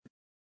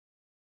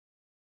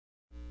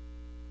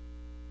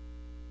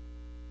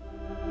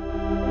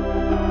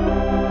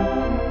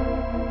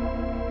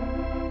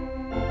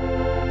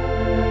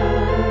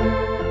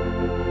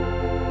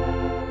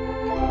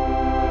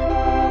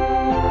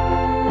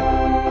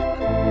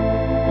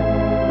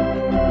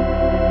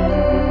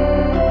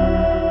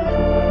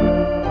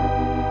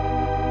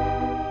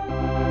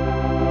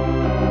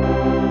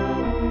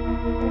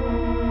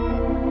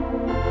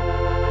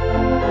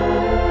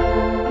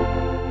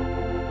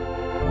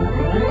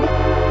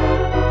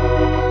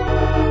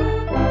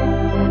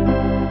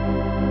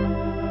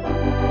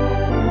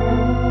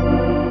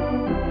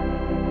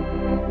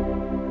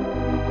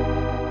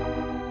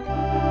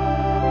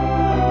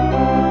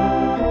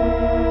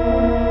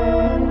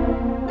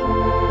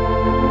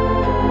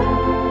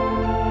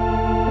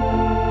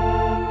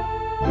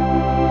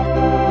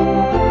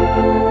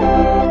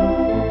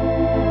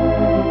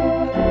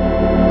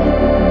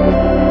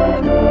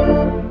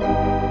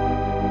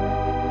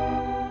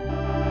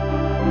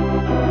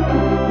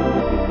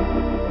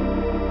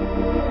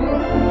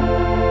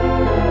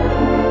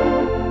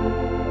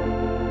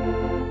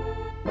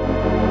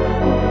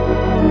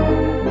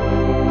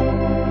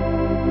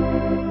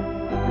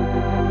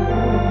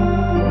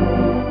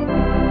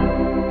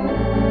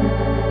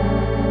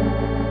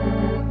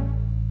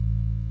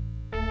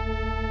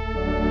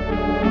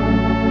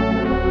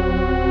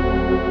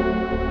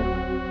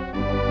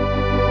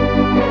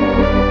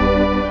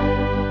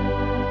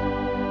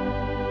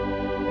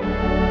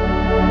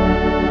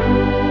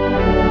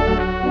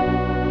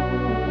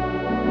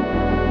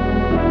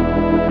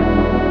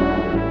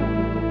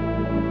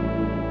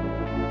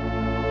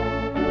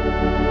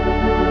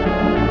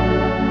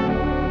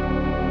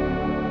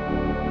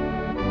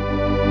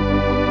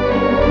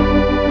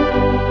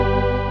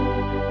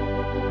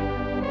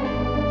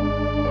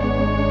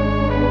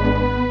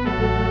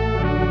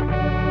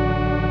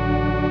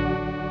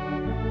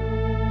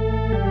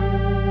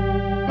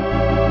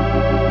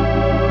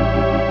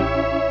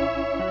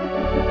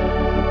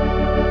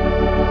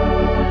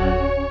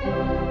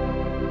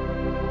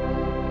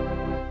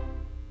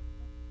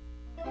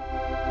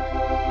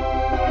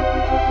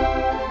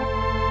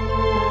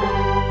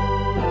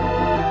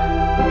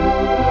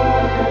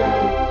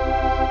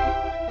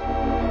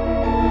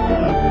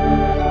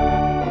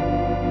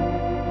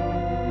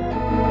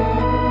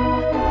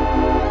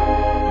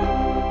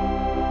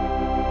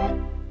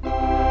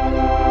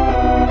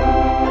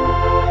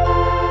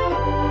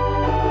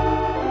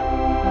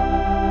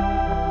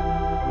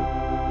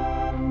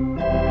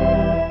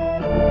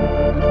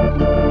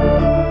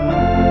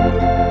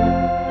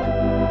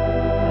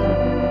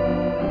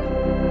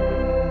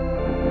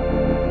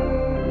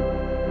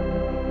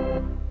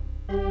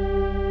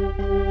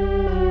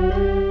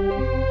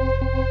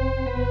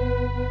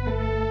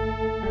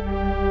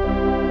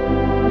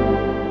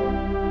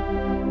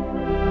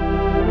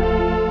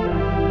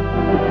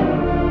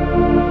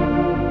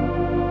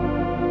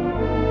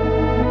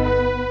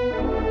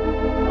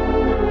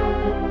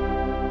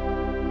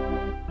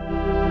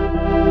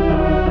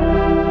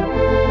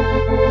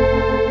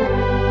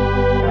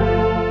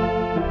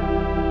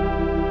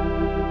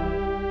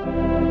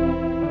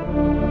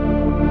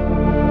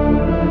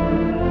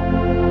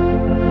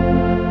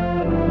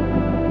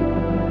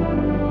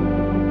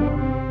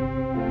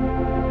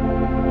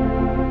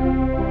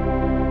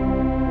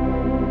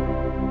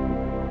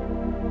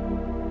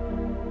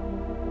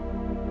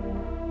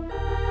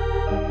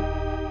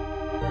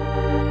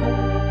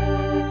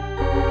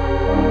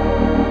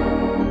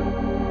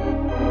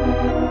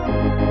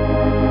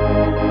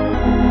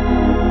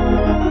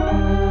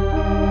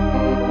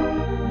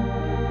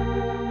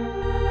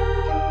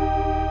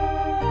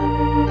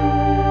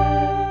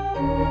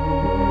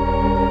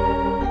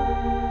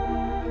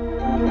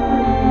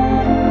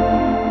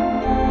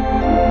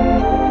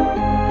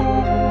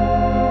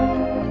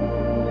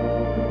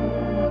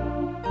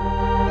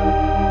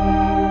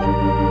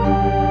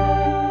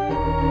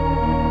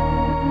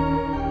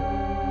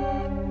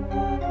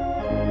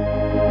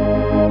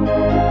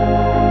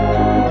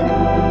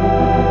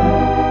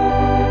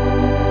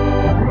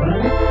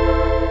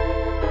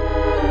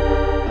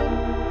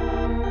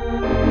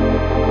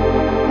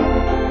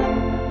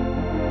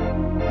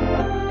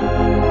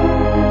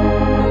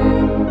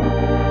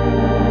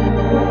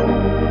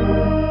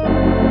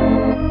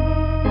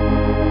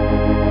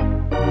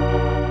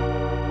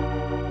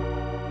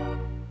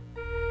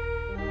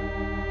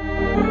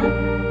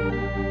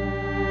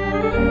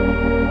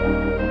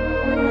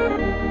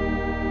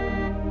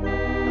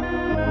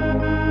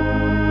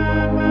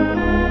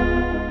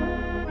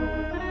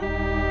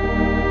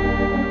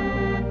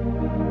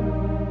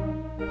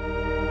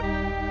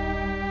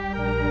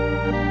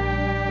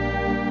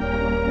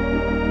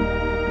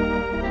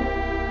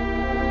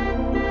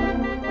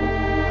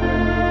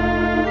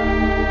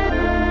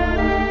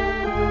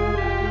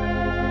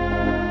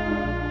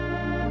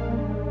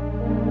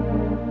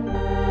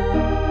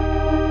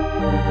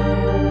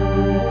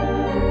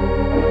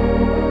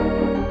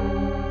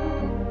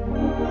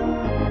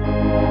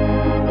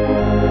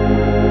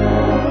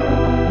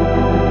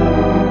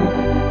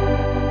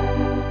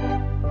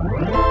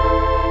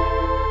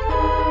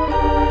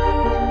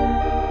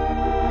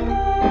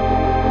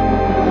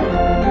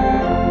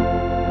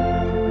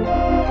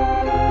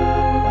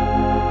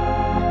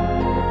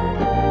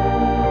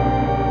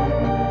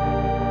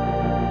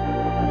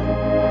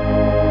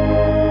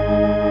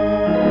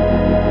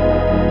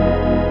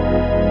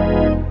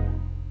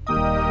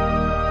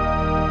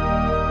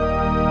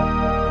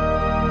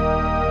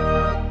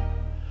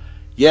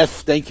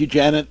Yes, thank you,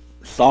 Janet.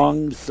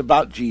 Songs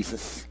about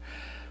Jesus.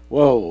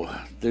 Whoa,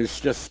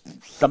 there's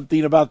just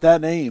something about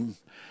that name.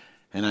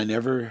 And I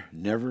never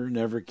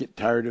get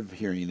tired of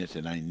hearing it,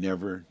 and I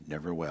never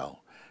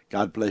will.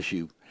 God bless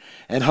you.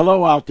 And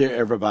hello out there,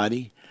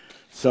 everybody.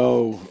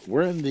 So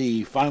we're in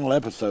the final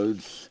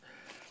episodes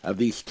of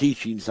these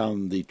teachings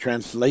on the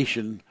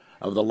translation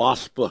of the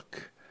lost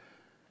book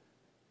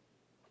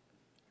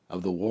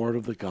of the War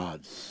of the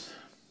Gods.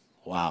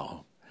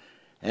 Wow.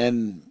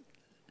 And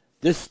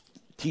this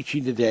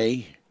teaching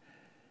today,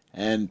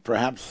 and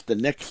perhaps the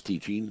next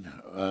teaching,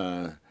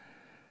 I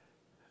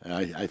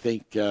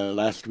think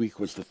last week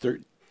was the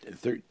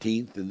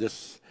 13th, and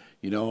this,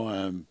 we're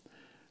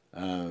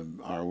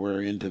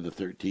into the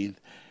 13th,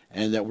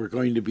 and that we're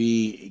going to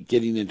be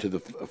getting into the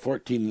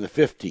 14th and the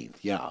 15th.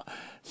 Yeah.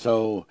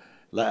 So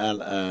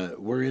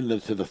we're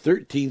into the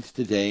 13th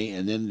today,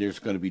 and then there's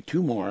going to be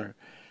two more.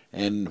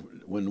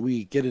 And when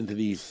we get into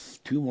these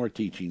two more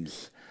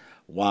teachings,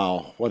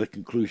 wow, what a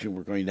conclusion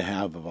we're going to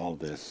have of all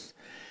this.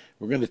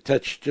 We're going to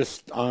touch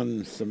just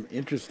on some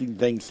interesting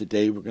things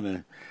today.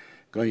 We're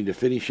going to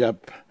finish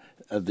up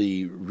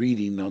the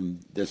reading on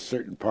this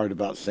certain part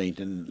about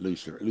Satan,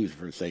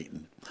 Lucifer,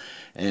 Satan.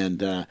 And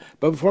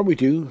but before we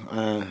do,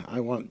 I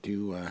want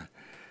to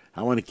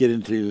get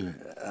into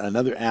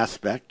another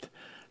aspect.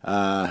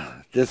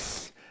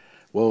 This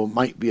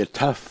might be a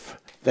tough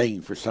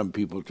thing for some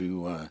people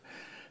to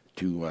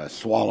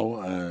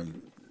swallow.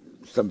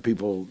 Some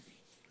people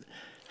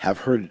have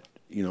heard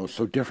it,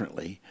 so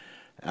differently.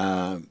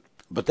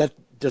 But that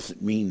doesn't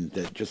mean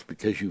that just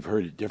because you've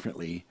heard it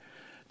differently,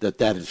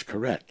 that is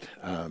correct.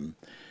 One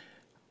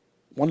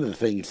of the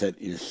things that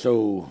is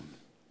so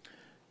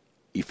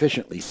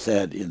efficiently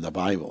said in the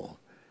Bible,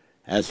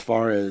 as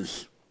far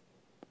as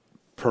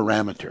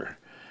parameter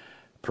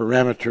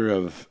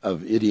of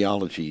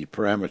ideology,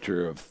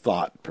 parameter of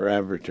thought,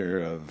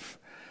 parameter of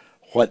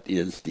what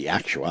is the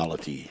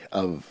actuality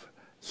of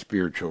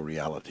spiritual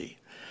reality.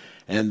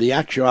 And the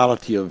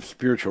actuality of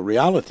spiritual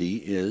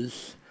reality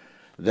is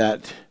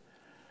that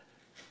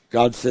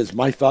God says,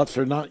 my thoughts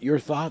are not your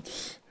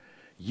thoughts.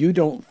 You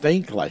don't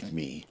think like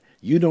me.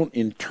 You don't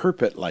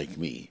interpret like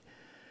me.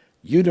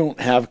 You don't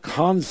have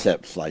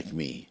concepts like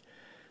me.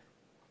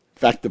 In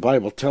fact, the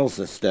Bible tells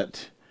us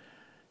that,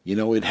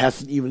 it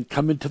hasn't even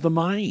come into the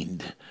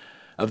mind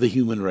of the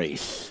human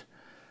race.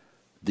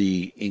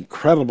 The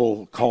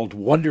incredible, called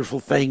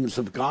wonderful things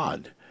of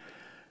God.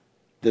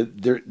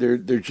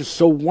 They're just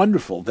so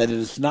wonderful that it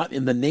is not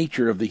in the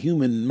nature of the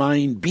human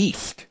mind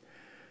beast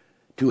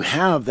to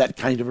have that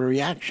kind of a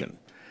reaction.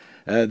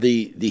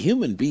 The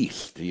human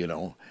beast,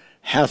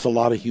 has a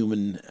lot of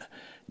human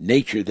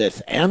nature that's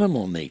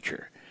animal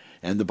nature.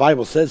 And the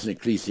Bible says in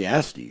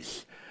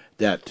Ecclesiastes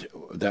that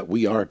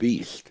we are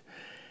beast.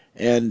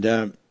 And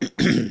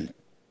in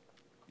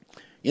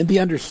the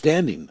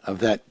understanding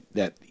of that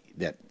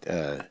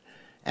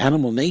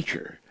animal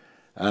nature,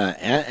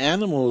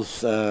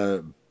 animals,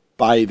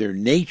 by their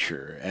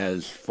nature,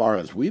 as far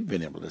as we've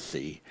been able to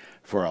see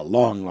for a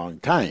long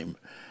time,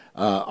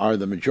 are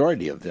the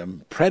majority of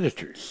them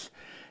predators,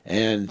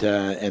 and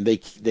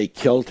they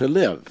kill to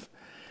live,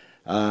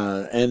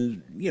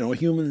 and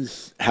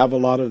humans have a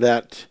lot of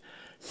that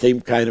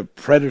same kind of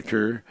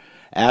predator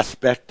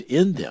aspect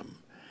in them.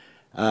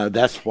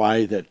 That's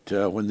why that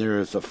when there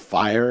is a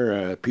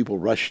fire, people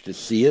rush to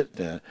see it.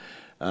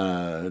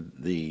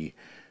 The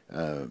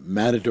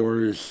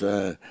matadors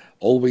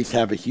always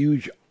have a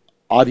huge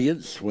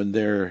audience when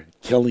they're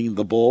killing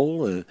the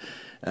bull.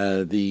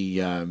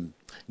 The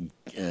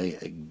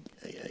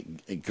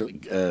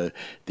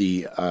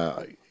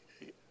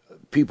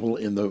people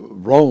in the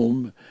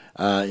Rome,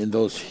 in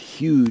those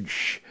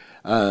huge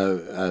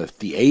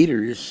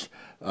theaters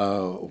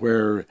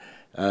where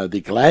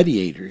the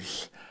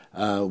gladiators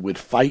would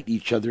fight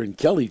each other and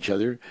kill each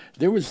other,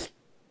 there was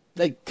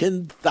like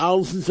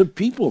 10,000s of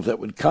people that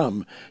would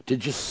come to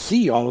just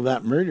see all of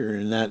that murder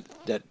and that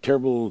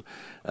terrible,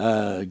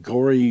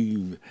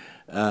 gory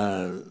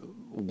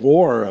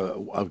war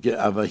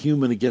of a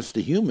human against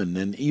a human,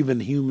 and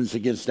even humans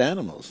against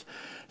animals.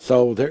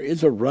 So there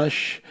is a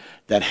rush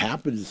that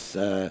happens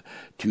to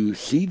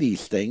see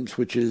these things,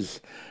 which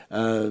is,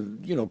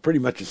 pretty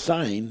much a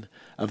sign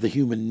of the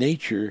human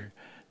nature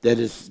that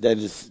is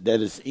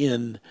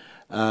in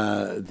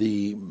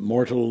the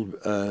mortal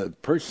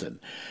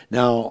person.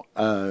 Now,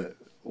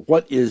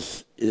 what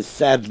is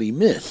sadly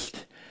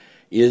missed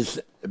is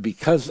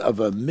because of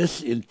a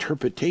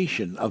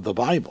misinterpretation of the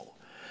Bible,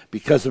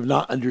 because of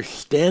not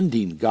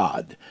understanding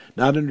God,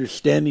 not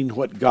understanding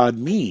what God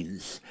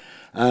means.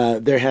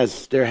 There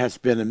has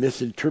been a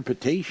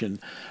misinterpretation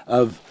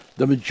of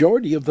the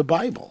majority of the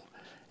Bible,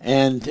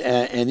 and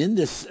in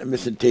this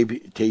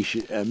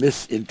misinterpretation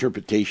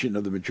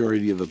of the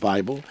majority of the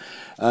Bible,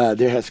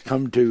 there has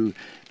come to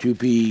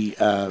be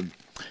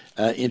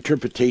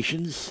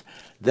interpretations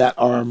that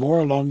are more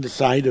along the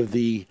side of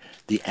the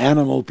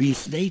animal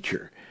beast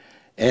nature,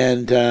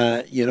 and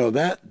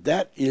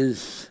that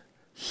is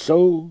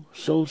so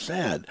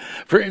sad.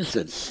 For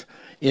instance,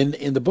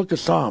 in the book of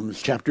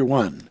Psalms, chapter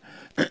 1.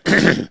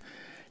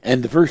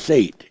 And verse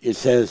 8, it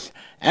says,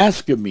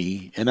 Ask of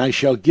me, and I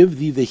shall give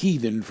thee the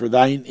heathen for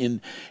thine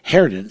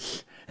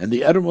inheritance, and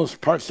the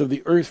uttermost parts of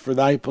the earth for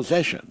thy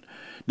possession.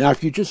 Now,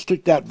 if you just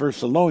took that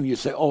verse alone, you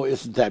say, oh,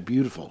 isn't that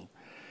beautiful?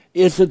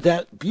 Isn't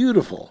that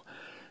beautiful?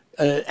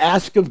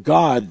 Ask of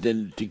God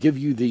then to give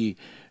you the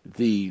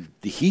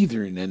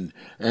heathen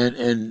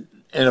and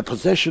a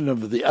possession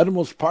of the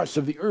uttermost parts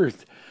of the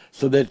earth,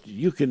 so that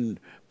you can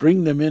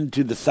bring them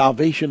into the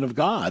salvation of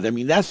God. I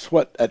mean, that's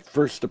what at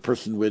first a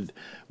person would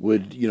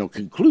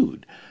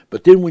conclude.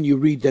 But then when you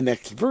read the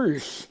next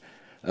verse,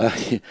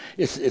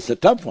 it's a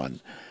tough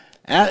one.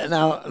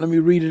 Now let me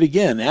read it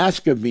again.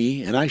 Ask of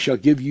me, and I shall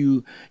give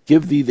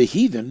thee the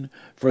heathen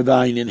for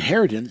thine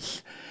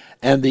inheritance,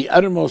 and the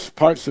uttermost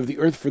parts of the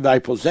earth for thy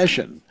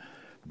possession.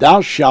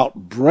 Thou shalt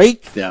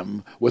break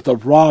them with a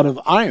rod of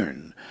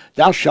iron.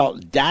 Thou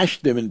shalt dash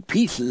them in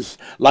pieces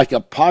like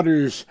a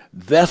potter's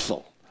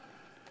vessel.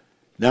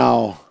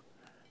 Now,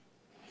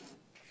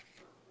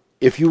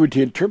 if you were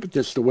to interpret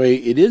this the way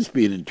it is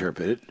being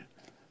interpreted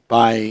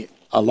by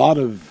a lot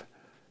of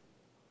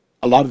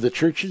the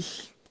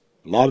churches,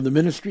 a lot of the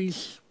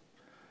ministries,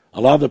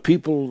 a lot of the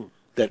people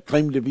that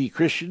claim to be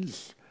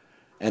Christians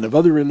and of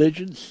other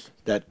religions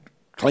that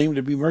claim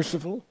to be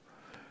merciful,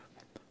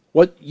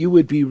 what you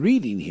would be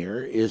reading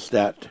here is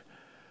that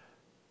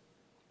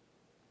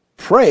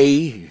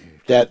pray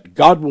that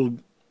God will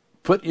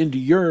put into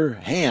your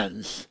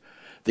hands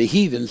the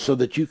heathen so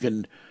that you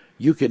can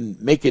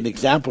make an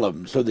example of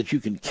them, so that you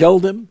can kill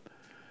them,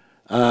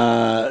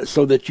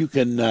 so that you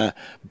can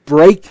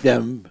break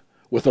them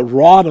with a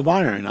rod of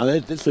iron. Now,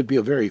 this would be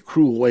a very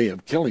cruel way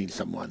of killing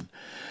someone.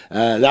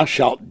 Thou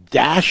shalt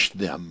dash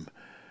them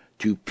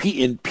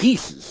in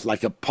pieces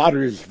like a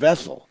potter's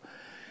vessel.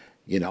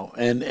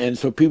 And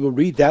so people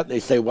read that and they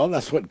say, well,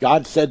 that's what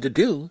God said to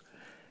do,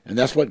 and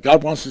that's what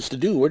God wants us to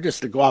do. We're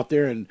just to go out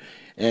there and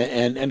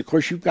of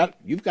course you've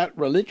got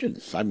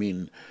religions. I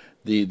mean,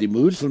 the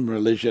Muslim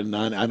religion.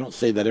 I don't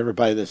say that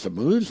everybody that's a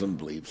Muslim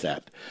believes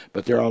that,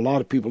 but there are a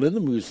lot of people in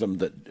the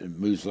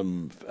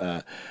Muslim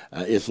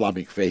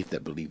Islamic faith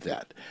that believe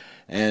that,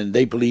 and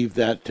they believe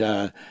that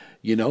that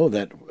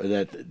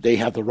they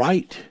have the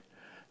right.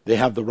 They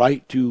have the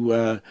right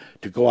to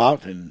go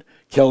out and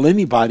kill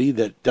anybody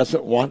that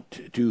doesn't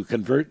want to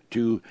convert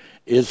to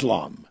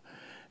Islam.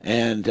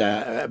 And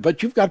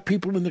but you've got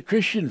people in the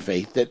Christian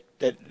faith that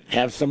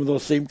have some of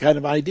those same kind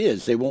of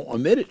ideas. They won't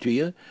admit it to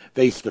you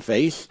face to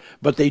face,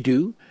 but they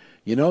do.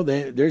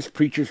 There's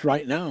preachers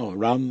right now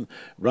around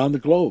the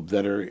globe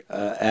that are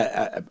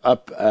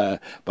up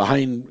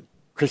behind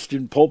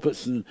Christian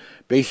pulpits and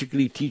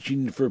basically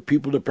teaching for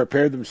people to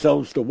prepare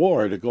themselves to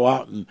war, to go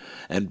out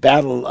and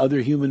battle other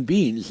human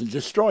beings and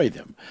destroy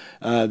them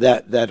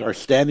that are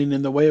standing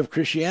in the way of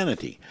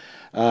Christianity.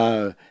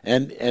 These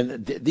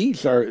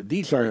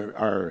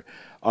are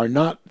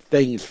not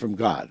things from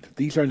God.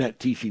 These are not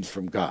teachings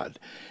from God.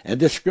 And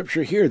this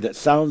scripture here that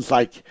sounds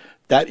like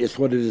that is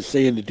what it is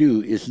saying to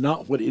do is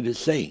not what it is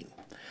saying,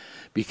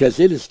 because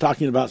it is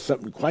talking about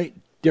something quite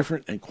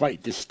different and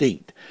quite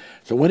distinct.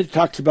 So when it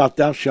talks about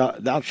thou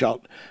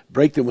shalt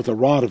break them with a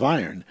rod of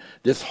iron,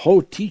 this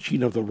whole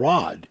teaching of the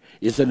rod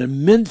is an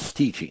immense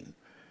teaching.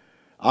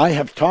 I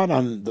have taught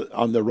on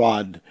the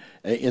rod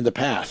in the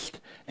past,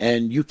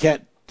 and you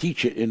can't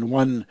teach it in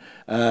one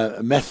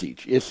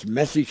message. It's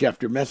message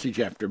after message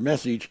after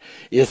message.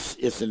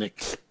 It's an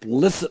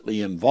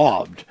explicitly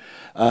involved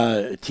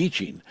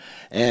teaching,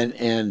 and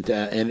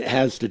it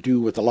has to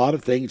do with a lot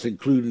of things,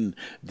 including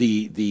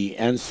the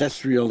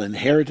ancestral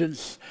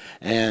inheritance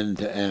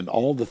and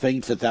all the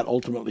things that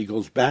ultimately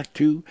goes back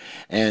to,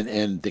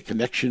 and the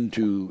connection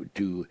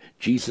to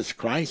Jesus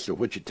Christ, of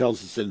which it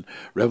tells us in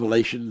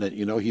Revelation that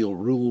he'll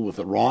rule with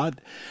a rod,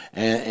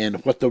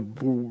 and what the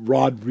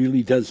rod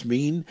really does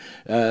mean,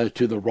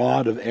 to the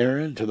rod of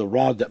Aaron, to the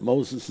rod that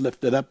Moses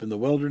lifted up in the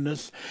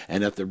wilderness,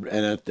 and at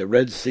the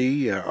Red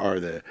Sea, or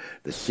the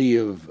Sea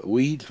of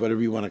Weeds,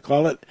 whatever you want to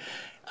call it.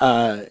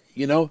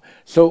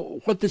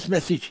 So what this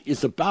message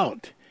is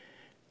about,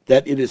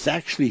 that it is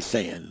actually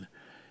saying,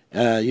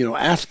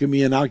 ask of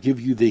me and I'll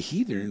give you the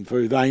heathen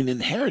for thine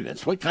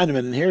inheritance. What kind of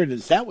an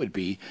inheritance that would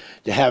be,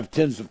 to have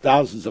tens of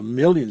thousands of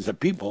millions of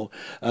people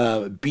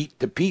beat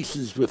to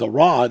pieces with a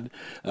rod,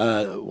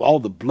 all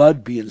the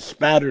blood being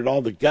spattered,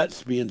 all the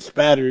guts being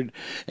spattered,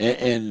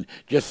 and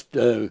just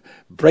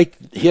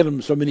hit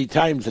them so many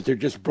times that they're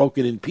just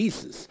broken in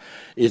pieces.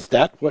 Is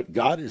that what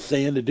God is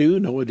saying to do?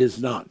 No, it is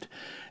not.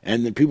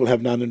 And then people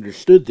have not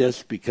understood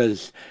this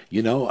because,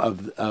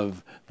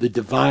 of the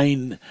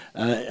divine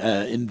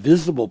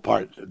invisible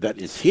part that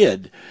is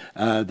hid,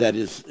 that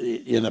is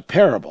in a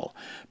parable.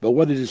 But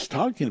what it is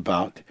talking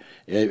about,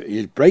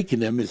 is breaking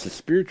them, is a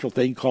spiritual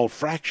thing called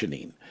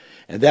fractioning.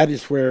 And that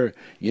is where,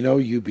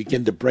 you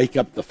begin to break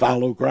up the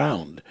fallow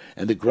ground.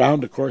 And the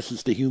ground, of course,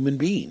 is the human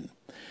being.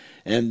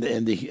 And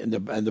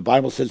the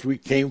Bible says we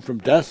came from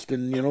dust,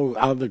 and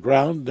out of the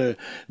ground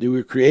we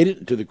were created,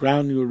 and to the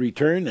ground we will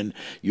return. And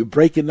you're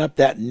breaking up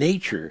that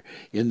nature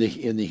in the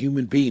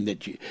human being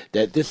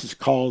that this is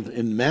called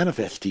in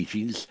manifest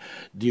teachings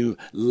the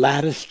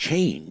lattice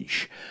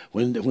change.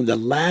 When the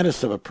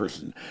lattice of a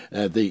person,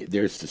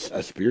 there's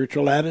a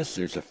spiritual lattice,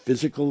 there's a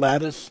physical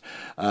lattice,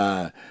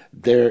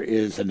 there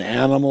is an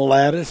animal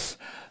lattice.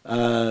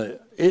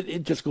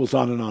 It just goes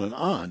on and on and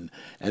on,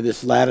 and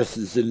this lattice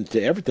is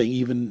into everything,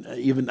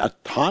 even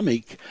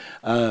atomic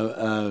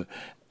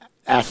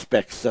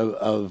aspects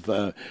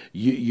of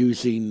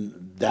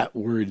using that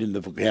word in the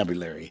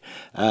vocabulary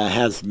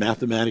has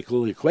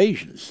mathematical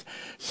equations.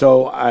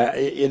 So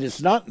it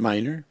is not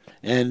minor,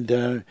 and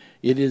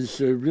it is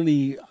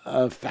really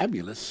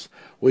fabulous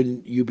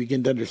when you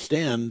begin to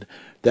understand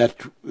that,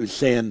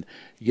 saying,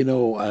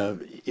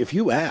 if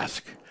you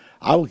ask,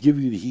 I will give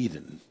you the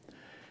heathen.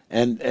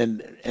 And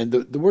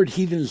the word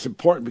heathen is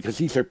important because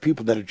these are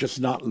people that are just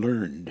not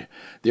learned.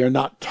 They are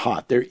not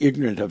taught. They're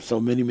ignorant of so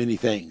many, many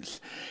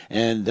things.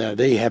 And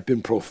they have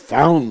been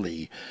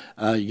profoundly,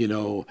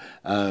 maybe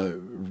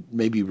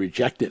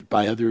rejected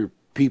by other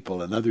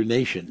people and other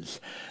nations.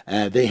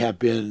 They have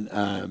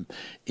been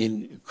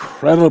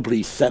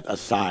incredibly set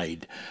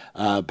aside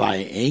by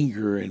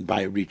anger and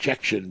by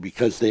rejection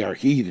because they are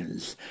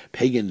heathens,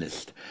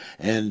 paganists.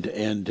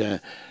 And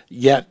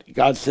yet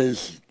God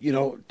says,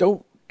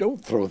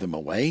 don't throw them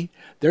away.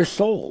 They're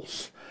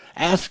souls.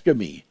 Ask of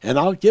me, and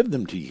I'll give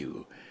them to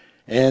you.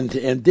 And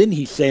then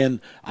he's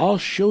saying, I'll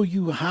show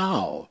you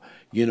how,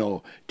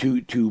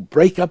 to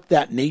break up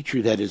that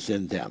nature that is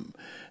in them,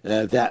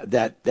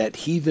 that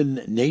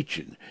heathen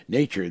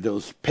nature,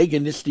 those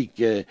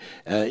paganistic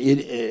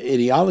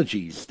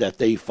ideologies that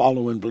they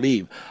follow and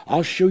believe.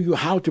 I'll show you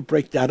how to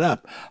break that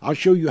up. I'll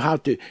show you how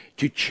to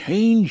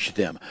change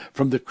them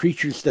from the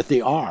creatures that they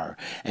are,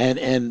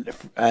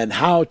 and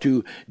how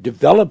to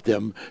develop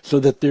them so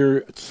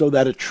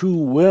that a true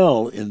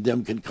will in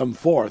them can come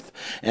forth,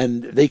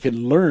 and they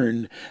can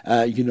learn,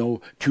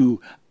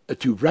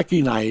 to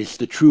recognize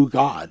the true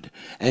God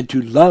and to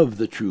love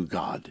the true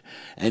God,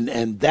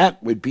 and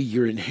that would be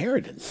your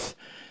inheritance.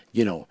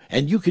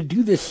 And you could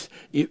do this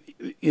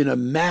in a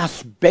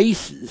mass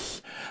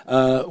basis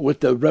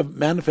with the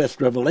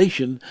manifest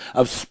revelation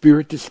of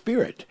spirit to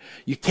spirit.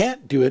 You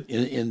can't do it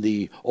in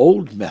the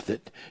old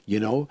method,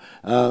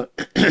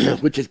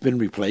 which has been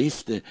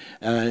replaced,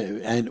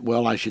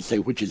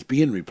 which is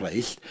being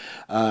replaced.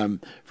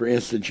 For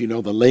instance,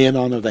 the laying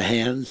on of the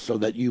hands, so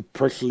that you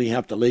personally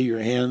have to lay your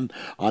hand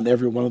on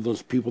every one of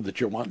those people that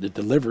you're wanting to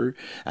deliver.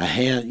 A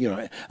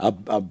hand,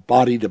 a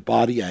body to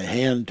body, a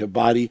hand to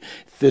body,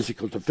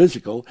 physical to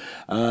physical,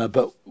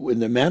 but in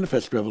the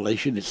manifest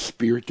revelation, it's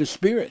spirit to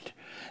spirit,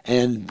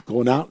 and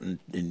going out and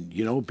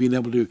being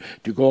able to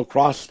go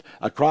across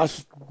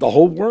the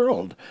whole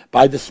world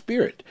by the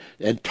Spirit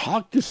and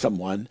talk to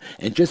someone,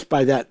 and just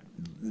by that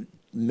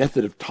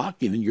method of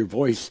talking and your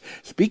voice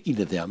speaking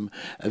to them,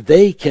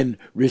 they can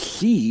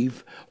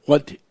receive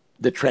what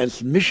the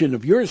transmission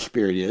of your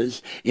spirit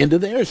is into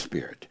their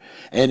spirit.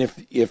 And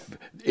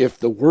if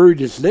the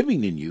Word is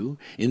living in you,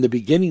 in the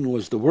beginning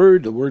was the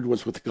Word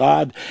was with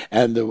God,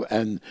 and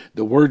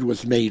the Word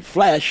was made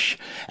flesh.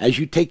 As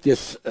you take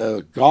this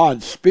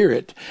God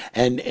Spirit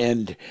and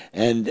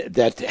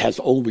that has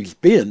always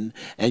been,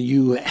 and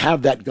you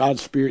have that God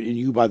Spirit in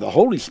you by the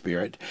Holy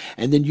Spirit,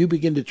 and then you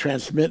begin to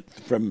transmit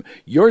from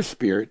your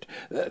spirit,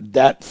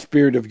 that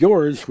spirit of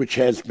yours, which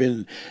has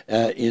been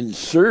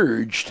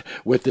insurged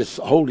with this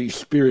Holy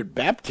Spirit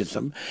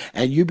baptism,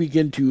 and you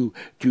begin to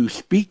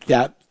speak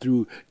that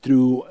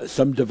through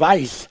some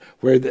device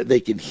where they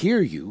can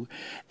hear you,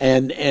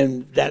 and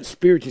that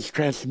spirit is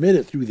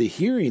transmitted through the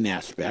hearing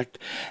aspect,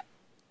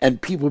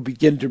 and people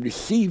begin to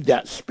receive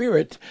that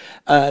spirit.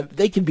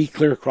 They can be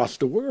clear across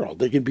the world.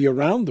 They can be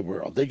around the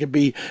world. They can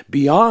be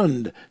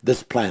beyond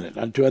this planet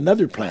onto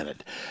another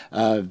planet.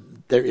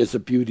 There is a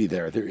beauty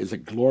there. There is a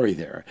glory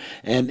there,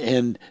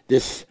 and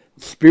this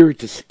spirit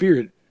to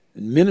spirit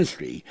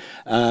ministry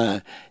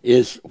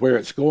is where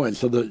it's going.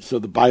 So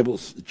the Bible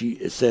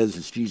says,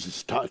 as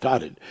Jesus taught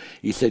it,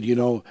 he said,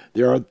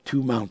 there are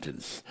two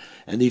mountains,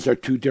 and these are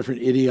two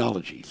different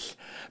ideologies.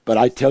 But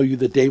I tell you,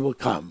 the day will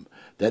come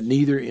that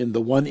neither in the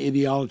one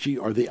ideology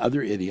or the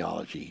other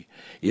ideology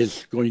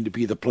is going to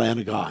be the plan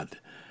of God.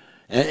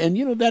 And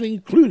that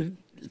included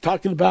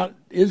talking about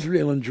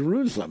Israel and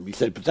Jerusalem. He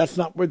said, but that's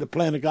not where the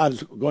plan of God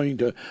is going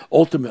to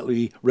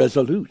ultimately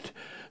resolute.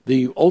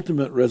 The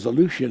ultimate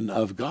resolution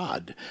of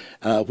God,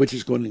 which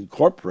is going to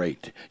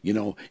incorporate,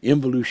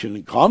 involution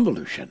and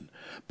convolution,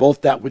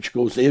 both that which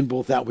goes in,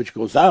 both that which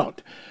goes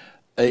out,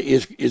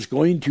 is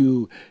going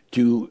to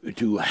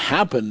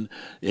happen,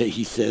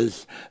 he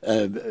says,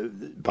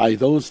 by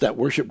those that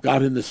worship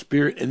God in the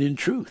Spirit and in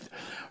truth.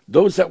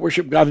 Those that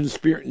worship God in the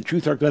Spirit and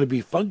truth are going to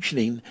be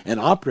functioning and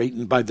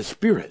operating by the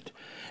Spirit.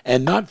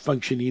 and not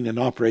functioning and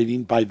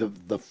operating by the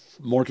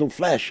mortal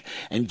flesh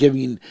and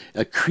giving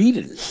a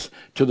credence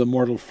to the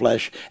mortal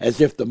flesh as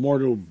if the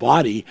mortal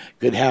body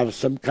could have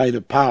some kind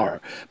of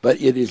power.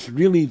 But it is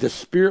really the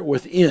spirit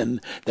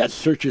within that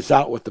searches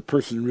out what the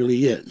person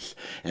really is.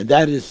 And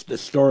that is the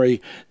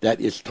story that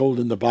is told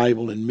in the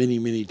Bible in many,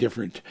 many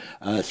different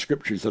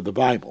scriptures of the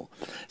Bible.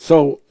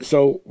 So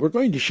we're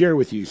going to share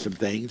with you some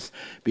things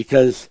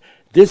because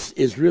this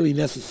is really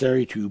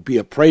necessary to be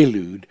a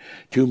prelude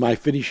to my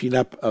finishing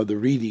up of the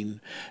reading,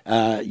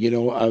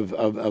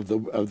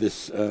 of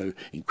this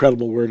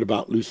incredible word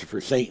about Lucifer,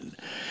 Satan,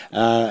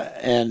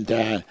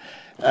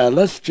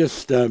 let's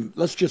just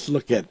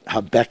look at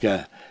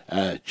Habakkuk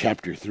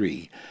chapter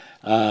 3.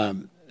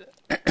 Some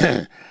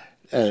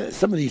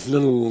of these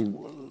little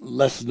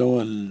less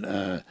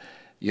known,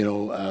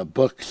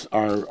 books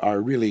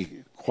are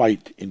really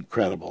quite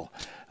incredible.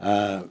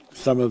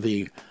 Some of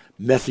the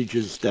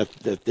messages that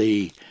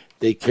they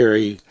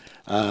carry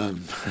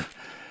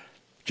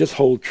just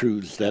hold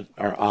truths that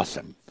are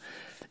awesome.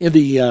 In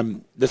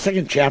the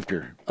second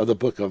chapter of the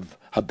book of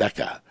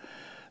Habakkuk,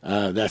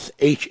 that's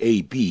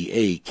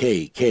Habakkuk,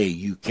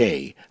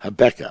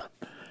 Habakkuk,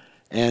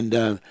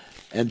 and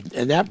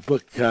that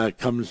book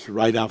comes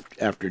right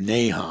after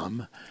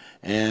Nahum,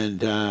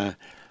 and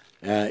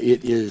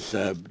it is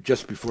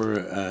just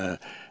before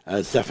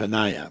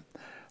Zephaniah.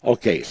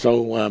 Okay,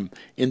 so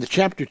in the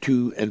chapter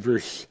 2 and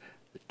verse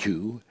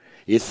 2,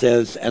 it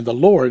says, "And the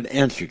Lord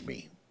answered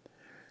me."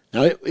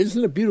 Now,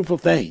 isn't it a beautiful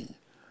thing?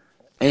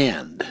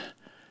 And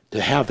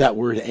to have that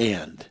word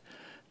 "and,"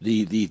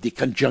 the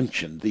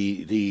conjunction,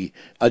 the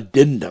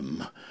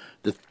addendum,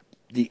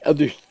 the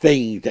other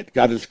thing that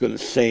God is going to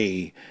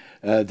say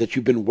that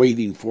you've been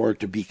waiting for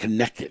to be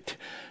connected,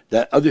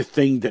 that other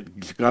thing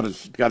that God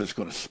is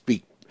going to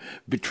speak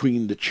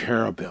between the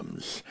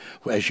cherubims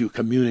as you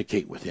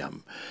communicate with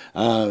him.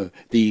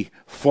 The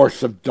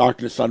force of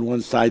darkness on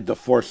one side, the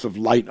force of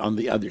light on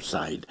the other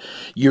side.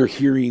 You're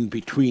hearing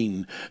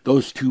between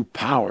those two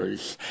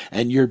powers,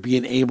 and you're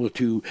being able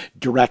to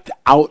direct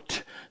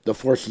out the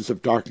forces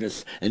of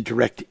darkness and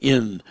direct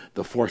in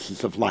the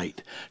forces of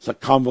light. So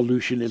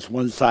convolution is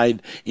one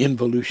side,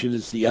 involution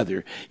is the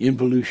other.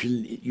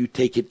 Involution, you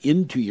take it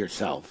into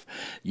yourself,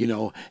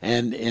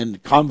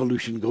 and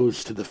convolution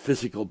goes to the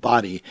physical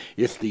body.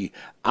 It's the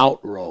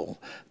out roll.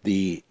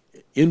 The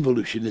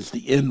involution is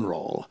the in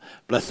roll.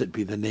 Blessed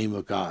be the name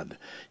of God.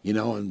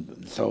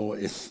 And so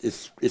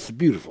it's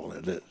beautiful,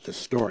 the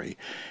story,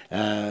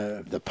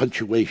 the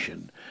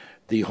punctuation,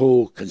 the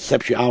whole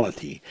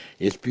conceptuality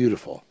is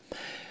beautiful.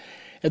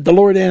 And the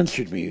Lord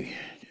answered me,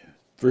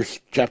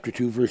 chapter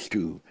 2, verse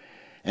 2,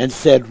 and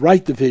said,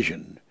 "Write the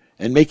vision,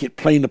 and make it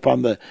plain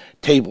upon the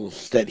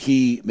tables, that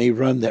he may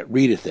run that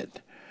readeth it."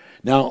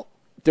 Now,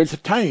 there's a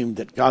time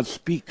that God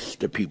speaks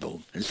to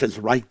people and says,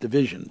 "Write the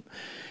vision."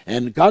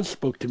 And God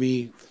spoke to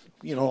me,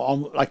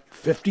 like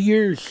 50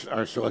 years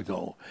or so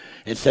ago,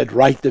 and said,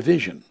 "Write the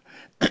vision."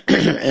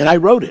 And I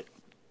wrote it.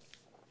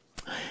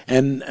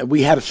 And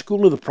we had a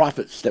school of the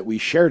prophets that we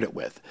shared it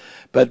with.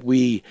 But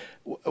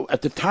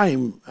at the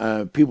time,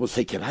 people would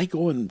say, "Can I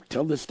go and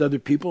tell this to other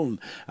people?" And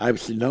I would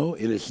say, "No,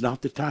 it is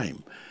not the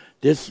time.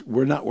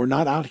 We're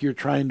not out here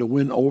trying to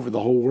win over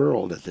the whole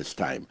world at this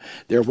time.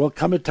 There will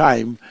come a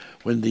time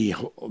when the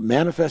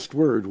manifest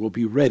word will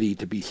be ready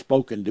to be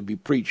spoken, to be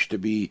preached, to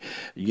be,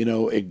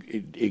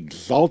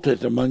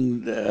 exalted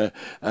among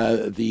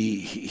the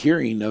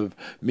hearing of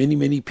many,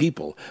 many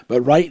people.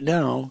 But right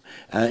now,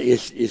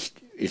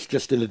 it's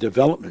just in a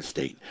development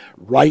state.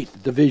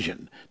 Write the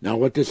vision. Now,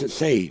 what does it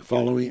say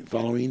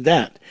following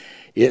that?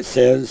 It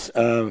says,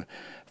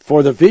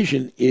 "For the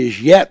vision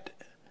is yet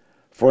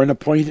for an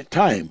appointed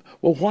time."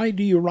 Well, why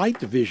do you write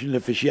the vision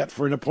if it's yet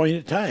for an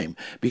appointed time?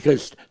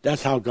 Because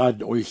that's how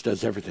God always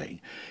does everything.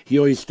 He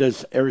always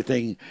does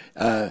everything.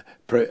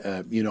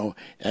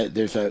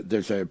 There's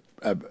a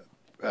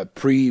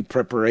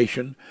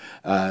pre-preparation.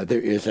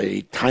 There is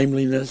a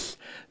timeliness.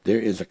 There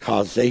is a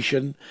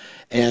causation.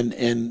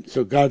 And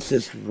so God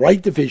says,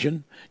 write the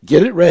vision,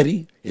 get it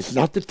ready. It's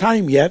not the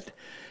time yet,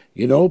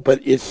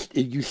 but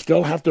you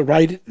still have to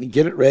write it and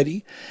get it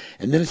ready.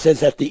 And then it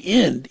says, at the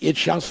end, it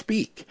shall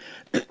speak.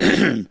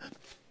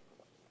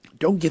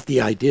 Don't get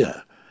the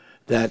idea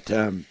that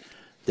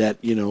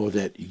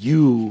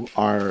you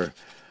are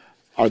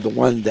the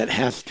one that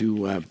has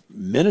to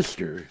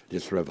minister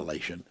this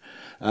revelation.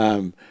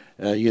 I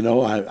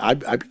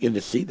begin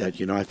to see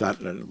that. I thought,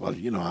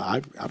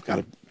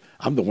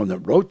 I'm the one that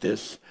wrote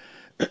this.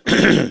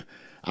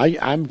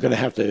 I'm going to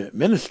have to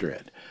minister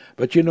it.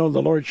 But the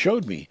Lord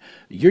showed me,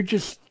 you're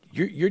just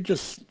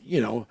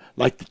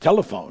like the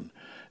telephone.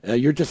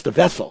 You're just a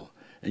vessel,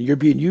 and you're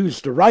being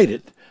used to write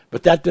it.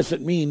 But that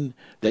doesn't mean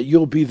that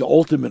you'll be the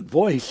ultimate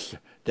voice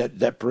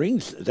that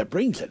brings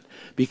it,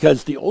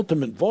 because the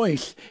ultimate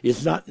voice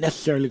is not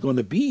necessarily going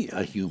to be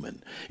a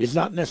human. It's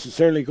not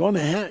necessarily going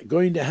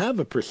to have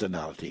a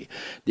personality.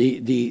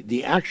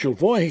 The actual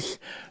voice,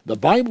 the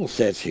Bible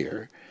says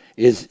here,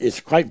 is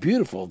quite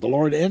beautiful. The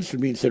Lord answered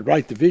me and said,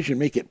 write the vision,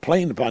 make it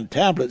plain upon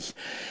tablets,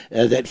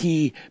 that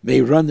he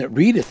may run that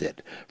readeth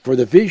it. For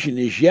the vision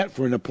is yet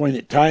for an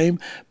appointed time,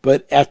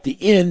 but at the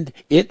end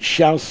it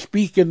shall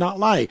speak and not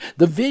lie.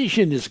 The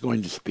vision is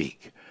going to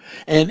speak.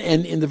 And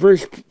in the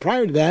verse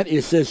prior to that,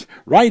 it says,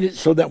 write it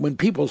so that when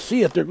people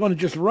see it, they're going to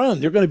just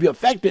run. They're going to be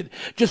affected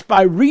just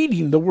by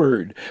reading the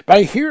word,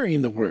 by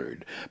hearing the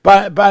word,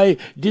 by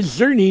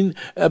discerning,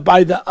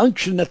 by the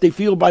unction that they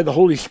feel by the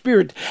Holy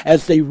Spirit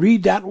as they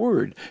read that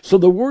word. So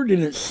the word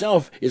in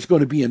itself is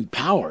going to be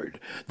empowered.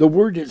 The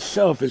word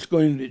itself is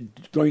going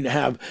to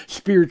have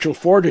spiritual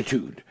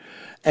fortitude.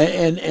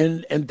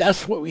 And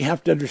that's what we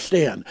have to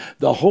understand.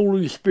 The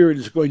Holy Spirit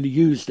is going to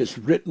use this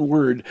written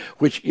word,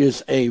 which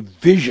is a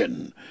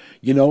vision,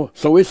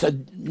 So it's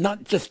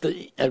not just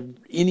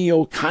any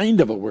old kind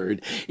of a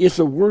word. It's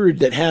a word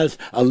that has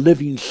a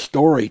living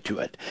story to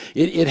it.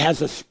 It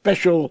has a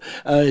special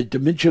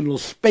dimensional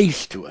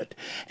space to it.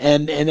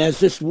 And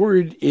as this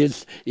word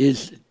is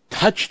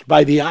touched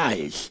by the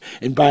eyes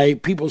and by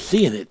people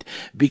seeing it,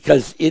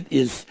 because it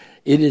is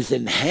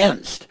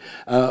enhanced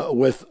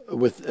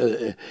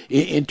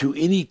into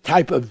any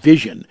type of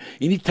vision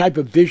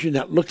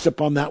that looks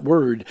upon that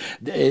word.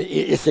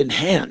 It's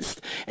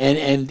enhanced,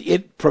 and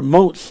it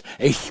promotes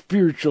a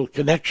spiritual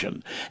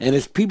connection. And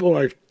as people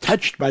are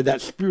touched by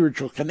that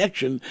spiritual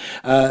connection,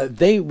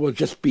 they will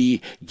just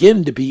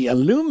begin to be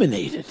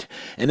illuminated.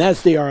 And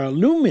as they are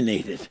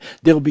illuminated,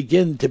 they'll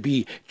begin to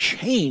be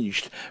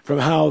changed from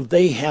how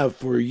they have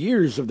for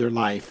years of their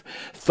life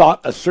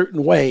thought a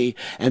certain way,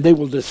 and they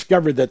will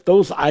discover that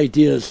those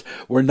ideas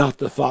were not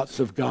the thoughts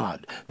of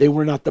God. They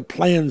were not the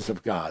plans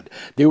of God.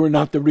 They were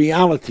not the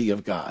reality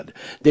of God.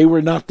 They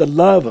were not the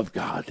love of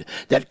God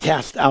that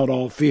cast out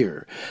all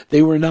fear.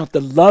 They were not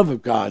the love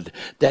of God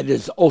that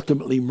is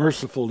ultimately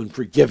merciful and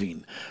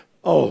forgiving.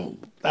 Oh,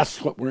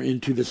 that's what we're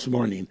into this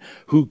morning,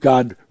 who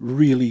God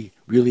really,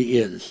 really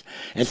is.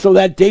 And so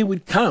that day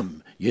would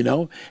come,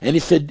 and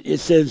it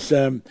says,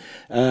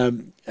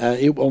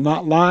 it will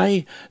not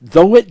lie,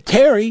 though it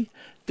tarry.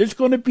 There's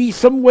going to be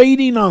some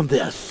waiting on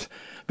this,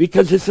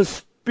 because it's a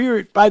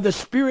Spirit by the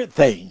Spirit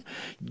thing.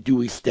 Do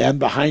we stand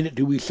behind it?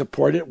 Do we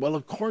support it? Well,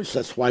 of course,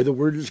 that's why the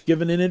word is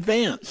given in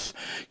advance,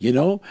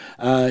 but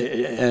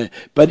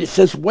it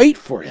says wait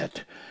for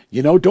it.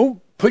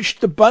 Don't push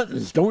the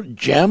buttons. Don't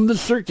jam the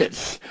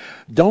circuits.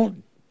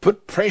 Don't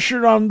put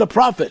pressure on the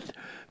prophet.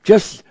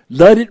 Just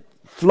let it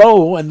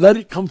flow and let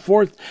it come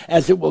forth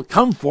as it will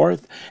come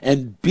forth,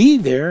 and be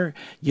there,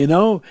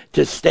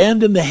 to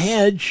stand in the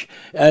hedge,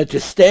 to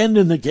stand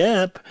in the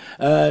gap,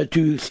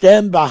 to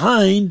stand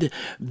behind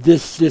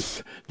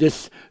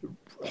this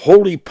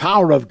holy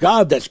power of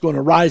God that's going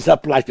to rise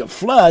up like a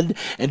flood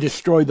and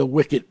destroy the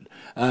wicked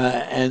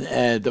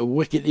and the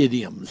wicked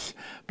idioms.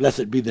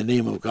 Blessed be the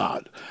name of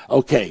God.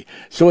 Okay,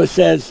 so it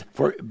says,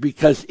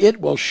 because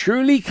it will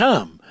surely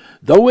come,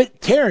 though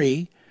it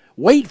tarry.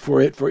 Wait for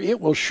it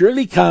will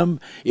surely come.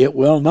 It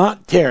will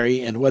not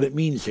tarry. And what it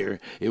means here,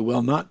 it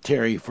will not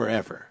tarry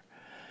forever.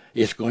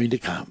 It's going to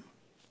come.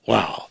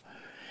 Wow.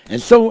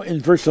 And so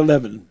in verse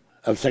 11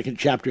 of 2nd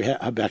chapter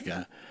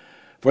Habakkuk,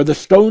 for the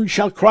stone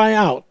shall cry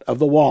out of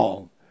the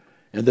wall,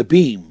 and the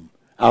beam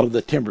out of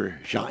the timber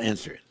shall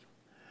answer it.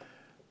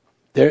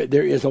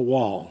 There is a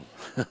wall.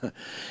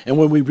 And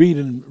when we read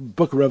in the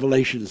book of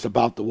Revelations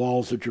about the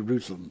walls of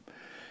Jerusalem,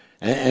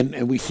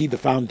 and we see the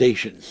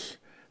foundations,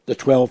 the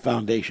 12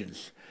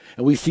 foundations,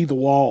 and we see the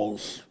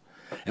walls,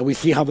 and we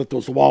see how that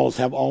those walls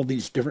have all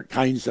these different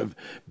kinds of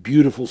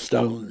beautiful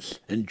stones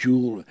and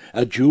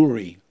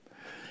jewelry,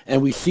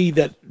 and we see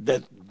that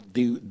the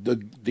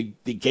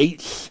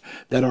gates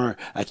that are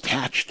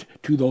attached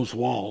to those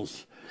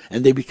walls,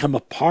 and they become a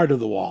part of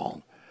the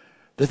wall,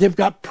 that they've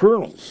got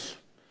pearls,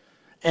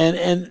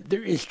 and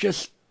there is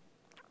just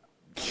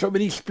so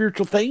many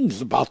spiritual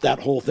things about that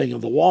whole thing of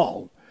the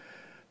wall.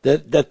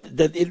 That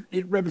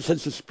it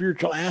represents a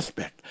spiritual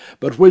aspect.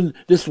 But when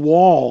this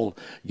wall,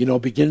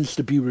 begins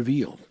to be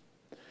revealed,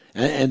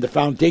 and the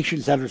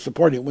foundations that are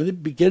supporting it, when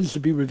it begins to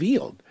be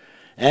revealed,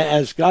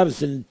 as God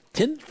is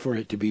intent for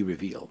it to be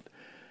revealed,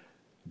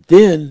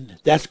 then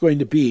that's going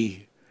to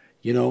be,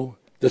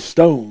 the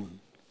stone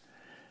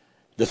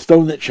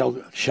that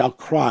shall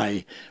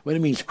cry. When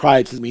it means cry,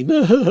 it doesn't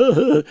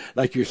mean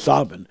like you're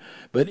sobbing,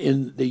 but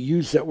they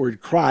use that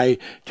word cry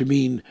to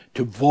mean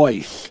to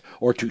voice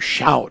or to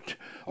shout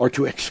or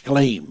to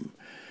exclaim.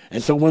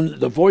 And so when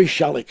the voice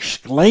shall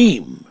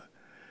exclaim,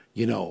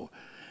 the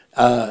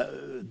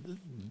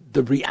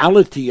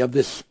reality of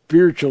this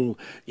spiritual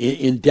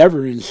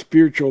endeavor and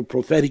spiritual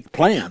prophetic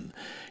plan,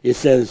 it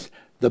says,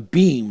 the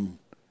beam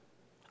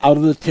out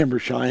of the timber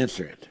shall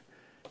answer it.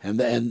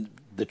 And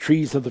the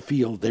trees of the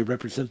field, they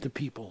represent the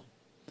people.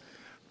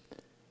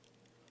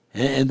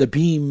 And the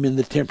beam in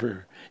the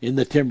timber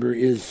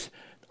is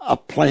a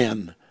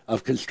plan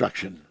of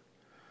construction.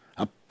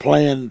 A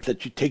plan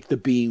that you take the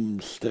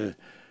beams to,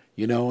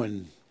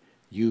 and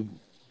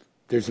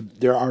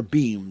there are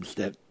beams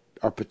that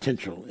are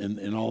potential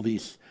in all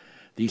these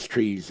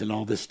trees and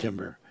all this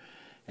timber.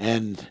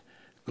 And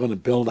going to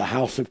build a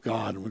house of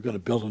God, and we're going to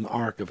build an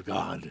ark of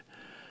God.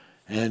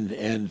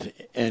 And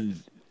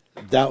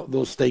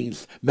those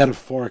things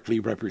metaphorically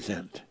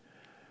represent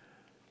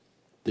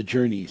the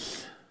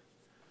journeys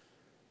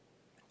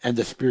and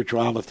the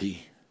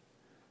spirituality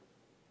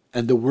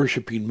and the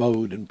worshiping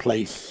mode and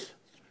place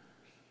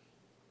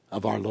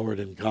of our Lord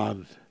and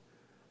God,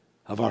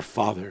 of our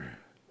Father,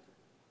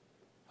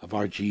 of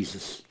our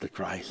Jesus the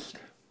Christ.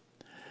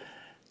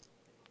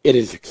 It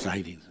is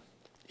exciting.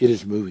 It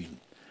is moving.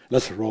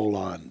 Let's roll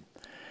on.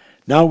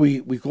 Now we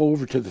go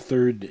over to the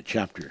 3rd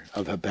chapter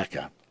of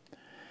Habakkuk.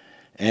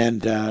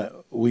 And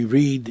we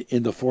read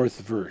in the 4th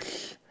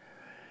verse,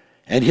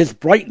 "And his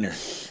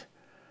brightness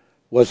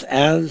was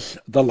as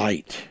the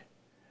light."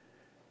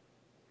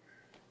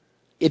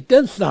 It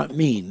does not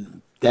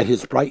mean that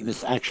his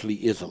brightness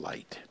actually is a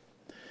light,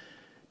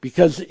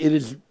 because it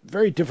is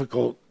very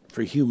difficult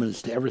for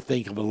humans to ever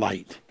think of a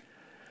light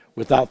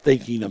without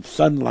thinking of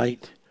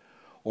sunlight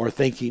or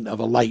thinking of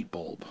a light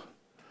bulb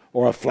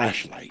or a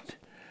flashlight,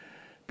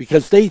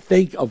 because they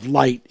think of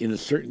light in a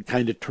certain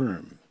kind of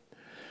term.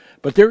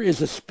 But there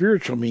is a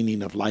spiritual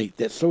meaning of light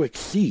that so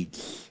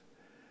exceeds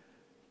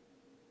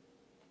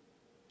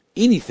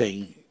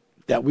anything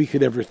that we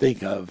could ever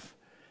think of,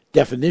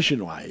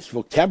 definition-wise,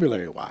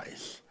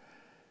 vocabulary-wise,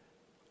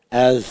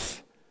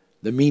 as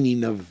the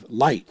meaning of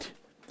light.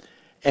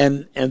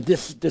 And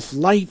this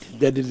light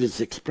that it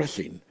is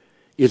expressing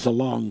is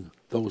along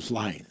those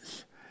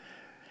lines.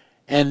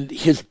 And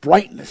his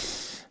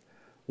brightness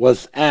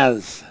was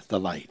as the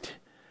light.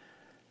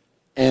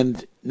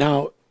 And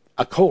now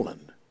a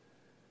colon.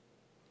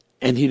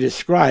 And he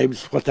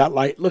describes what that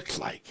light looks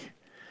like.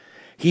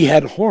 He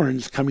had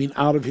horns coming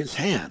out of his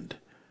hand,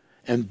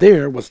 and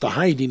there was the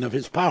hiding of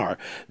his power.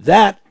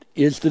 That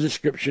is the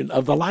description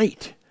of the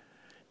light.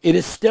 It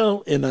is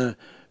still in a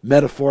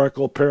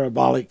metaphorical,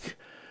 parabolic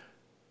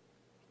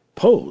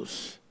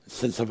pose,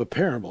 sense of a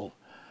parable,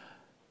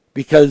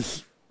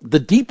 because the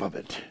deep of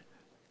it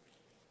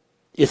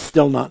is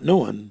still not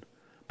known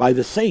by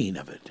the saying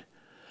of it.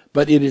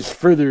 But it is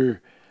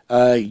further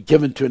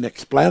given to an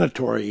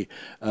explanatory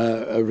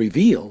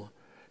reveal,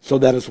 so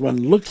that as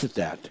one looks at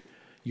that,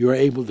 you are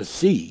able to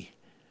see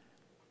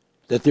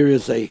that there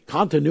is a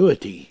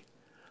continuity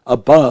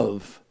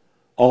above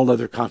all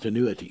other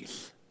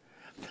continuities.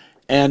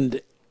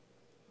 And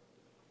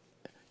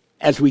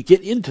as we get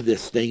into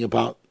this thing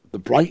about the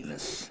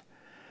brightness,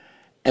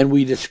 and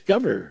we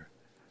discover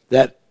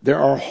that there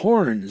are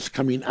horns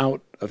coming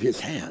out of his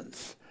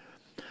hands.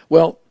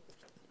 Well,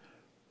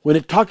 when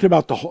it talked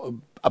about the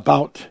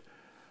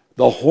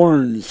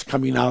horns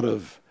coming out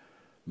of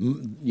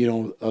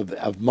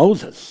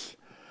Moses,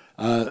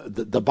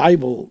 the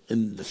Bible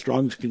in the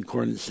Strong's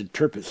Concordance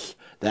interprets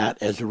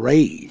that as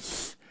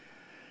rays.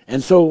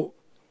 And so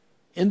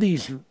in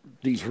these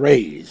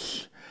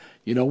rays,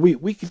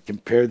 we could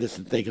compare this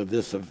and think of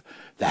this of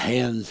the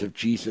hands of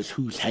Jesus.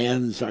 Whose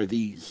hands are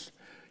these?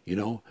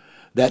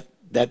 That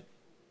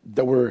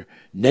were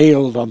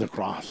nailed on the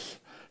cross.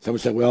 Someone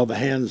said, well, the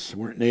hands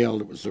weren't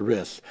nailed, it was the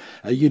wrists.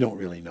 You don't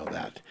really know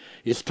that.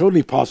 It's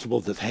totally possible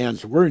that the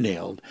hands were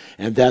nailed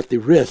and that the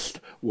wrists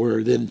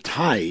were then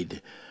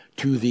tied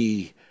to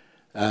the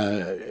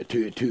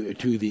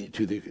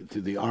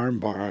to the arm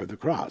bar of the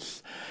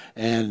cross.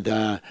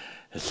 And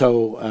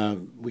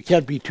so we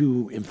can't be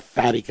too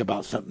emphatic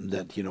about something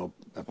that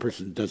a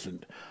person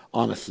doesn't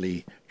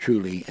honestly,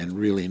 truly, and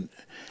really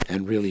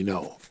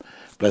know.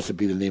 Blessed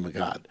be the name of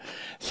God.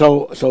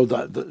 So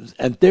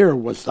and there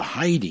was the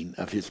hiding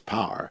of his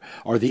power,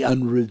 or the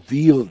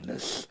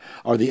unrevealedness,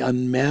 or the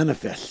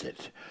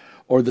unmanifested,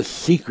 or the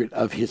secret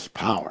of his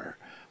power.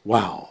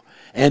 Wow.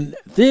 And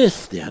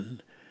this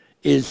then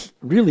is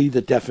really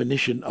the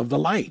definition of the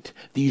light.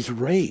 These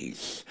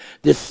rays,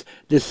 this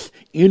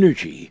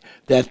energy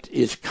that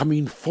is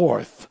coming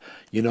forth,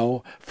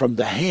 from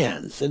the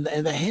hands. And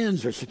the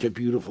hands are such a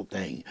beautiful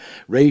thing.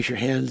 Raise your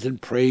hands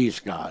and praise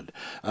God.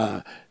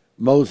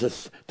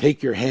 Moses,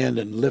 take your hand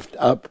and lift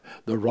up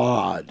the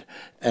rod.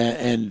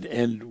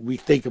 And we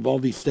think of all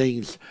these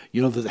things,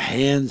 that the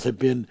hands have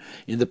been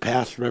in the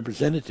past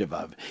representative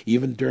of,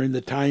 even during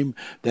the time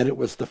that it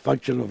was the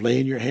function of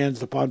laying your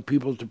hands upon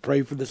people to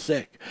pray for the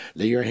sick,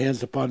 lay your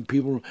hands upon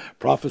people,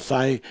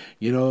 prophesy,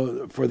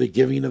 for the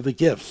giving of the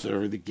gifts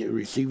or the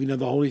receiving of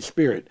the Holy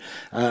Spirit.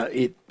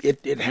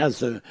 It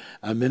has a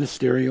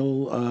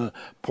ministerial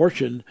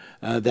portion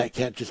that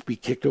can't just be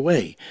kicked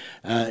away.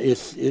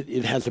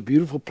 It has a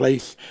beautiful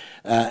place,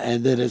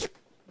 and then as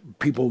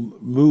people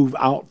move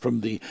out from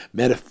the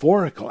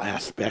metaphorical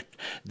aspect,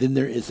 then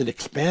there is an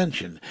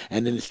expansion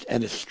and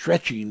a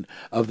stretching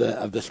of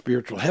the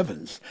spiritual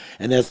heavens.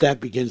 And as that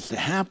begins to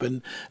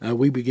happen,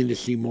 we begin to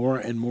see more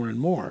and more and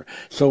more.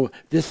 So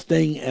this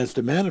thing, as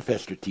the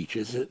Manifester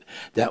teaches it,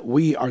 that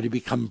we are to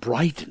become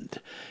brightened,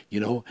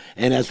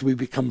 and as we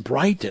become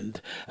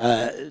brightened,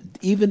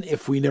 even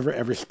if we never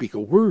ever speak a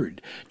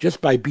word, just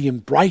by being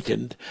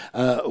brightened,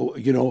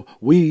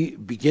 we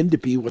begin to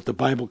be what the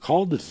Bible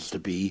called us to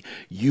be,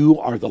 You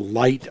are the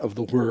light of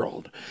the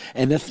world.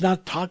 And it's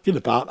not talking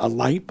about a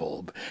light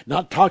bulb,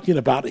 not talking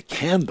about a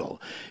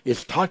candle.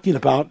 It's talking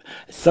about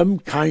some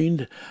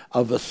kind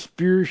of a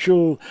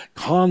spiritual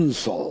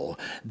console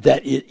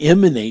that it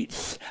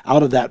emanates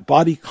out of that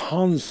body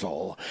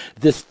console,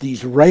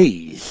 these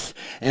rays.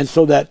 And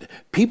so that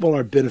people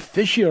are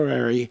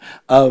beneficiary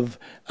of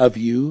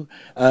you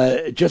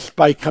just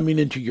by coming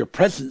into your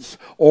presence,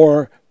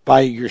 or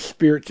by your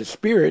spirit to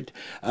spirit,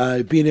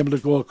 being able to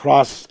go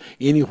across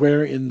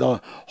anywhere in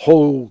the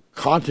whole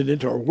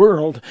continent or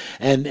world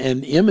and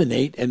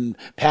emanate and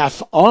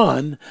pass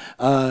on,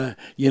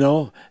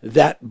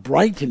 that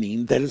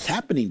brightening that is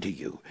happening to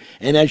you.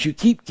 And as you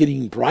keep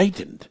getting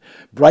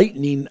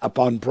brightening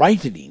upon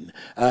brightening,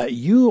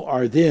 you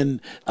are then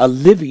a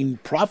living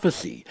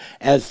prophecy.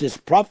 As this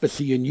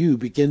prophecy in you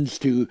begins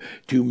to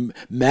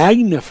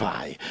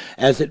magnify,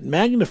 as it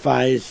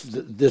magnifies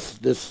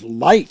this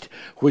light,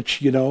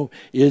 which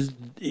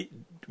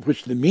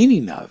which the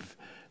meaning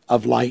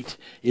of light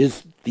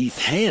is these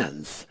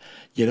hands,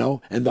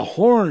 and the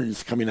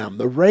horns coming out,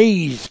 the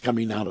rays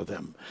coming out of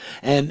them.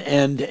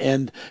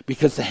 And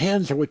because the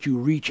hands are what you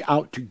reach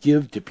out to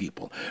give to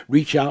people,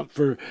 reach out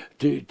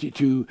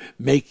to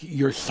make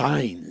your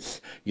signs,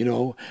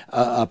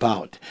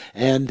 about.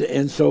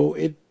 And so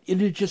it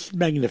is just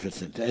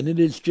magnificent, and it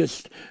is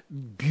just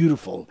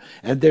beautiful.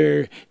 And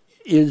there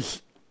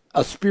is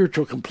a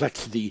spiritual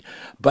complexity,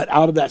 but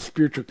out of that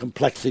spiritual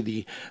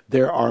complexity,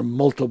 there are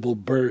multiple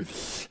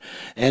births.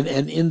 And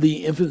in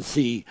the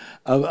infancy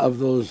of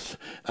those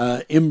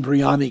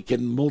embryonic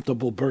and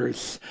multiple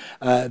births,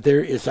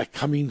 there is a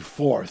coming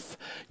forth,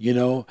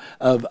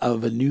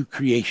 of a new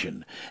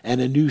creation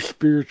and a new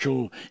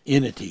spiritual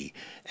entity.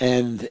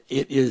 And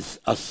it is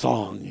a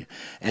song.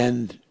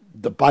 And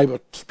the Bible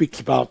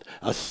speaks about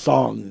a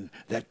song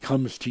that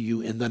comes to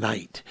you in the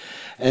night.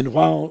 And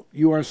while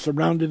you are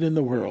surrounded in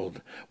the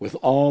world with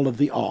all of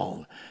the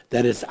all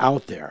that is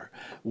out there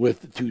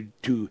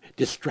to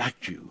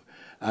distract you,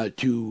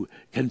 to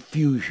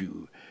confuse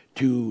you,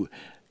 to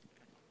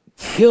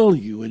kill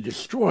you and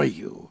destroy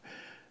you,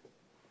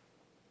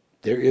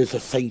 there is a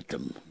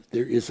sanctum,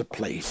 there is a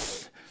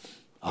place,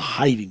 a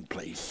hiding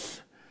place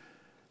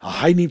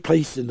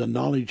in the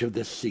knowledge of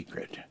this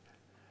secret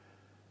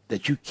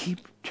that you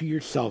keep to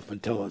yourself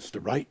until it's the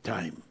right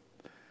time.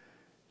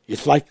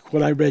 It's like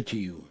what I read to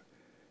you,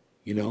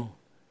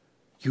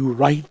 you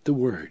write the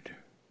word.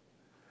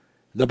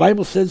 The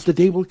Bible says the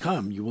day will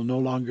come, you will no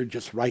longer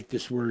just write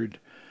this word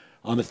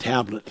on a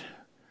tablet,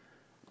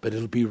 but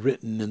it'll be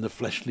written in the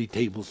fleshly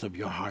tables of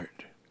your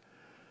heart.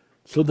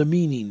 So the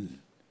meaning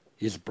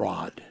is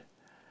broad,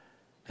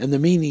 and the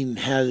meaning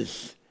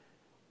has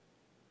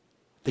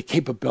the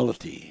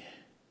capability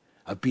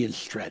of being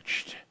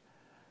stretched.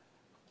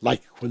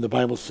 Like when the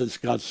Bible says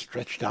God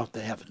stretched out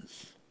the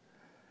heavens.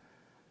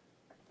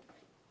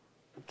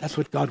 That's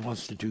what God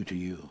wants to do to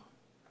you.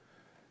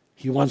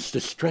 He wants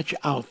to stretch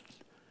out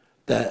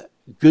the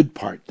good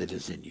part that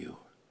is in you.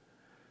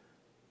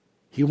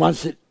 He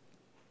wants it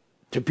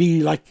to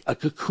be like a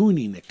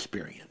cocooning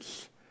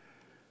experience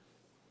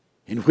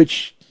in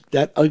which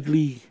that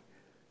ugly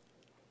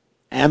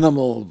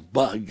animal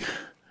bug,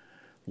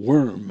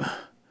 worm,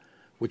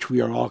 which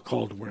we are all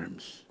called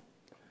worms,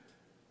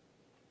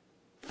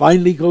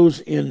 finally goes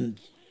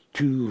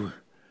into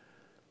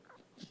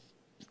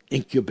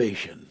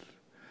incubation,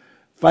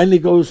 finally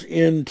goes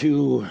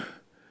into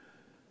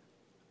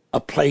a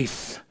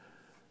place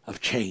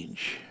of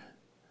change.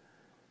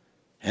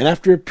 And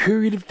after a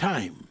period of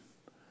time,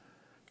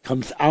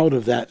 comes out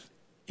of that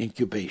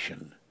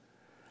incubation,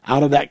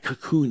 out of that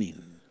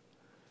cocooning,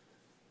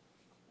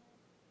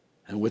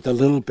 and with a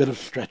little bit of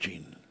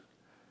stretching,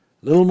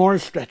 a little more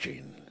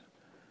stretching,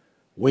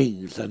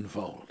 wings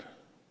unfold.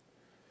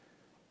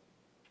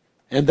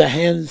 And the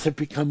hands have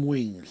become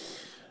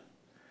wings.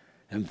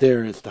 And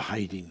there is the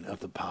hiding of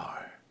the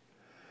power.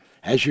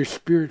 As your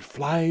spirit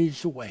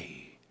flies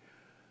away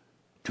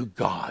to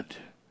God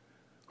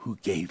who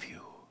gave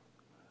you.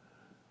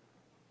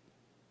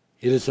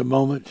 It is a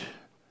moment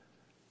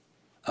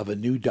of a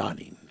new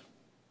dawning.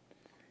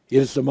 It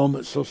is a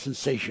moment so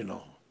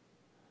sensational,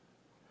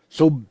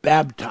 so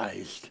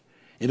baptized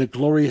in a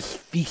glorious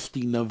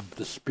feasting of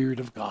the Spirit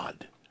of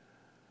God,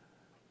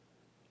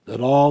 that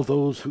all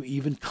those who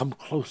even come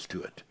close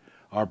to it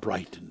are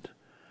brightened.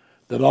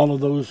 That all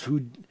of those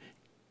who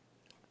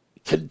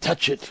can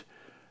touch it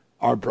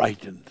are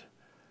brightened.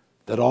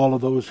 That all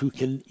of those who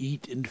can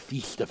eat and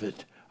feast of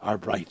it are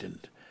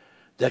brightened.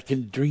 That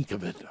can drink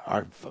of it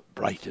are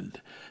brightened.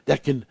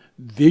 That can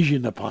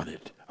vision upon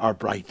it are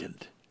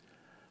brightened.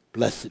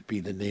 Blessed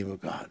be the name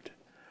of God.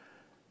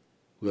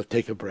 We'll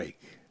take a break.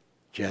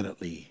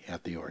 Janet Lee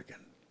at the organ.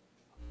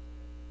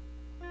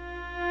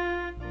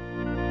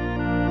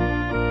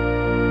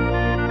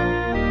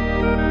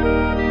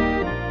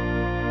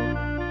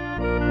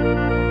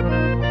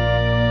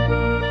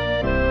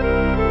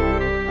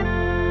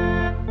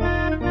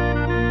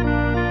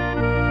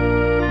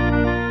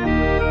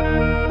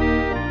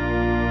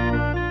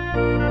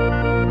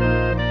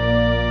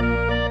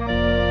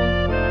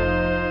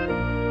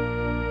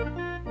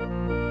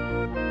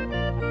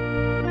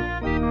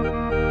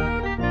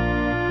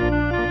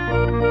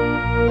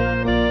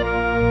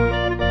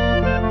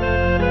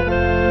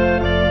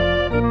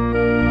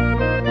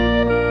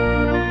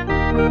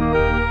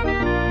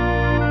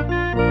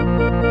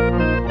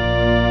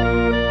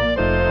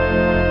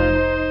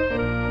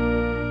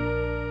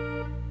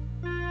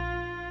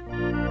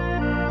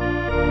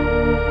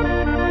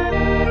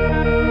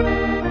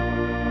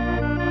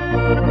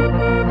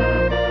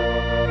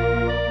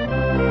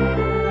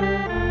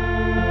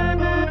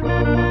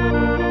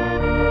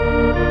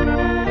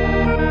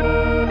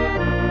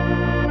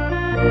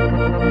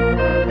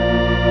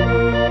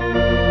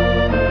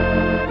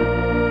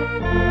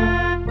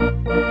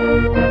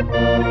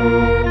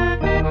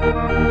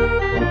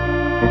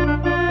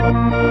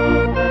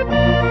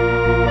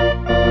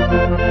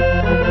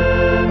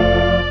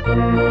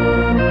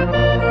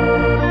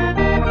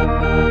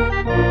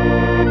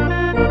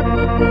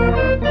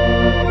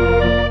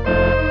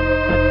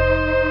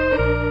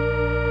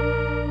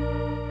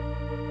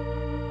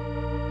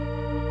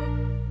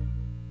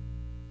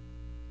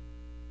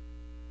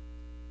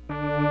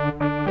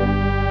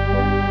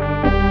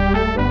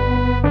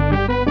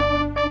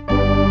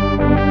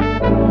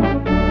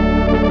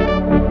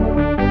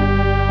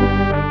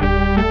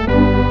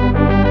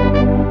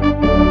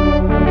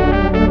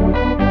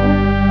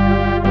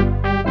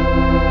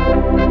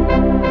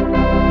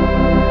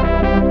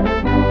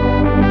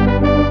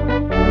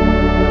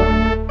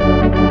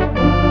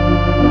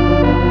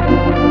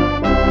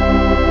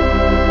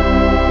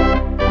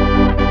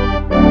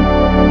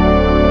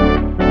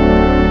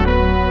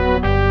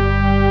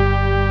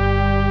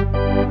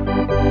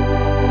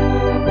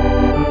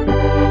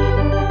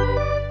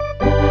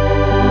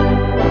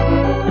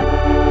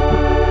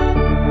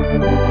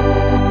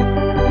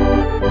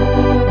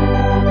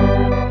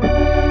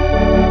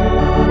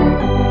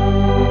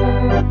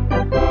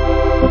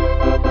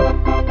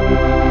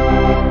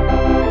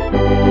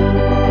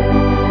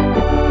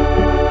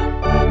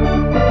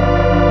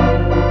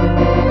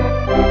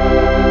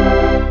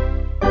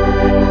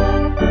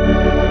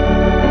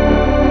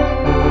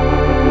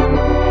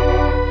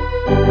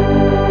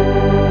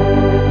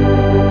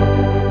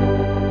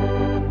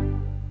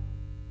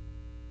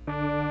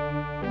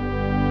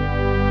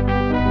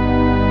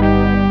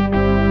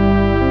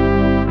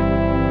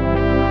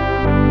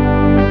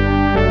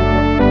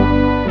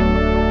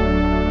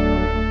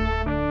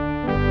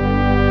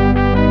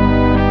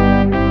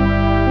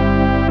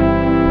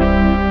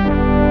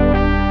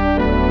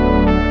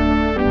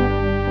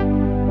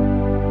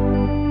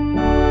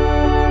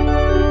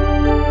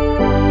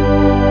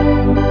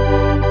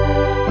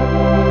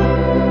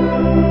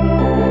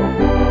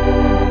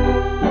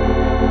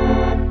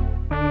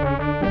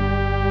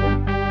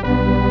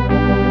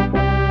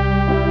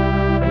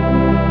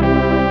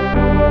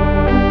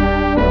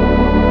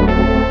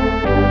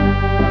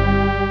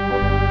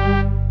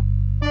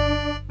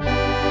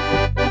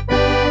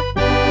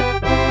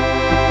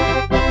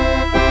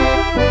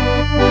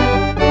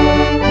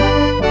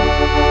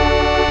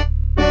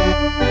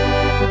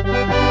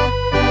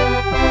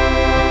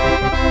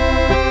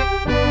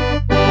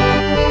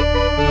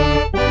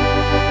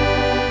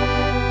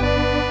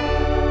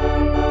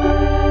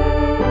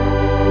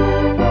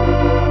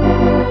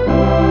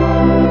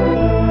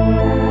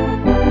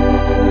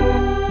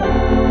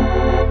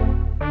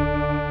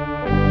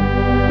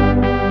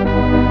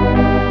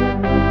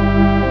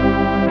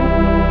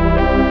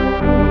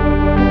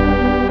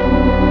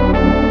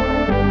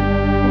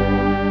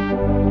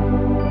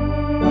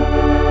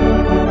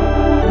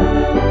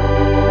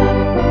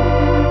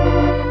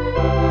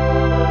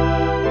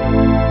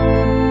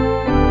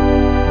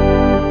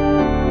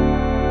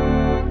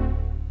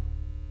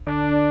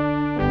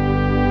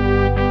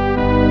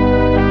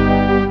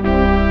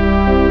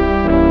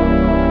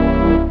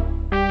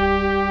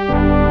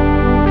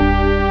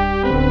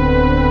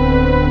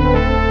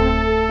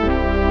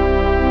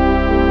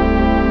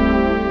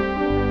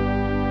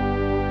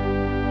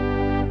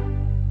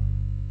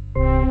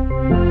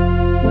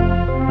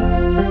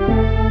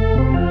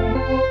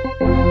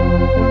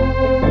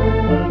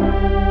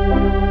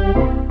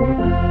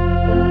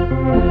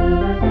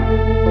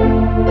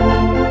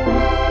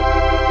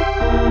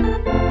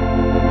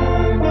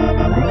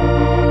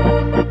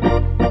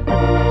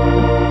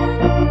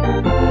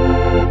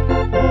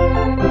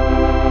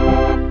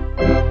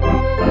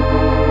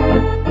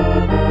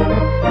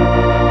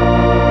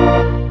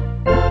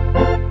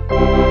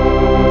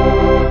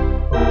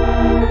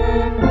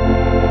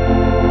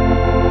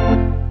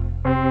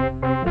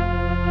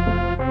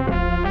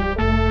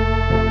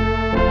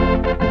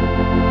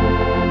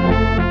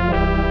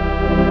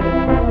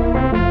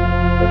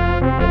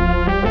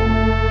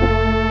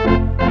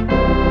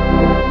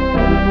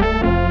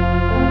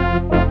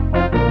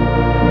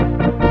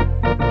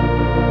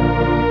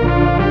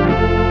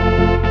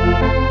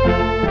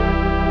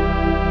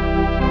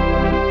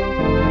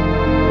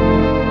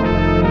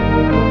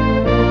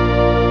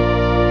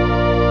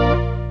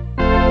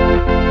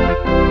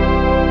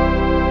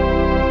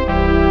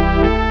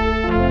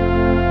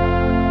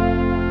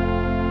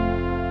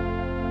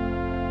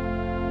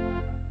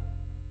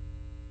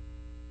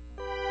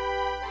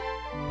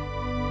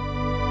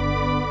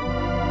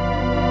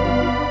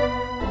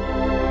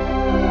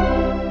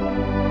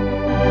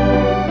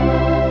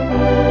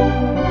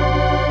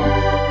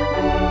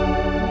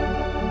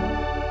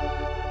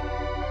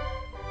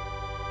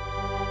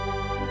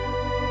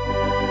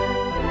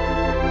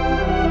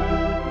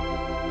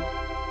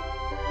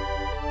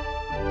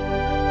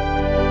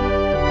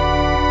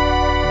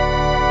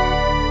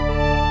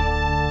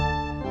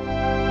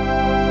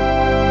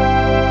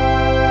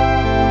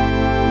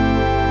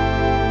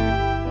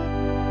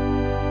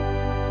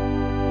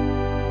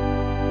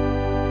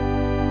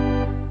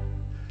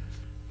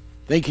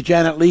 Thank you,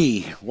 Janet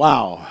Lee.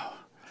 Wow.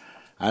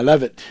 I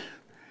love it.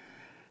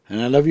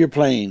 And I love your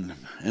playing.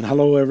 And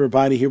hello,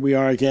 everybody. Here we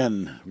are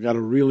again. We got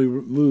to really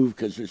move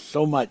because there's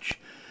so much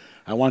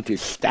I want to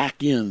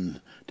stack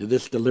in to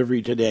this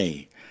delivery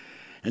today.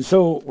 And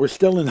so we're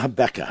still in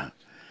Habakkuk.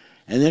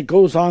 And it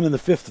goes on in the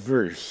 5th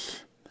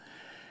verse.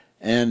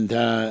 And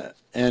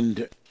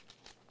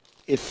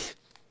it's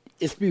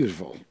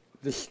beautiful.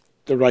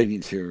 The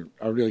writings here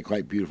are really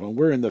quite beautiful. And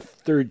we're in the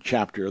 3rd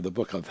chapter of the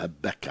book of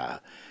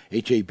Habakkuk.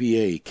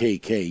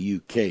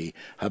 Habakkuk,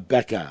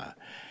 Habakkuk,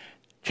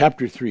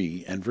 chapter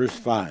 3 and verse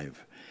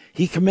 5.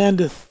 He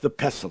commandeth the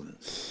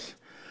pestilence.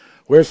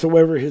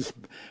 Wheresoever his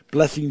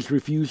blessings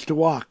refuse to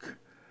walk,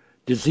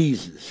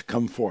 diseases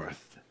come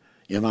forth.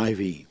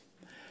 NIV.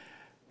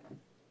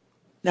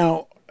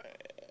 Now,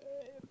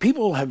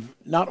 people have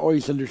not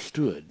always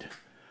understood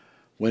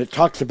when it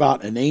talks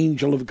about an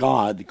angel of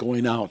God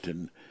going out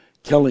and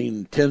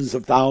killing tens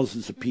of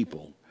thousands of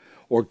people,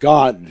 or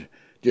God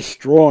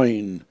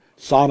destroying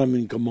Sodom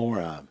and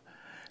Gomorrah,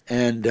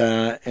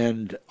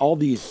 and all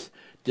these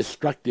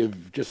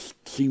destructive, just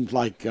seems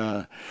like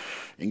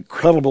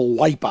incredible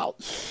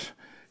wipeouts,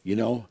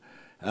 they've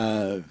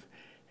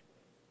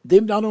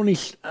not only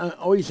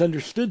always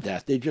understood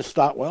that, they just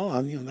thought,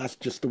 well, that's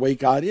just the way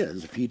God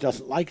is. If he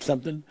doesn't like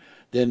something,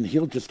 then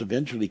he'll just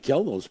eventually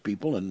kill those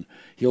people, and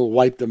he'll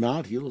wipe them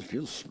out. He'll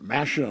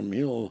smash them.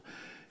 He'll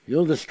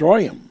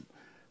destroy them.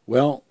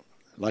 Well,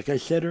 like I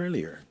said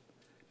earlier,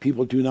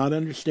 people do not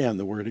understand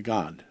the Word of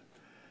God.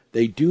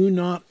 They do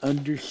not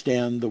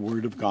understand the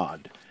Word of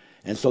God.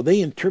 And so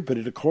they interpret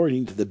it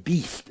according to the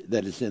beast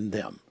that is in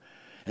them.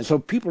 And so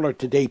people are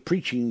today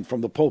preaching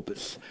from the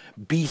pulpits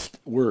beast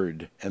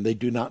word, and they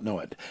do not know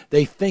it.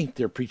 They think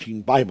they're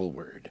preaching Bible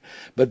word.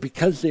 But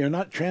because they are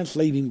not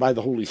translating by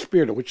the Holy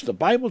Spirit, of which the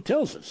Bible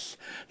tells us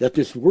that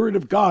this Word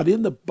of God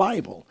in the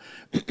Bible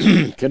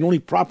can only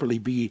properly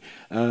be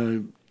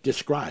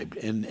described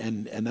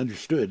and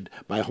understood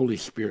by Holy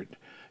Spirit,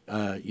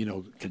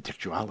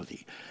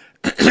 contextuality.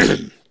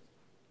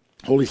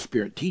 Holy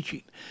Spirit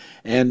teaching.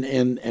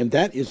 And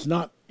that is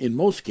not, in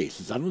most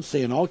cases, I don't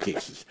say in all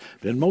cases,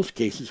 but in most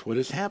cases what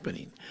is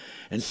happening.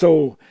 And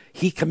so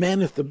he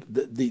commandeth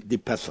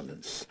the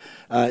pestilence.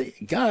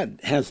 God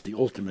has the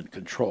ultimate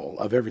control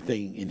of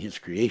everything in his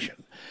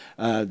creation.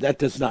 That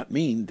does not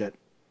mean that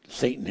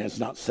Satan has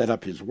not set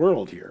up his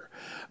world here.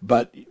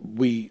 But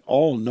we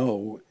all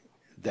know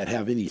that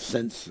have any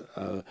sense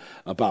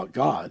about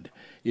God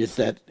is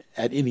that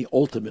at any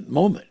ultimate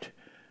moment,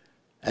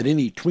 at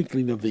any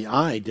twinkling of the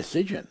eye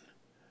decision,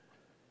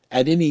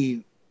 at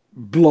any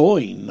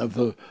blowing of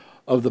the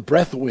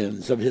breath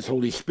winds of his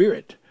Holy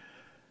Spirit,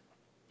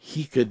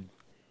 he could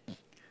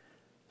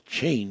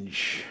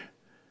change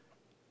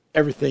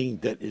everything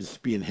that is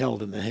being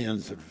held in the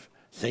hands of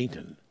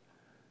Satan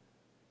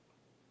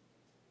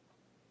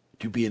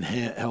to being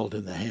held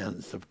in the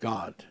hands of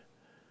God.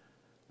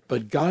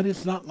 But God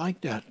is not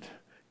like that.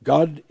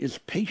 God is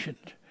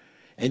patient,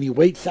 and he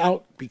waits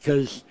out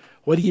because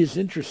what he is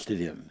interested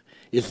in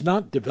is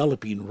not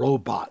developing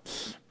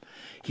robots.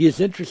 He is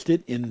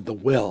interested in the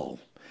will.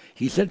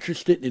 He's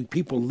interested in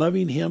people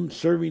loving him,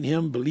 serving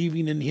him,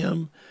 believing in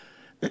him,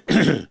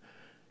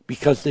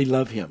 because they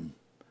love him,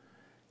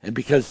 and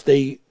because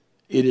it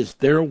is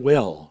their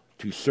will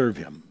to serve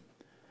him.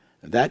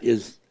 And that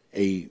is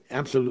a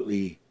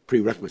absolutely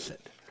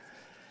prerequisite.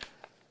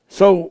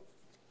 So,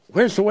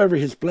 wheresoever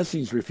his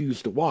blessings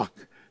refuse to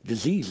walk,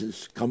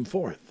 diseases come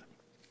forth.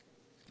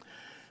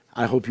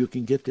 I hope you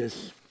can get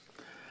this.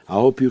 I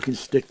hope you can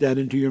stick that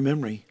into your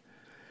memory.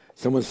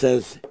 Someone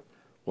says,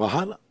 well,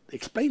 how to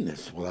explain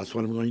this? Well, that's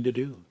what I'm going to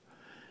do.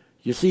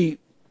 You see,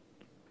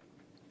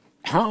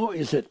 how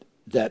is it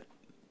that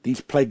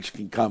these plagues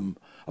can come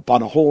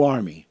upon a whole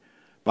army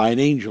by an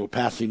angel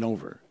passing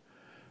over?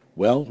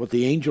 Well, what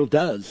the angel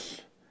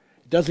does,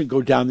 it doesn't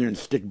go down there and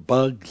stick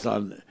bugs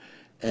on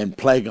and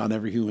plague on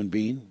every human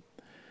being.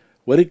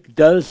 What it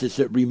does is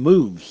it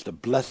removes the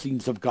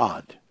blessings of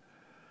God.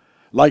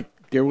 Like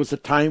there was a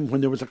time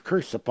when there was a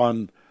curse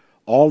upon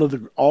all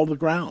the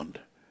ground,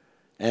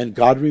 and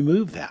God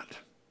removed that.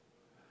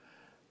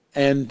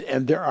 And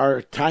there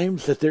are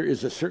times that there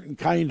is a certain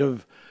kind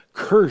of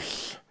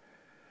curse,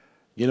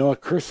 a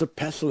curse of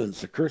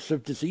pestilence, a curse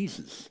of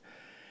diseases.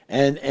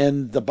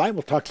 And the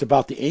Bible talks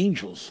about the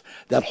angels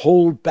that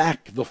hold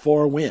back the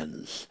four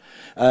winds.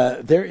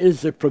 There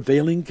is a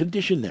prevailing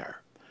condition there,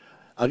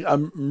 a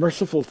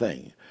merciful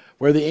thing,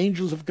 where the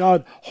angels of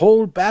God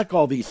hold back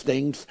all these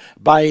things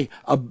by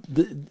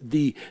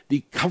the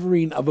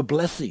covering of a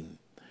blessing.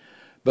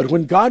 But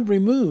when God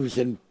removes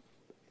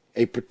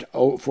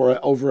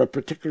over a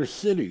particular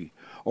city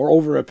or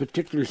over a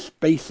particular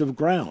space of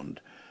ground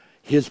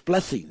his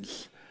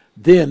blessings,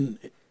 then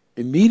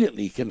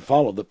immediately can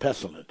follow the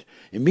pestilence,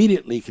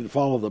 immediately can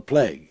follow the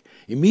plague,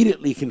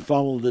 immediately can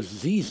follow the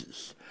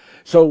diseases.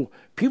 So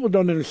people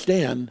don't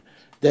understand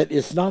that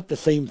it's not the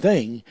same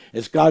thing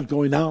as God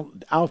going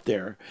out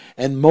there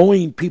and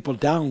mowing people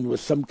down with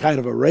some kind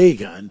of a ray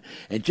gun,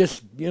 and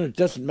just, it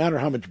doesn't matter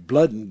how much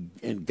blood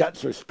and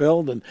guts are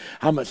spilled and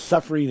how much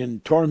suffering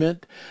and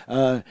torment,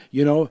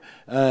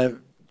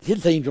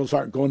 his angels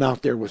aren't going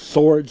out there with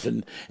swords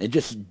and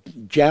just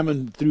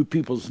jamming through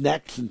people's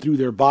necks and through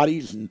their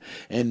bodies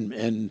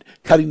and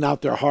cutting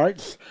out their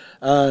hearts.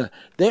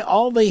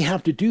 All they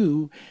have to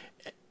do,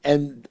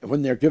 and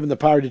when they're given the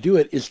power to do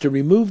it, is to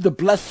remove the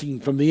blessing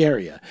from the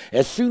area.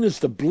 As soon as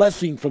the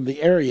blessing from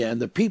the area and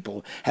the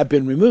people have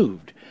been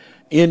removed,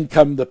 in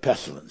come the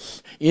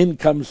pestilence, in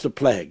comes the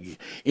plague,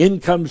 in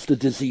comes the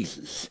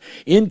diseases,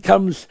 in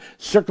comes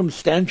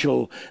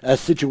circumstantial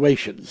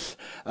situations,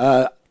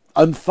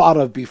 unthought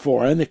of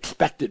before,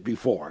 unexpected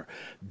before.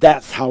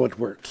 That's how it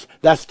works.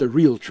 That's the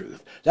real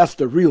truth. That's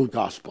the real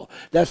gospel.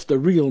 That's the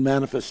real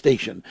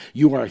manifestation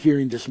you are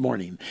hearing this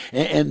morning.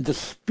 And the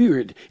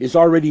Spirit is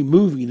already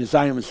moving as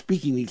I am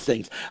speaking these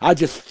things. I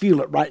just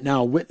feel it right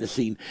now,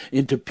 witnessing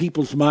into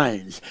people's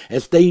minds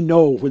as they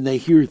know when they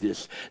hear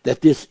this,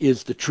 that this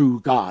is the true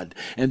God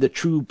and the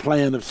true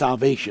plan of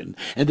salvation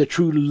and the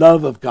true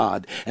love of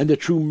God and the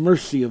true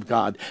mercy of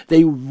God.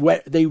 They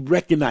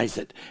recognize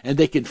it and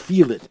they can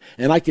feel it.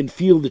 And I can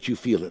feel that you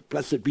feel it.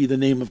 Blessed be the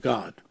name of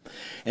God.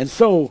 And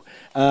so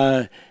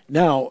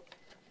now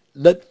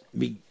let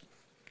me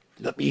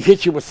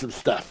hit you with some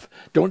stuff.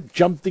 Don't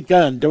jump the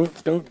gun.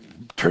 Don't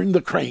turn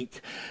the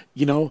crank.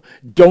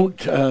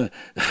 Don't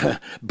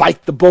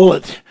bite the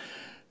bullet.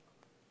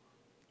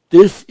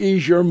 This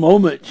is your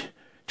moment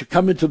to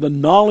come into the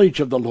knowledge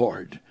of the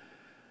Lord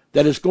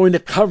that is going to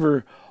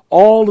cover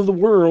all of the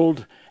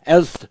world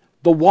as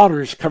the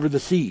waters cover the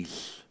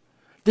seas.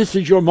 This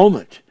is your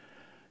moment.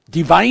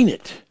 Divine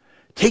it.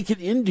 Take it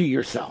into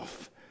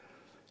yourself.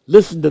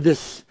 Listen to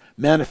this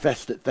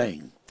manifested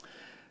thing.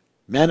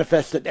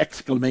 Manifested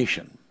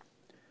exclamation.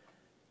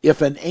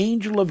 If an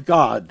angel of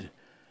God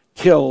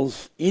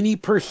kills any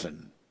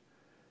person,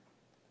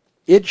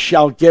 it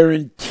shall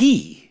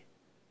guarantee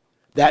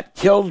that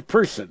killed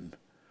person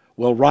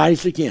will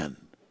rise again,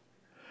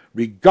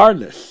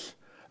 regardless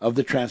of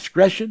the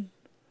transgression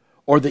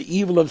or the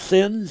evil of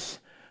sins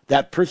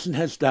that person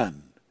has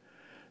done.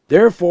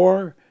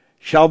 Therefore,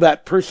 shall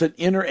that person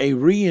enter a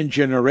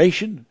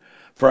regeneration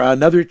for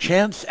another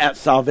chance at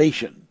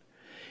salvation.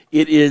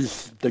 It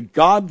is the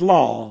God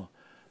law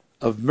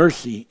of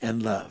mercy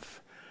and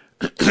love.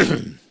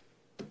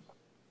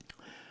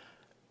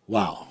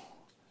 Wow.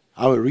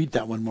 I would read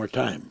that one more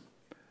time.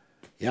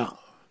 Yeah.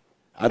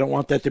 I don't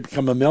want that to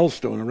become a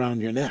millstone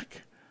around your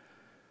neck.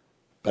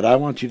 But I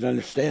want you to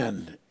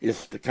understand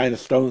it's the kind of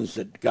stones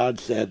that God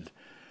said,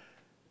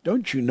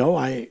 don't you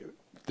know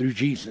through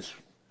Jesus,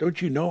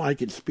 don't you know I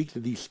can speak to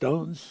these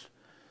stones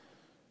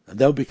and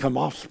they'll become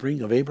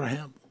offspring of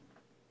Abraham?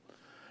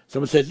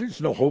 Someone says,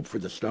 there's no hope for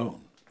the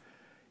stone.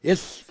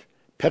 It's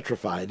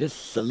petrified. It's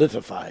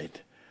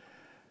solidified.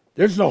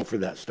 There's no hope for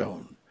that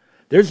stone.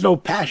 There's no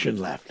passion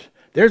left.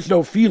 There's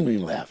no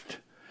feeling left.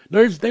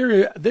 There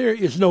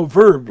is no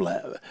verb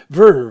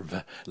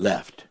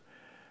left.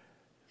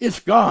 It's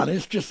gone.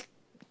 It's just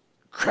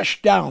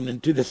crushed down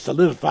into the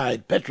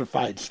solidified,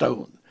 petrified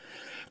stone.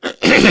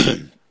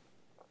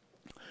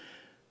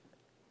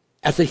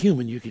 As a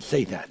human, you could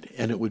say that,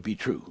 and it would be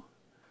true.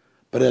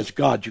 But as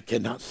God, you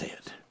cannot say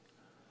it,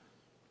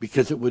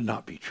 because it would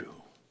not be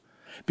true.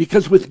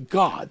 Because with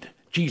God,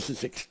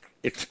 Jesus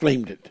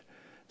exclaimed it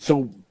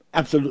so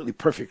absolutely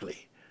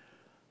perfectly.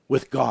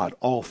 With God,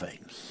 all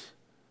things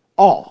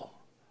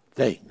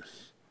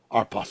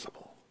are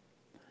possible.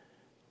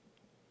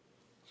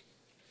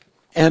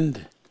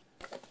 And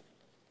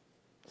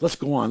let's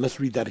go on. Let's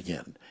read that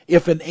again.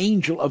 If an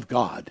angel of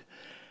God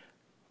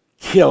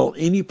kill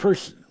any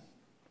person,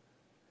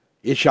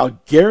 it shall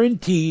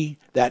guarantee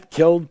that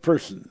killed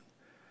person.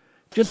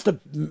 Just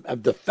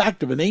the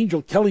fact of an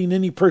angel killing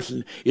any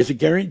person is a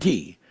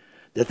guarantee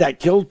that that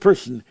killed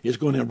person is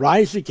going to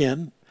rise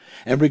again,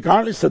 and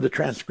regardless of the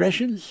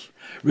transgressions,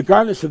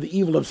 regardless of the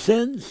evil of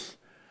sins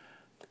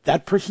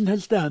that person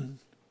has done,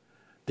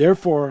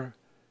 therefore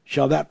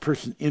shall that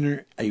person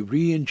enter a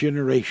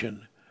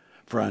regeneration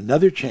for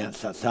another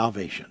chance at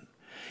salvation.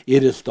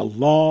 It is the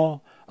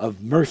law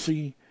of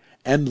mercy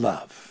and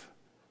love.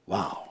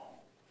 Wow.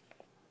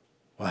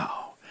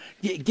 Wow.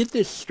 Get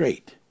this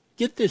straight.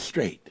 Get this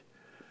straight.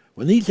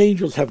 When these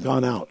angels have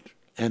gone out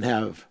and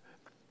have,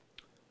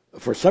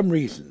 for some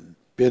reason,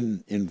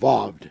 been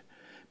involved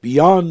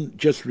beyond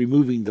just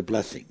removing the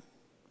blessing,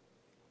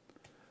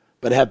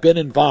 but have been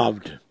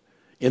involved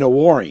in a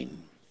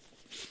warring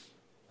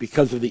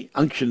because of the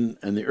unction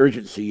and the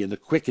urgency and the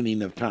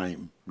quickening of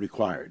time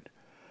required,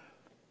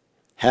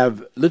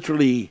 have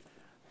literally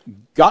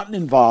gotten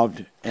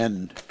involved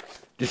and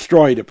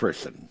destroyed a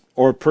person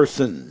or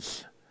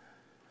persons,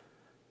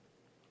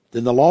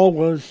 then the law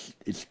was,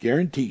 it's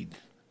guaranteed,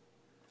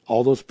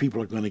 all those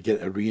people are going to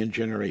get a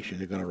regeneration.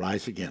 They're going to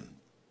rise again.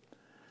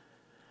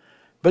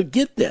 But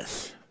get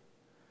this.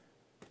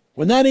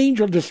 When that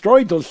angel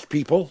destroyed those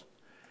people,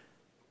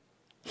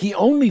 he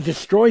only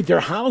destroyed their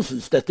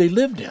houses that they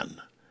lived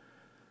in.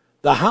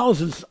 The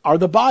houses are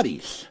the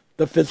bodies,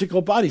 the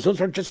physical bodies.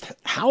 Those are just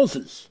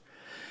houses.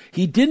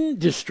 He didn't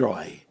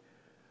destroy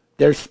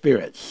their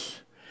spirits.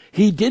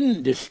 He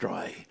didn't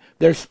destroy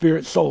their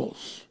spirit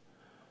souls,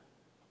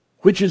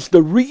 which is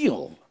the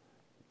real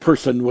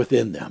person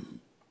within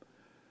them.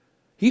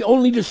 He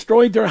only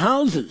destroyed their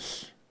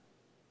houses.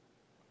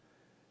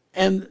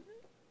 And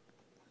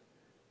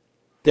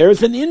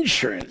there's an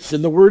insurance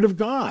in the Word of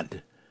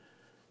God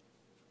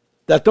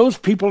that those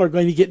people are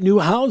going to get new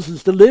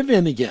houses to live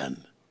in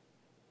again.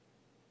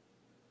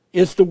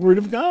 It's the Word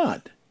of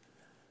God.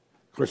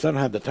 Of course, I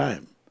don't have the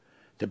time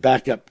to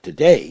back up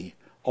today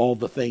all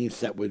the things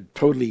that would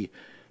totally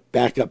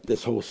back up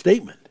this whole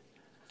statement.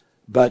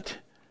 But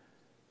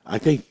I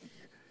think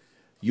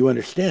you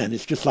understand.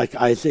 It's just like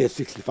Isaiah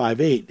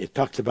 65:8. It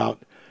talks about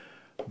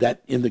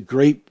that in the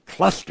grape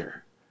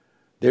cluster,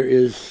 there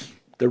is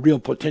the real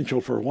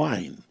potential for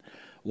wine,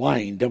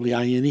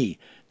 W-I-N-E,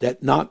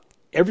 that not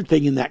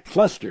everything in that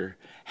cluster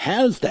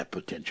has that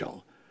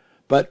potential.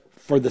 But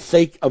for the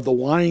sake of the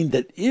wine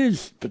that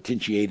is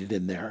potentiated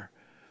in there,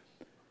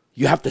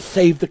 you have to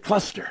save the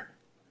cluster.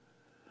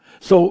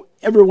 So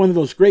every one of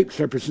those grapes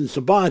represents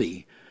a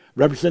body,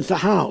 represents a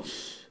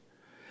house.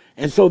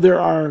 And so there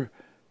are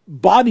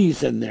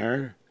bodies in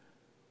there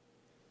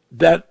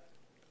that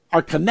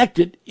are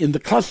connected in the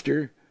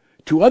cluster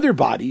to other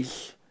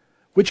bodies,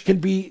 which can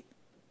be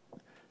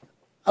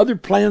other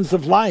plans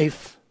of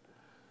life,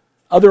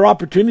 other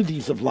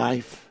opportunities of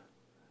life.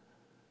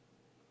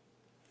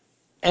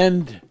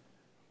 And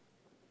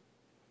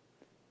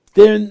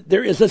then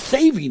there is a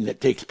saving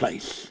that takes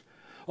place.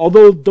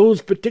 Although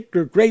those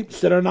particular grapes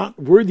that are not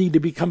worthy to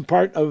become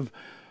part of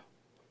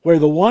where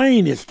the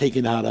wine is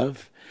taken out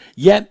of,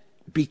 yet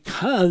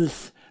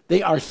because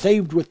they are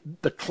saved with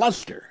the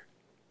cluster,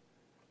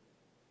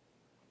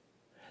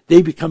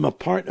 they become a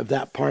part of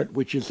that part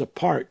which is a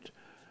part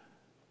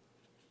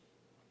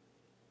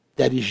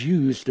that is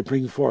used to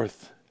bring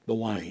forth the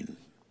wine.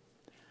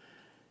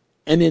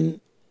 And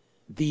in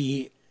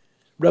the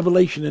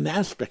revelation and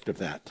aspect of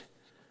that,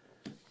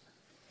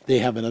 they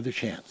have another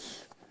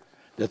chance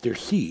that their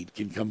seed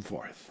can come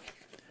forth.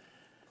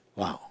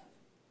 Wow.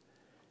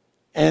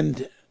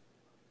 And,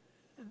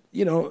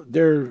 you know,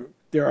 there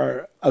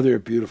are other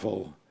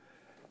beautiful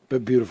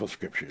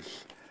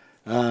scriptures.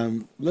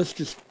 Let's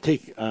just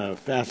take a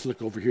fast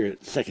look over here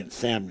at 2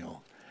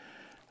 Samuel.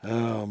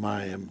 Oh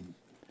my, I'm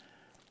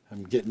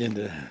getting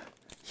into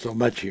so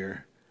much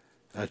here.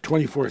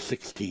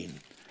 24:16.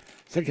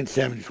 2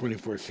 Samuel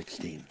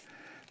 24:16.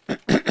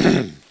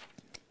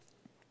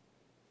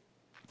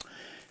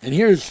 And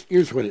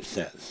here's what it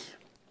says.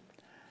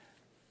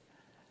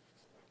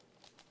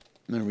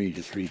 Let me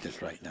just read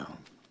this right now.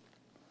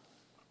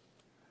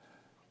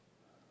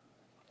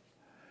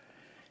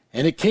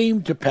 And it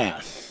came to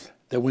pass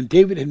that when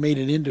David had made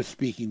an end of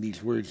speaking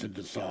these words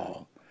unto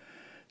Saul,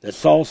 that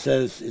Saul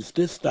says, "Is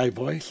this thy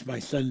voice, my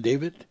son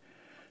David?"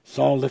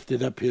 Saul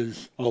lifted up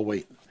his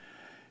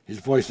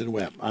voice and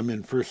wept. I'm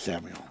in 1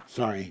 Samuel.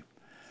 Sorry.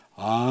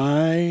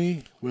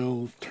 I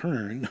will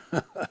turn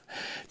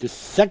to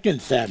 2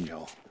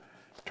 Samuel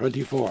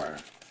 24.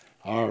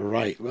 All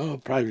right. Well,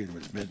 probably it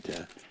was meant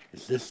to,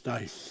 is this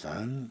thy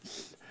son?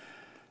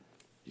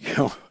 You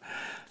know,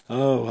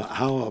 oh,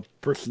 how a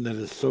person that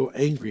is so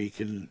angry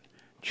can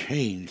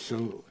change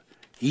so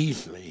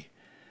easily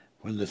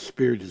when the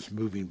Spirit is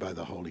moving by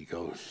the Holy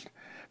Ghost.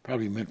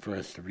 Probably meant for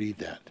us to read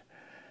that.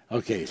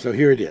 Okay, so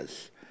here it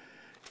is.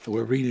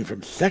 We're reading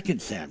from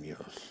 2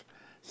 Samuel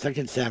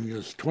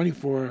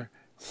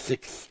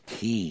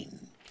 24:16.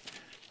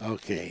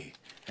 Okay,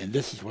 and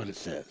this is what it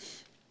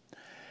says.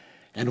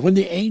 And when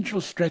the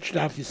angel stretched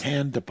out his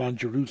hand upon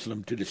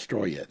Jerusalem to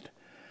destroy it,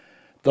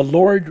 the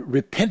Lord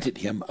repented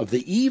him of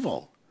the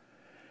evil,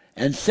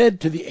 and said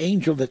to the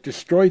angel that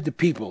destroyed the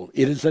people,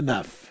 "It is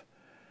enough.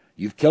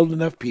 You've killed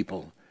enough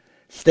people.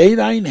 Stay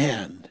thine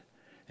hand."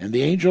 And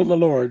the angel of the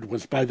Lord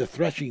was by the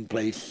threshing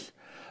place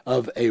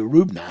of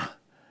Arubnah,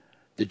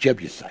 the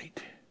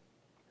Jebusite.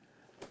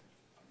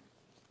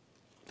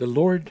 The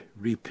Lord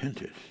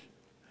repented.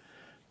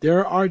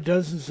 There are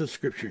dozens of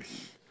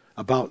scriptures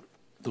about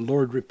the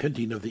Lord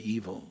repenting of the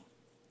evil.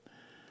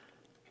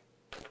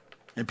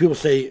 And people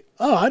say,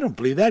 "Oh, I don't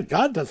believe that.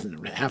 God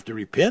doesn't have to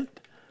repent."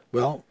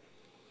 Well,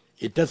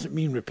 it doesn't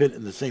mean repent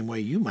in the same way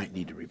you might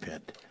need to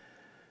repent.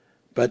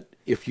 But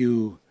if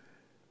you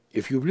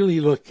really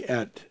look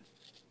at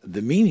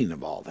the meaning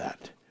of all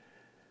that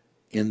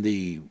in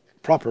the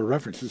proper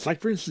references,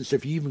 like for instance,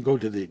 if you even go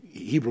to the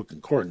Hebrew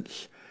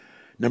Concordance,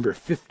 number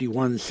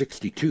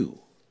 5162,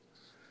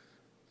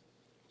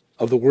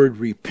 of the word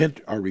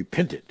repent or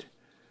repented,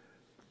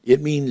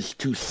 it means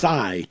to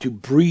sigh, to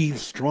breathe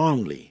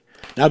strongly.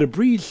 Now, to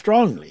breathe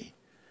strongly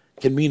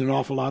can mean an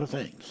awful lot of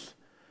things.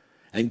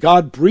 And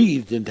God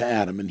breathed into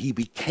Adam, and he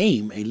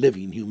became a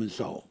living human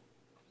soul.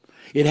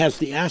 It has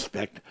the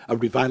aspect of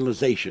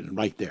revitalization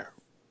right there.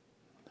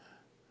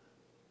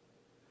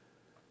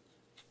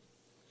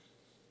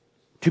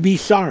 To be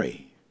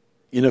sorry,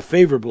 in a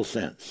favorable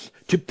sense.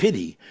 To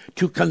pity,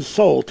 to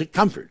console, to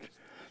comfort.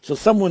 So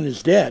someone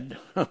is dead,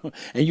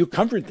 and you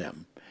comfort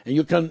them, and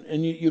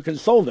you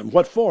console them.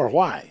 What for?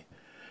 Why?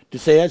 To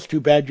say, it's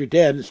too bad you're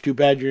dead, it's too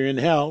bad you're in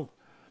hell.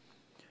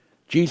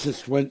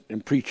 Jesus went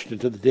and preached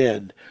unto the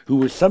dead, who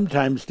were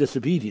sometimes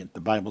disobedient,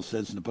 the Bible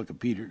says in the book of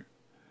Peter,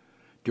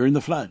 during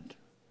the flood.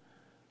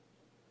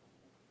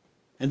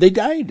 And they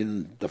died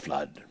in the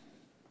flood.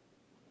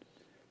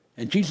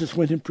 And Jesus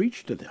went and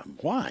preached to them.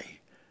 Why?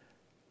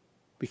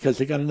 Because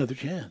they got another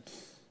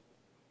chance.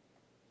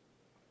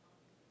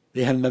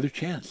 They had another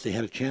chance. They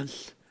had a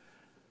chance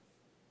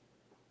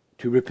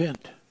to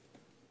repent.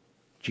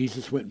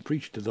 Jesus went and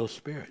preached to those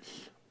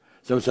spirits.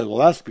 So it said, well,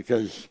 that's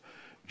because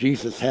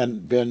Jesus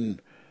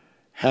hadn't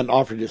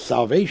offered his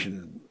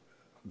salvation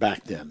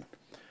back then.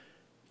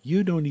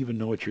 You don't even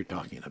know what you're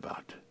talking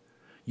about.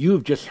 You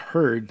have just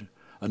heard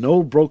an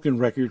old broken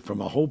record from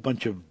a whole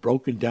bunch of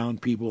broken down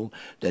people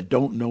that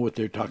don't know what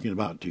they're talking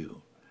about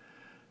too.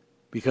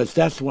 Because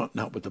that's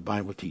not what the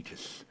Bible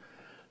teaches.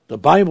 The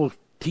Bible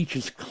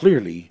teaches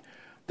clearly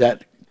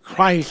that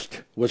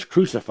Christ was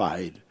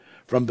crucified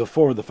from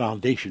before the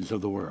foundations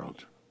of the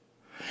world.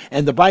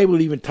 And the Bible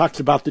even talks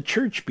about the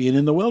church being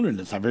in the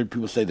wilderness. I've heard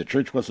people say the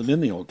church wasn't in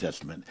the Old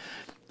Testament.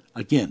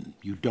 Again,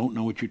 you don't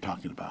know what you're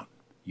talking about.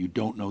 You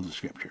don't know the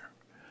Scripture.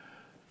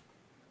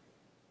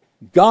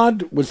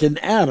 God was in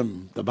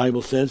Adam, the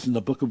Bible says in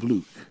the book of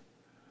Luke.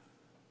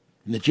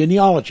 In the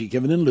genealogy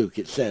given in Luke,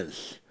 it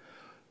says,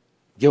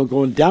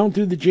 going down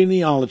through the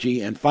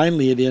genealogy, and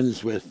finally it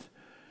ends with,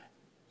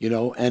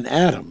 an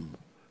Adam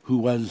who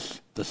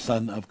was the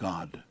Son of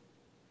God.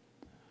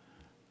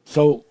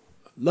 So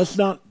let's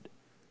not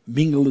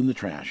mingle in the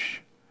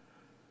trash.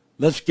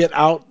 Let's get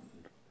out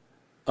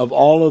of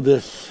all of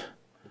this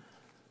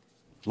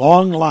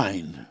long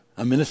line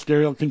of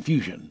ministerial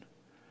confusion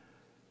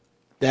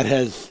that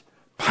has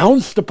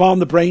pounced upon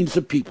the brains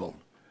of people,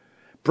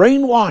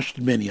 brainwashed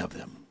many of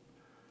them,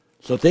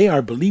 so they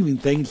are believing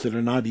things that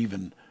are not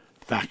even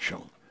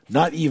factual,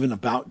 not even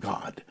about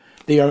God.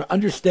 They are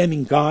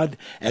understanding God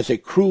as a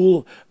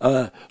cruel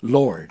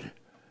Lord,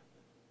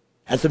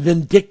 as a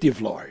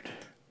vindictive Lord,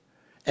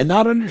 and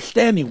not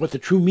understanding what the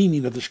true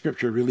meaning of the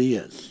Scripture really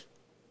is.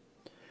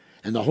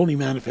 And the Holy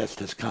Manifest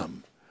has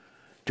come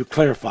to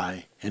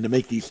clarify and to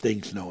make these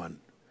things known.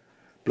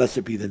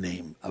 Blessed be the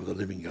name of the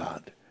living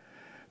God.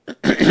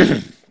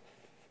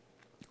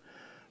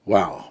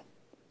 Wow.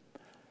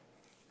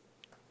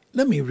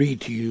 Let me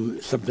read to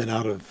you something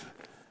out of,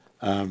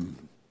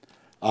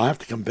 I'll have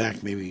to come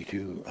back maybe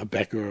to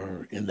Habakkuk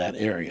or in that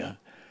area.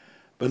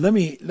 But let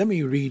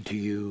me read to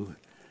you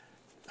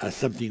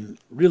something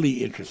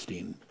really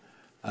interesting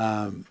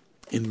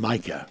in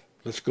Micah.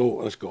 Let's go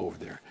over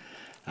there.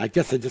 I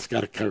guess I just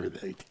got to cover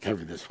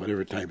this,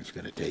 whatever time it's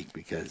going to take,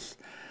 because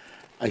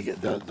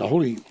the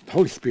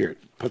Holy Spirit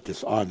put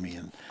this on me,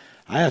 and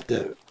I have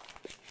to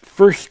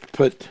first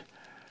put,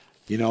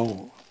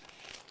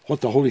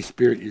 what the Holy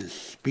Spirit is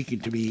speaking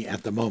to me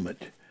at the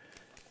moment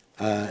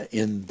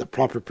in the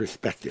proper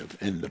perspective,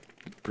 and the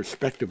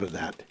perspective of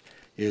that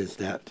is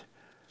that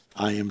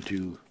I am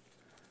to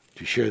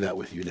share that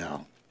with you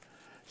now.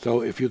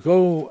 So if you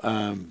go,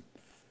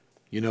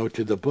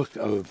 to the book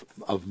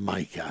of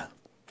Micah,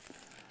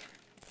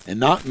 and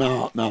not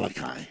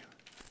Malachi,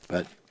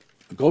 but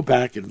go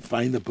back and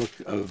find the book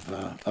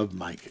of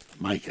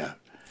Micah,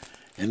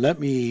 and let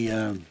me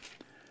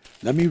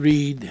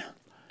read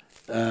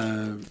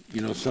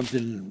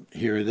something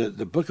here.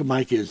 The book of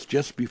Micah is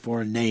just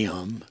before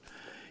Nahum,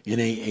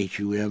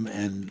 Nahum,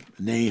 and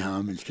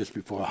Nahum is just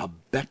before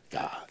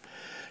Habakkuk.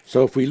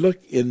 So if we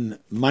look in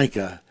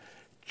Micah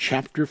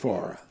chapter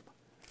 4,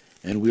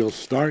 and we'll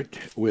start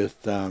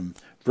with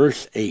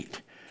verse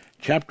 8.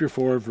 Chapter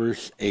 4,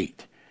 verse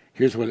 8.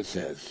 Here's what it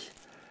says.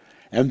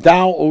 And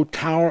thou, O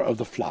tower of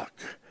the flock,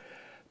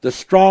 the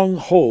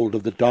stronghold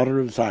of the daughter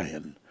of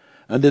Zion,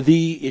 unto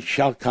thee it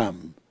shall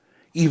come,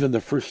 even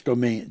the first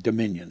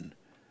dominion.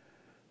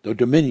 The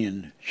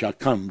dominion shall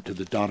come to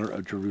the daughter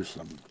of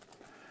Jerusalem.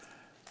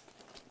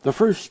 The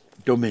first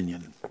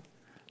dominion,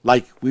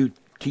 like we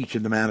teach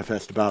in the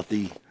Manifest about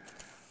the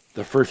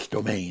first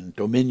domain,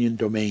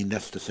 domain,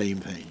 that's the same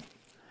thing.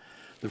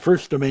 The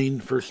first domain,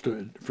 first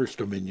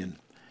dominion.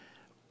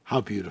 How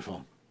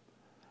beautiful.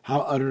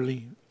 How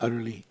utterly,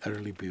 utterly,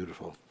 utterly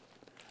beautiful.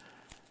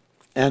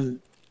 And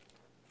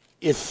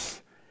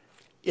it's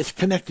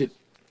connected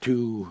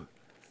to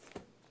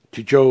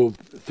Job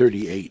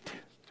 38,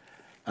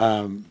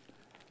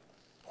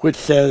 which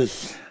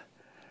says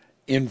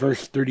in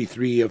verse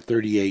 33 of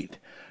 38,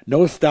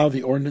 knowest thou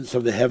the ordinance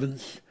of the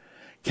heavens?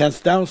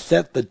 Canst thou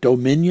set the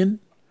dominion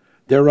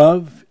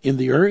thereof in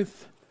the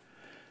earth?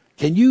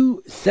 Can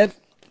you set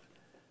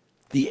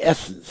the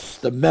essence,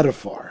 the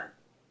metaphor,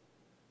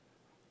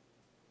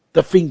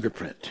 the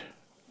fingerprint?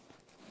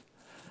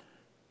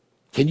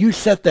 Can you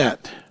set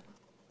that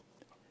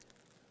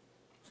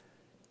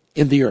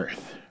in the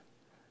earth?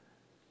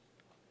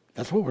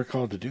 That's what we're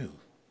called to do.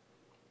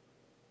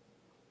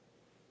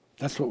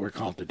 That's what we're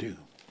called to do.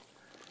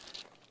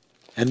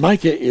 And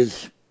Micah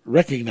is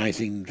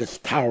recognizing this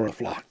tower of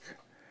flock,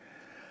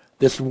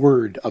 this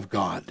word of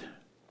God.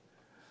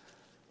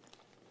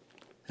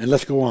 And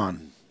let's go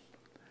on.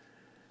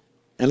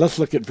 And let's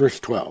look at verse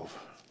 12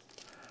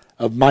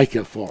 of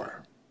Micah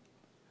 4.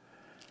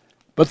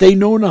 But they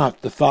know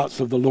not the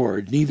thoughts of the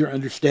Lord, neither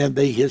understand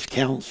they his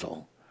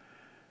counsel.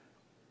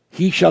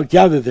 He shall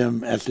gather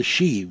them as the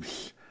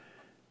sheaves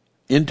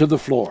into the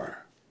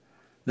floor.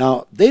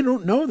 Now, they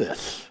don't know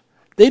this.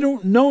 They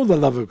don't know the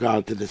love of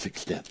God to this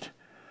extent.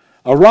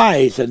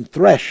 Arise and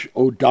thresh,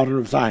 O daughter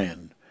of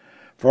Zion,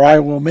 for I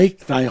will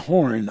make thy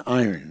horn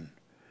iron,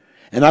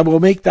 and I will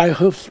make thy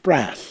hoofs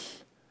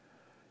brass.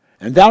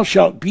 And thou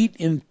shalt beat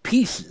in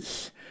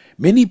pieces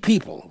many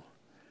people,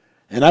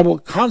 and I will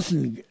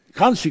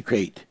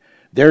consecrate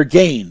their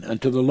gain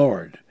unto the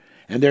Lord,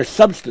 and their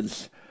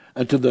substance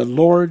unto the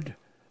Lord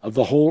of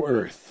the whole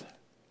earth.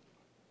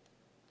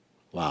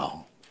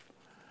 Wow.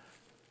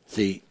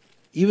 See,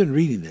 even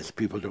reading this,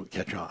 people don't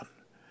catch on.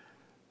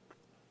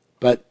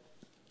 But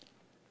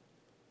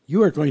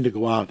you are going to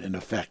go out and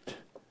affect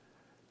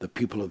the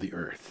people of the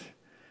earth.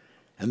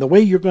 And the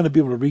way you're going to be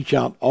able to reach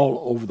out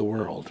all over the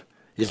world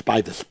is by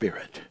the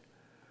Spirit.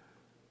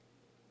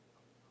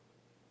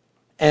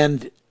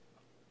 And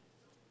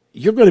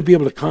you're going to be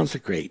able to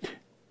consecrate.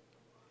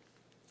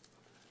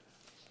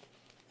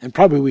 And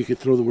probably we could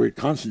throw the word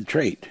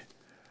concentrate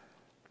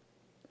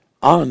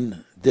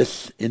on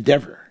this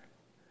endeavor.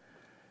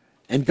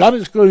 And God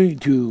is going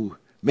to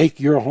make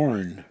your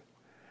horn,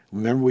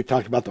 remember we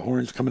talked about the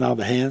horns coming out of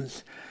the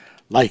hands?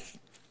 Like,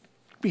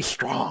 be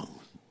strong.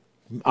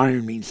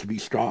 Iron means to be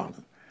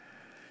strong.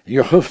 And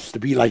your hoofs to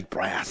be like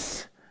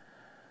brass.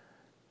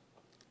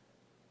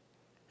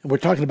 And we're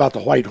talking about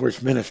the white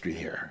horse ministry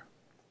here.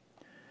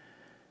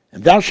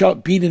 And thou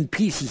shalt beat in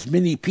pieces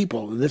many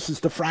people. And this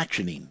is the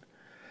fractioning.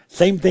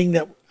 Same thing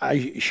that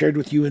I shared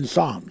with you in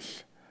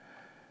Psalms.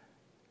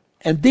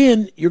 And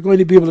then you're going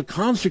to be able to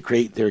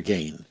consecrate their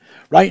gain.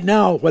 Right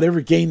now, whatever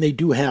gain they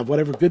do have,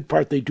 whatever good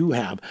part they do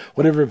have,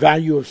 whatever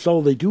value of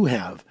soul they do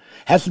have,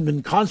 hasn't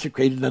been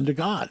consecrated unto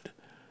God.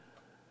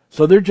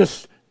 So they're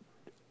just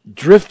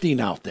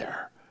drifting out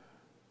there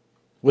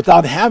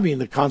without having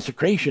the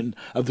consecration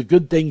of the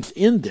good things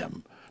in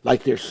them,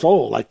 like their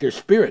soul, like their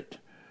spirit.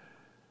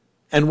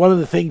 And one of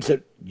the things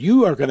that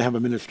you are going to have a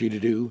ministry to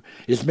do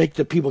is make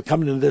the people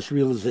come into this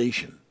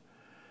realization,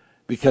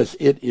 because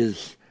it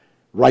is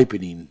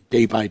ripening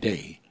day by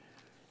day.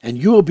 And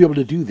you will be able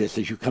to do this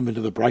as you come into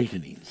the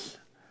brightenings.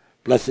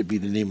 Blessed be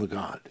the name of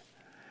God.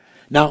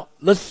 Now,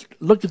 let's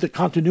look at the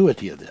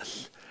continuity of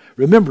this.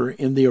 Remember,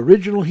 in the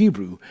original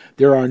Hebrew,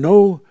 there are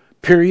no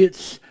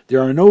periods, there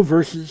are no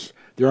verses,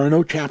 there are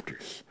no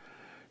chapters.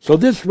 So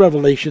this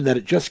revelation that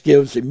it just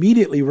gives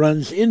immediately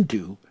runs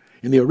into,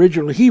 in the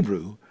original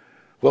Hebrew,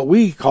 what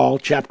we call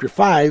chapter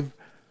 5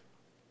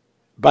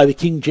 by the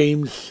King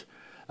James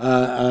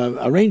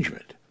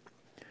arrangement.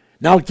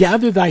 Now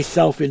gather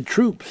thyself in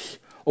troops,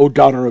 O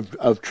daughter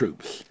of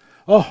troops.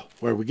 Oh,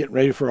 where are we getting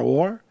ready for a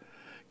war?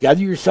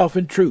 Gather yourself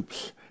in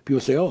troops. People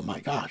say, oh my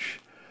gosh,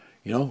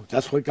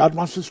 that's what God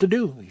wants us to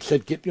do. He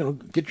said, get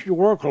your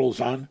war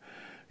clothes on.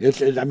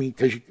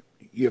 Because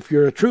if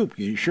you're a troop,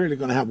 you're surely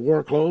going to have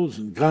war clothes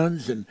and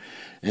guns and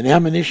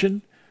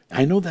ammunition.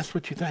 I know that's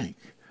what you think.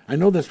 I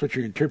know that's what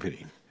you're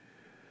interpreting.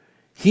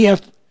 He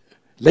hath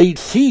laid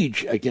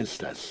siege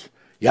against us.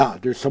 Yeah,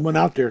 there's someone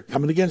out there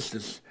coming against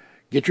us.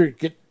 Get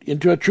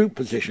into a troop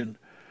position.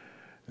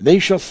 They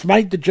shall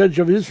smite the judge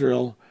of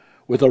Israel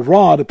with a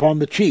rod upon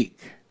the cheek.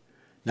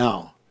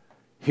 Now,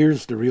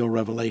 here's the real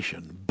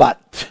revelation.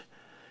 But,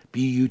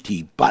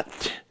 B-U-T,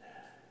 but,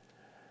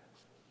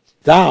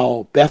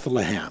 thou,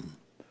 Bethlehem,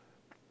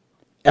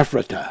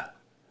 Ephratah,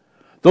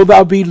 though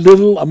thou be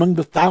little among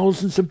the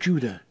thousands of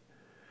Judah,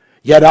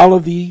 yet out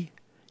of thee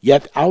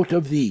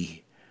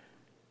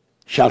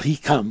shall he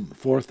come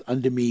forth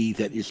unto me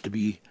that is to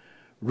be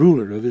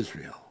ruler of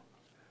Israel,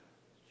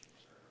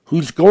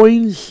 whose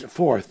goings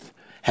forth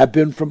have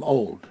been from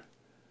old,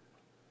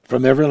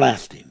 from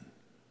everlasting.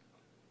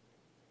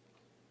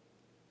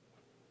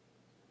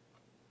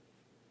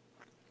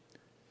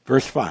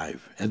 Verse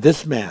 5, and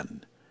this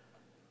man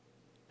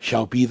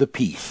shall be the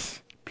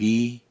peace,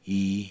 P-E-A-C-E.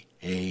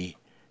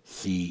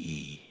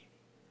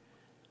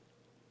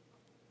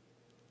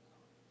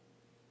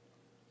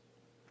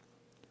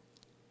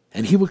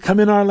 And he will come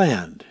in our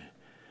land,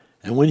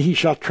 and when he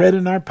shall tread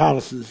in our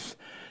palaces,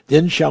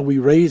 then shall we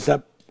raise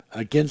up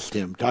against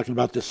him, talking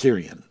about the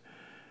Syrian.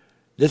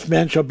 This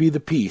man shall be the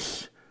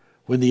peace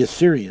when the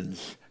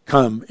Assyrians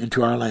come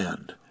into our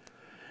land.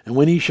 And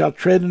when he shall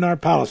tread in our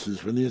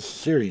palaces, when the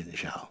Assyrians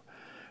shall,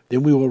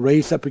 then we will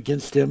raise up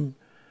against him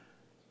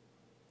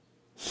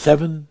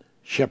 7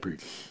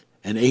 shepherds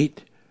and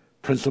 8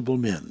 principal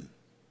men.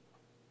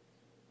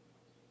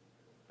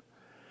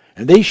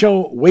 And they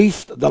shall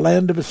waste the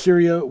land of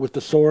Assyria with the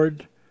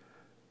sword,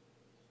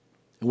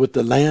 and with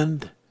the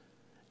land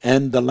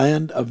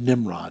of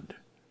Nimrod.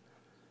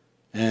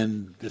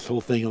 And this whole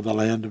thing of the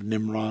land of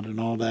Nimrod and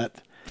all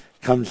that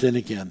comes in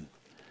again.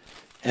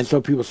 And so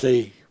people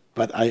say,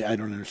 but I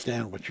don't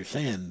understand what you're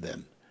saying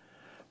then.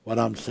 What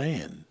I'm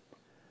saying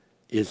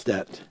is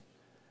that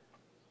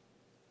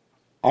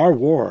our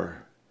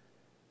war,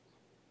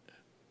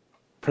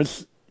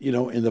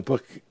 in the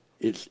book,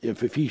 it's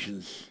of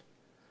Ephesians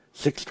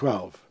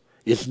 6:12,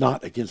 it's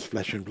not against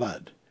flesh and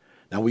blood.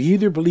 Now, we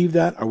either believe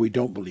that or we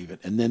don't believe it.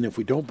 And then if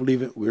we don't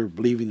believe it, we're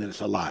believing that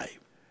it's a lie.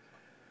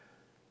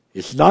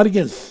 It's not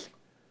against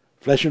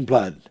flesh and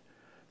blood.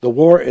 The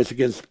war is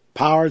against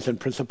powers and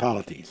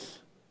principalities,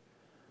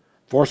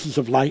 forces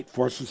of light,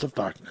 forces of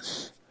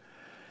darkness.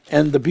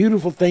 And the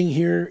beautiful thing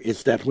here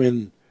is that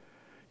when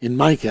in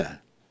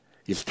Micah,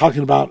 it's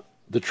talking about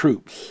the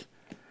troops,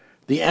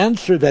 the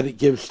answer that it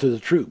gives to the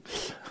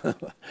troops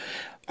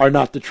are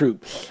not the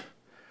troops.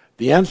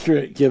 The answer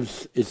it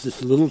gives is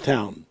this little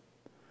town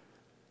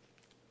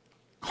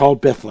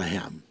called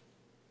Bethlehem,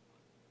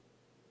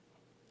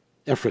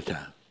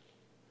 Ephratah,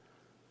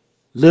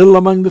 little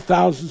among the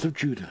thousands of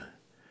Judah,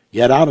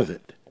 yet out of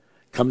it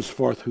comes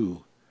forth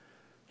who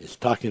is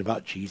talking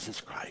about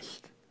Jesus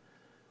Christ,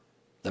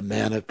 the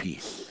man of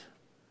peace,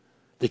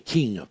 the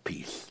King of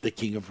peace, the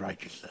King of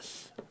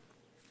righteousness.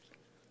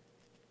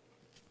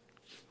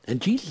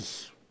 And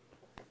Jesus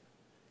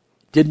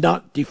did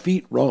not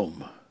defeat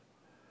Rome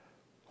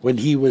when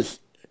he was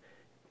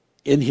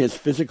in his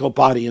physical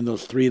body in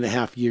those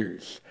 3.5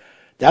 years.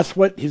 That's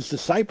what his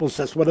disciples,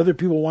 that's what other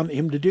people wanted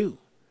him to do,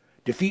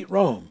 defeat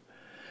Rome.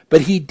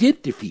 But he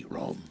did defeat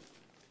Rome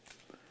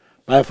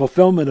by a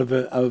fulfillment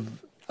of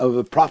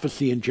a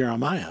prophecy in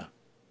Jeremiah.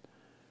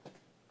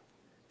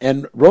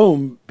 And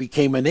Rome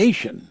became a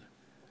nation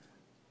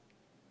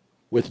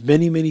with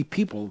many, many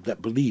people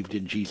that believed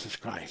in Jesus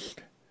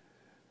Christ.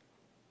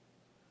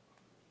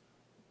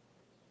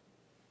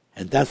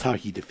 And that's how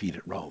he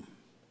defeated Rome.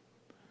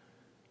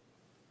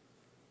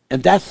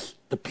 And that's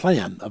the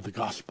plan of the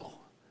gospel.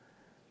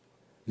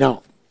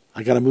 Now,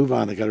 I got to move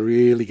on. I got to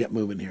really get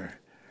moving here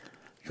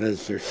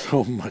because there's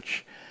so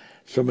much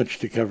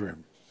to cover.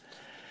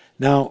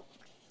 Now,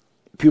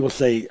 people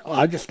say, "Oh,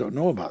 I just don't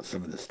know about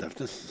some of this stuff.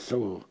 This is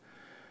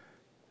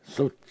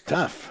so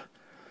tough."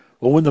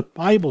 Well, when the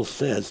Bible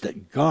says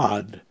that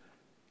God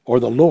or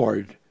the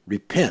Lord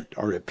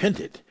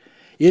repented,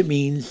 it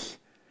means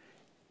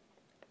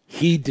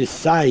he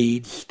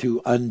decides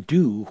to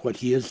undo what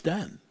he has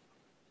done.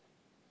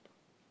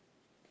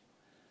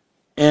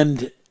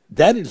 And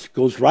that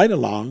goes right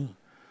along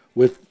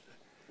with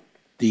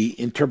the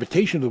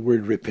interpretation of the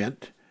word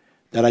repent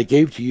that I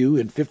gave to you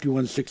in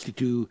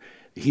 5162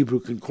 Hebrew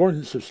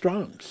Concordance of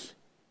Strong's.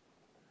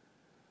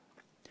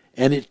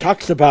 And it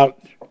talks about,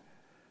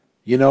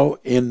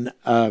 in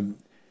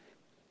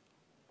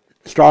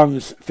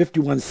Strong's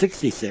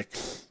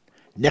 5166,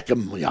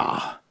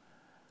 Nekemiah.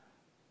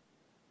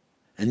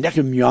 And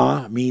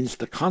Nekemiah means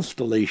the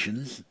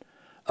constellations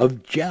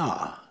of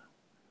Jah.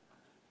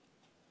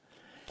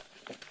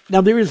 Now,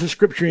 there is a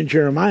scripture in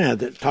Jeremiah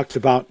that talks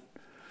about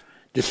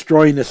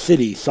destroying the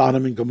city,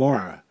 Sodom and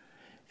Gomorrah,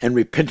 and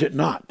repent it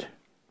not.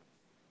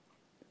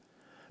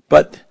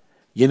 But,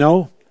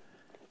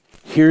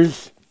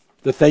 here's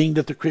the thing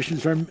that the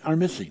Christians are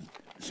missing.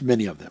 It's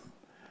many of them.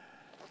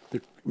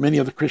 Many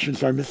of the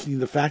Christians are missing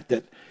the fact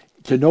that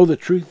to know the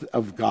truth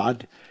of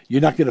God,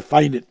 you're not going to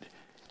find it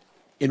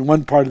in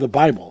one part of the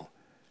Bible.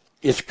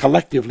 It's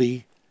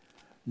collectively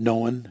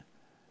known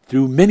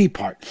through many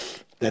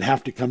parts that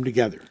have to come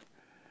together.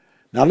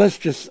 Now let's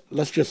just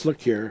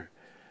look here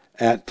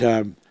at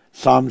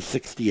Psalm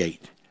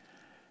 68,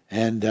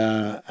 and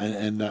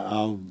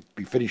I'll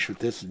be finished with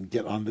this and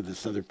get on to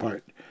this other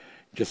part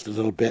just a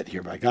little bit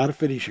here. But I got to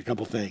finish a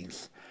couple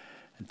things.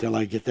 Until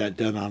I get that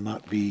done, I'll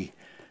not be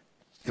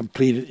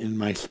completed in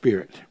my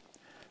spirit.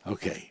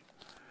 Okay,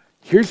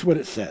 here's what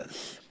it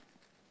says.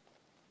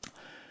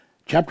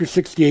 Chapter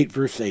 68,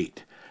 verse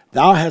 8.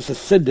 Thou hast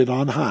ascended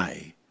on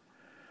high.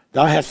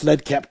 Thou hast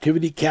led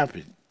captivity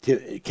captive.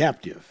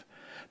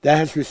 Thou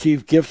hast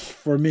received gifts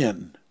for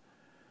men.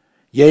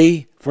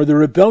 Yea, for the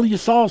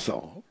rebellious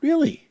also.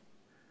 Really?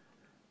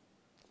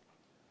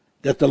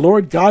 That the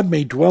Lord God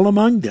may dwell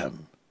among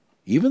them.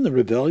 Even the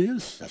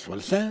rebellious. That's what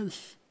it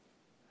says.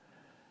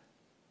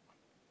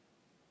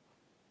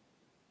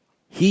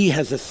 He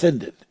has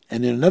ascended.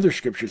 And in another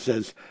scripture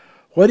says,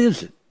 what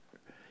is it?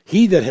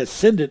 He that has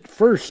ascended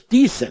first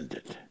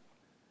descended.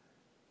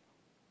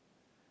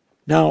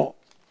 Now,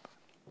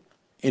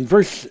 in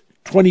verse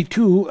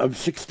 22 of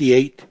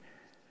 68,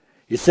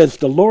 it says,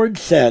 the Lord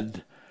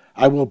said,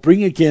 I will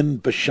bring again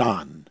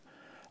Bashan.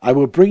 I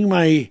will bring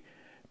my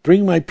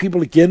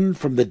people again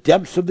from the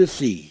depths of the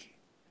sea,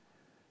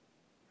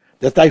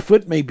 that thy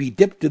foot may be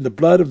dipped in the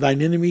blood of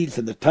thine enemies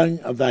and the tongue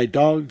of thy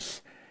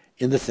dogs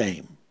in the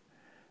same.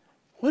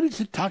 What is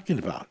it talking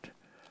about?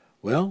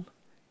 Well,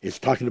 it's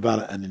talking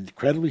about an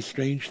incredibly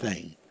strange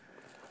thing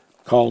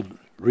called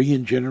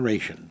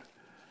regeneration.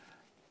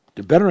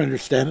 To better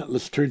understand it,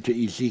 let's turn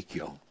to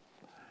Ezekiel.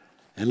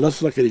 And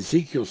let's look at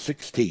Ezekiel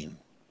 16.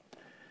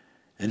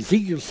 And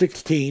Ezekiel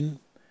 16,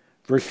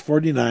 verse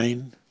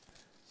 49,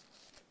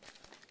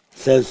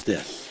 says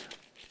this.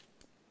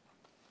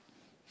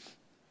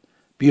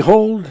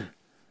 Behold,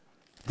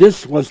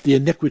 this was the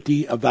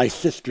iniquity of thy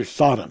sister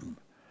Sodom.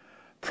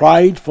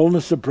 Pride,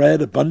 fullness of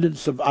bread,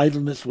 abundance of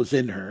idleness was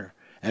in her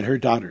and her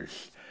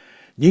daughters.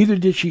 Neither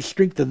did she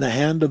strengthen the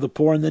hand of the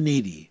poor and the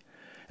needy,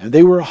 and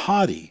they were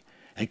haughty,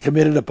 and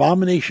committed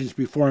abominations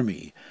before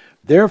me.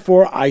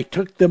 Therefore I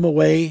took them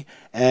away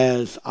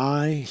as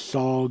I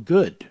saw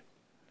good.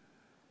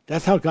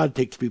 That's how God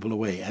takes people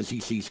away, as he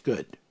sees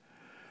good.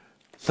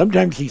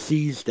 Sometimes he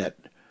sees that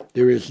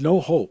there is no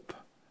hope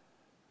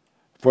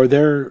for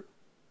their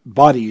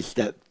bodies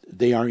that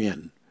they are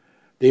in.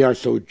 They are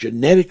so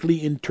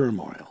genetically in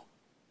turmoil.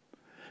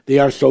 They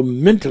are so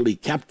mentally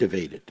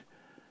captivated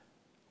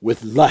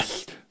with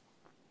lust.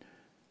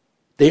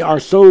 They are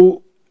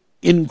so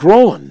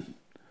ingrown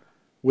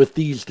with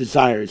these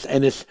desires,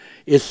 and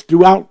it's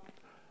throughout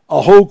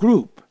a whole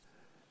group.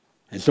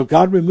 And so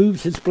God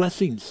removes his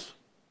blessings,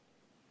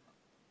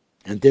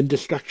 and then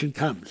destruction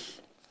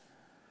comes.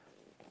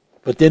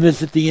 But then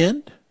is it the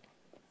end?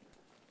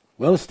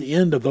 Well, it's the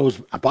end of those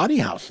body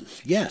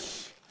houses,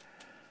 yes.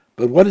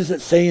 But what does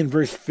it say in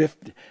verse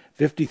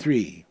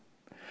 53?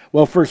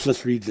 Well, first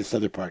let's read this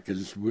other part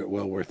because it's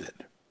well worth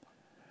it.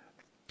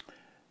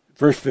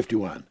 Verse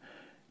 51.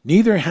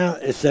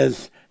 It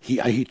says,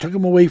 he took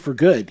him away for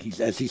good,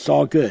 as he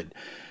saw good.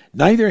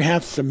 Neither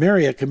hath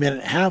Samaria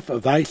committed half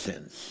of thy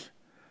sins.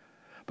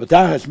 But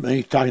thou hast,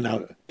 he's talking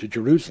now to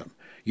Jerusalem,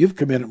 you've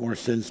committed more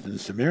sins than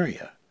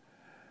Samaria.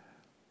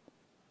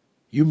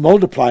 You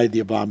multiplied the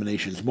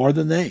abominations more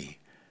than they,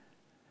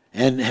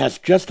 and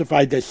hast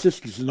justified thy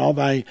sisters in all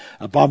thy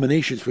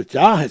abominations which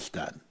thou hast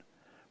done.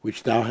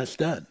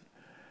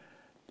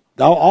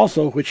 Thou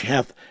also, which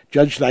hath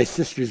judged thy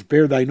sisters,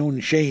 bear thine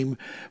own shame,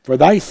 for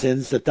thy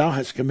sins that thou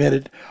hast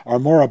committed are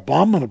more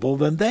abominable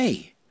than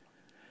they.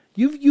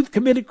 You've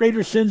committed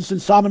greater sins than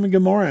Sodom and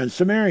Gomorrah and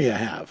Samaria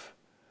have.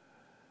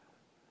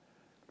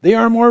 They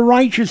are more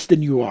righteous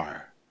than you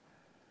are.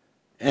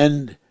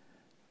 And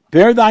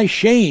bear thy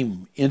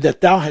shame in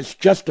that thou hast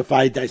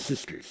justified thy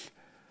sisters.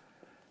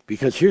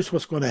 Because here's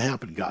what's going to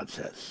happen, God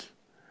says.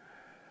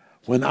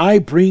 When I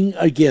bring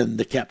again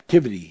the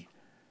captivity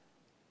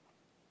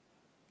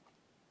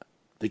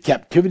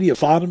of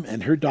Sodom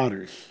and her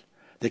daughters,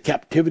 the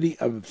captivity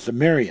of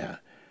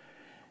Samaria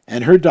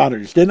and her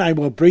daughters, then I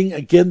will bring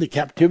again the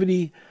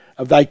captivity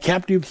of thy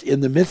captives in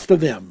the midst of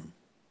them.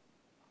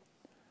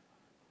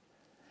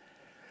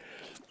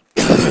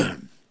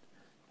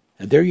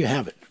 And there you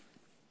have it.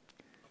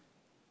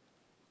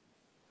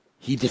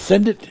 He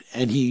descended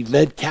and he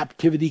led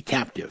captivity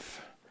captive,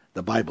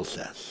 the Bible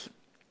says.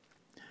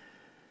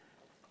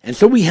 And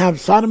so we have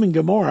Sodom and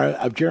Gomorrah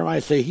of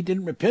Jeremiah say he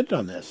didn't repent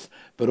on this,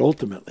 but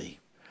ultimately,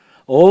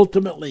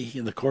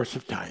 in the course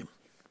of time,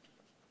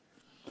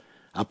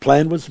 a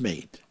plan was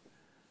made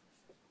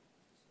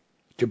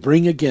to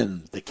bring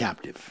again the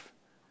captive,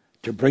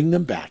 to bring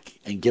them back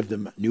and give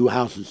them new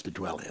houses to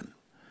dwell in.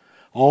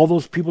 All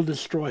those people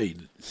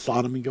destroyed,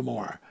 Sodom and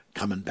Gomorrah,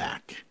 coming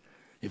back,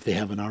 if they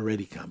haven't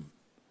already come,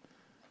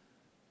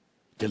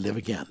 to live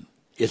again.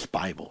 It's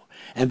Bible.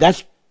 And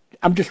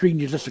I'm just reading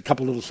you just a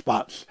couple little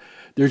spots.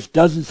 There's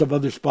dozens of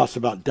other spots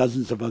about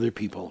dozens of other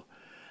people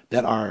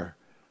that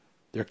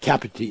their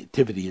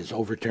captivity is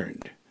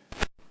overturned.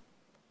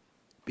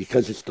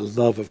 Because it's the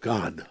love of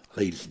God,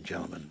 ladies and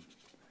gentlemen.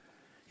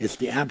 It's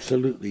the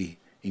absolutely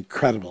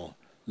incredible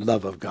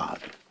love of God.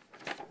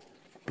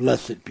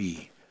 Blessed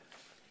be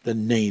the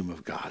name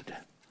of God.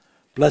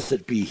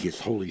 Blessed be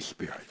his Holy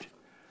Spirit.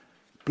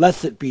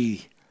 Blessed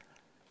be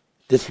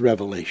this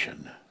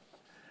revelation.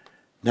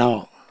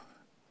 Now,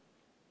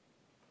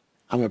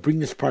 I'm going to bring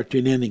this part to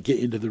an end and get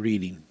into the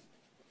reading.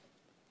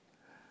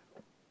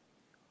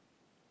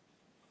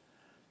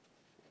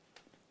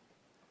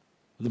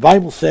 The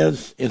Bible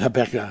says in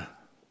Habakkuk,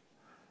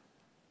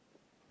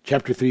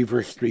 chapter 3,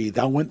 verse 3,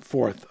 thou went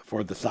forth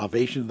for the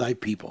salvation of thy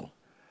people,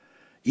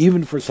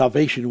 even for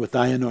salvation with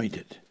thy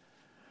anointed.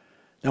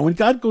 Now, when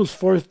God goes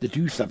forth to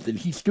do something,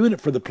 he's doing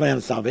it for the plan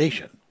of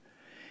salvation.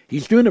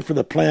 He's doing it for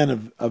the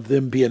plan of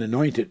them being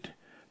anointed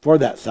for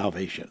that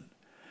salvation.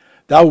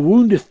 Thou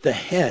woundest the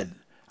head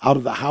out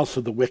of the house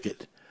of the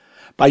wicked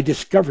by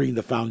discovering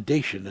the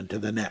foundation unto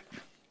the neck.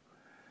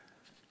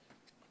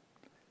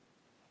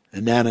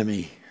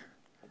 Anatomy,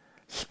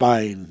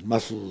 spine,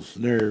 muscles,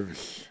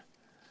 nerves.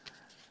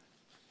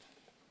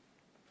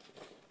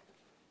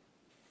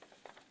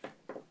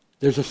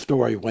 There's a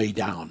story way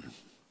down.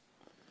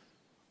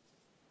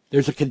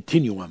 There's a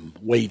continuum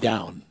way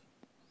down.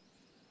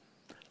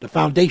 The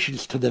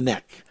foundation's to the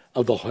neck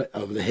of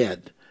the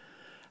head,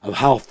 of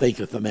how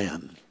thinketh a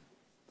man,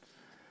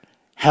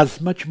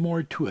 has much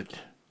more to it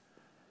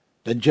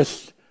than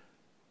just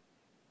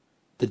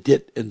the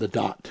dit and the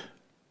dot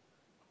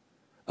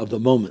of the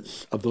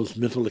moments of those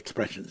mental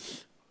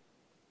expressions.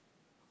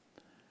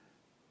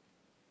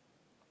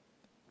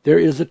 There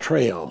is a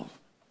trail.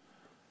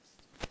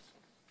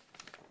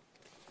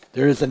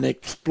 There is an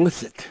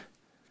explicit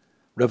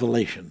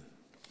revelation.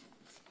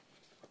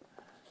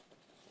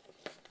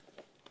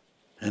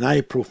 And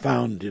I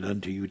profound it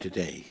unto you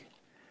today,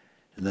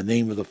 in the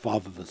name of the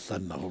Father, the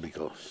Son, and the Holy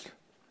Ghost.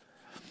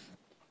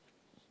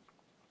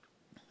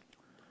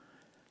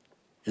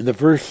 In the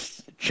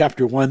verse,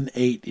 chapter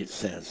 1:8, it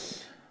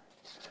says,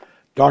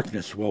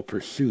 darkness will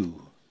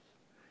pursue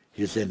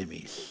his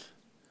enemies.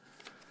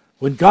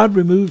 When God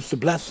removes the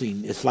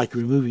blessing, it's like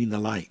removing the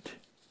light.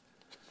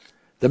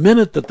 The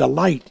minute that the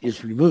light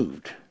is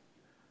removed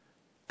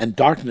and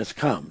darkness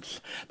comes,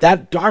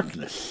 that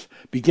darkness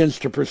begins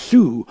to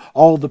pursue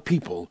all the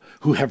people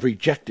who have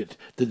rejected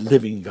the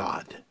living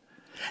God.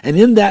 And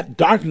in that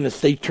darkness,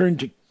 they turn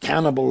to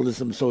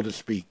cannibalism, so to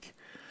speak.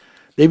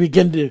 They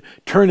begin to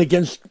turn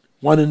against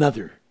one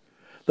another.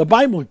 The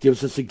Bible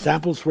gives us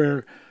examples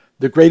where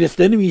the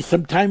greatest enemy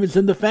sometimes is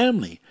in the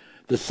family.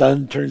 The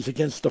son turns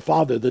against the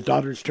father. The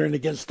daughters turn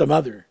against the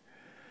mother.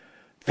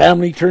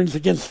 Family turns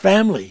against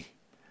family.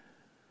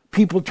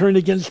 People turn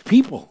against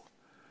people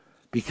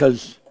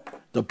because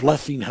the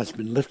blessing has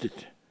been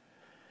lifted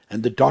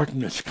and the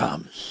darkness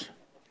comes.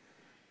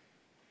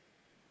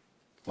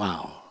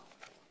 Wow.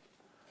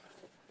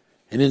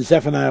 And in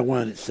Zephaniah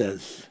 1 it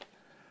says,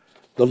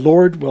 the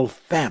Lord will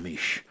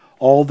famish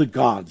all the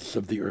gods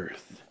of the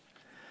earth.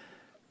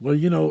 Well,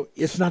 you know,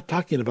 it's not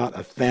talking about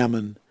a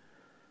famine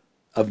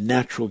of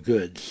natural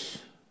goods,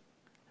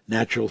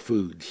 natural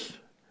foods.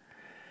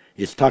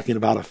 It's talking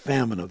about a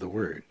famine of the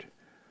word.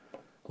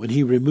 When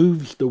he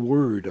removes the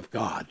word of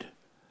God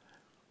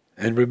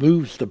and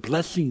removes the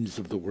blessings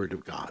of the word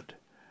of God,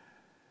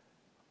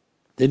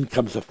 then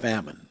comes a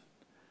famine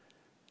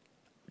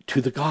to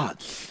the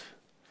gods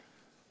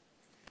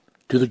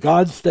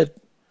that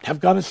have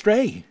gone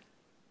astray,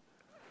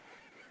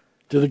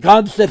 to the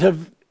gods that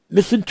have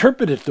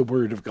misinterpreted the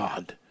word of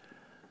God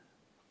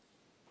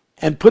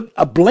and put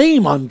a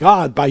blame on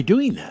God by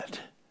doing that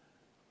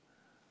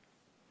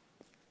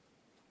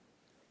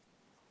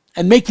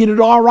and making it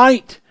all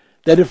right.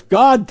 That if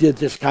God did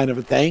this kind of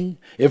a thing,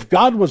 if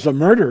God was a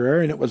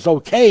murderer and it was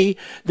okay,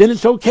 then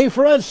it's okay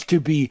for us to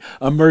be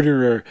a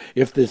murderer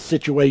if the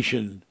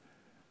situation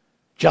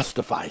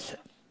justifies it.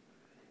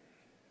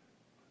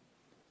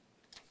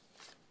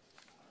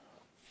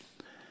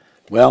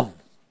 Well,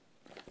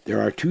 there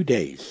are 2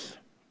 days.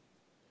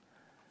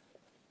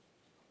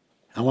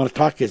 I want to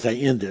talk as I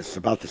end this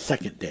about the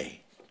second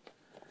day.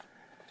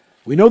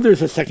 We know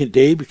there's a second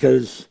day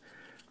because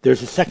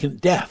there's a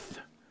second death.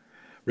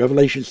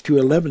 Revelations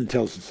 2:11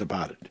 tells us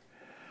about it.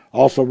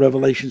 Also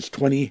Revelations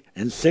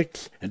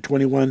 20:6 and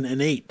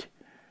 21:8.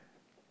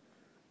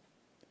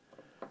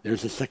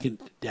 There's a second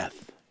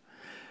death.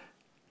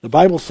 The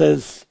Bible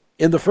says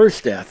in the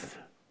first death,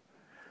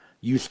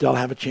 you still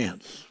have a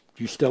chance.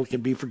 You still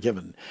can be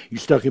forgiven. You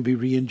still can be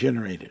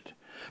regenerated.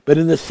 But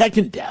in the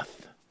second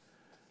death,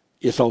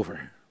 it's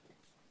over.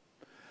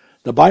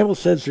 The Bible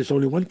says there's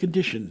only one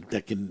condition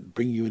that can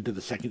bring you into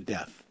the second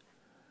death.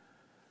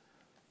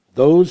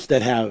 Those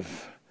that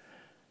have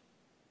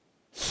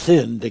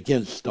sinned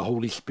against the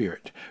Holy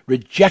Spirit,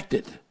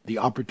 rejected the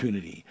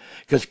opportunity,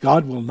 because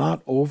God will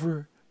not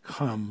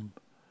overcome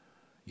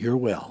your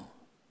will.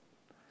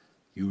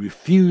 You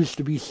refuse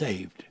to be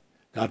saved,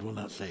 God will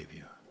not save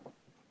you.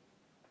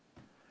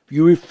 If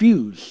you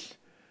refuse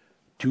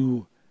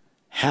to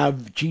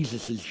have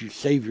Jesus as your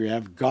Savior,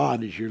 have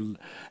God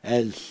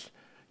as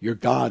your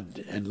God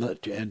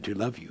and to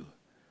love you,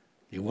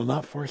 He will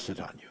not force it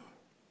on you.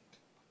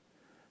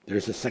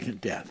 There's a second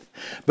death.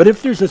 But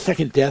if there's a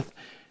second death,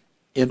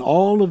 in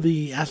all of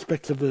the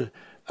aspects of the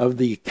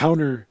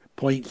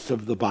counterpoints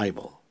of the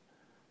Bible,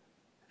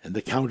 and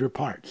the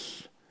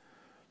counterparts,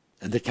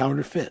 and the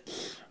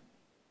counterfeits,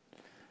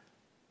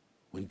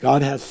 when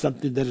God has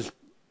something that is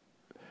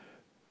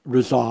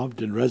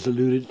resolved and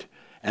resoluted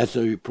as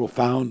a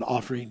profound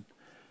offering,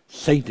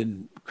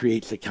 Satan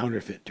creates a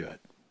counterfeit to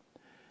it.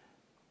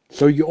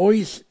 So you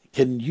always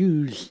can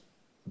use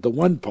the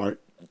one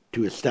part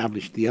to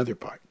establish the other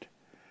part.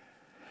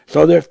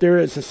 So that if there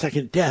is a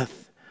second death,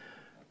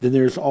 then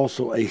there's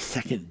also a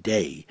second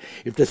day.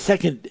 If the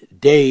second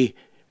day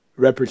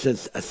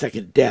represents a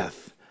second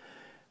death,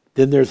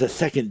 then there's a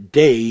second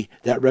day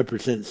that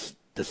represents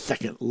the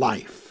second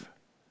life.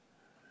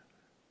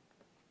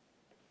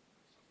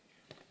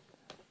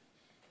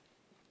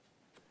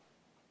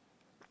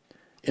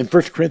 In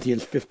 1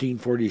 Corinthians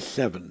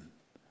 15:47,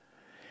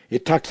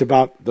 it talks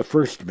about the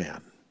first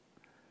man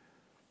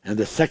and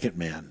the second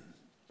man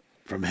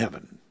from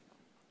heaven.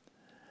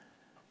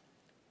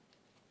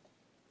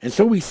 And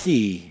so we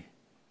see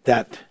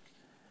that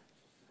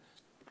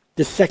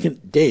the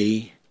second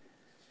day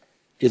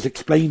is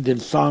explained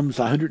in Psalms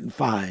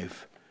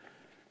 105,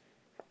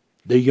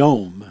 the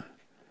Yom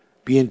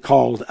being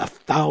called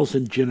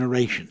 1,000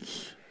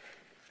 generations.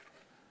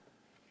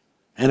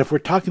 And if we're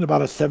talking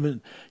about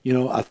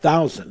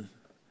 1,000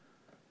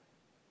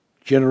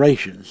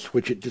 generations,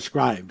 which it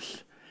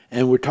describes,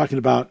 and we're talking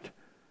about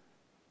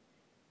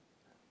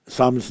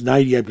Psalms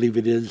 90, I believe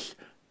it is,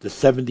 the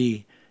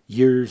 70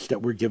 years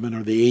that we're given,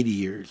 or the 80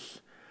 years,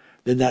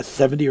 then that's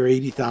 70 or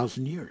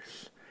 80,000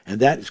 years.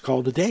 And that is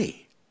called a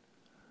day.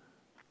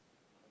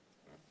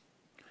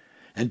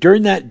 And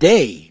during that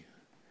day,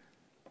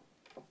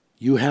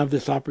 you have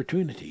this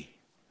opportunity.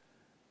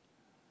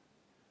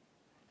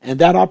 And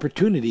that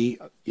opportunity,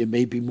 it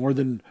may be more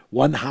than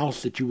one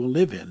house that you will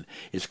live in,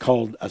 is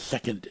called a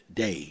second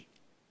day.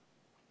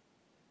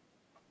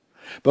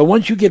 But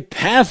once you get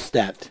past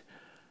that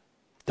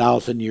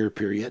 1,000-year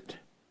period,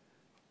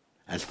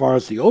 as far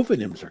as the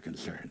Ophanims are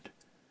concerned,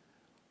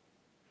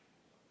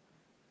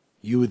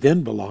 you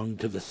then belong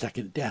to the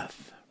second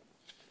death.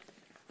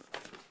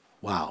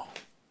 Wow.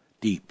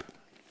 Deep.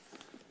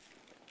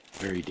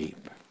 Very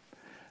deep.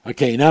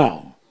 Okay,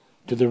 now,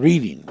 to the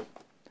reading.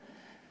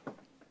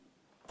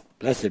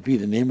 Blessed be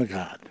the name of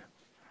God.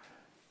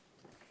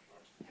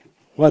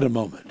 What a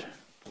moment.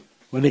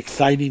 What an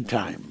exciting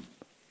time.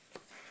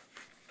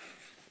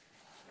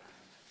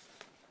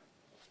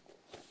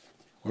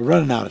 We're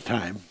running out of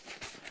time,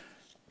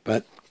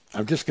 but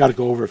I've just got to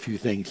go over a few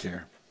things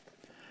here.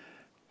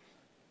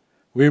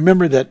 We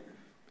remember that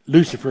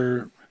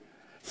Lucifer,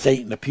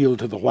 Satan, appealed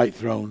to the white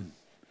throne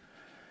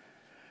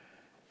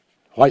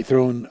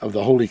of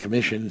the Holy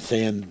Commission,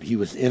 saying he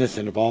was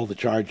innocent of all the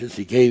charges.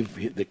 He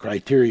gave the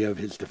criteria of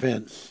his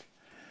defense.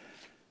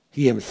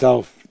 He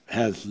himself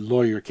has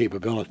lawyer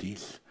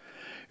capabilities.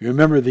 You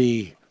remember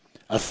the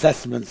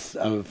assessments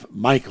of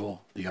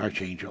Michael, the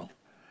archangel,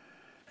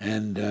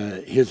 and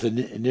his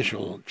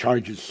initial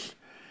charges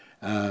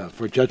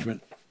for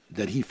judgment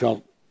that he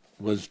felt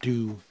was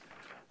due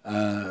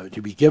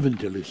to be given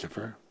to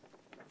Lucifer.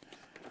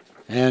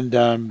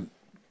 And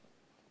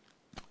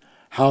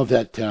how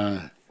that,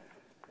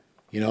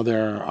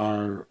 there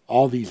are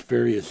all these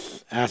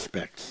various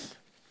aspects.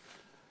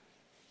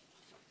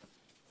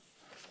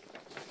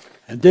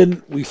 And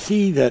then we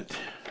see that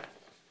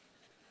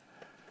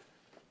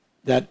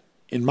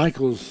in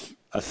Michael's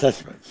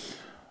assessments,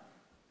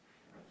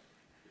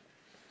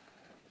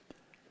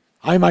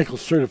 I, Michael,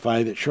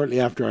 certify that shortly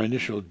after our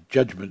initial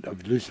judgment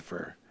of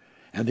Lucifer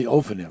and the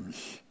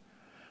Ophanims,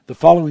 the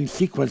following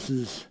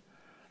sequences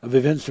of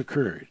events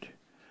occurred.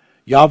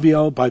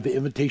 Yaviel, by the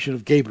invitation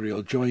of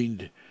Gabriel,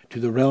 joined to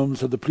the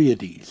realms of the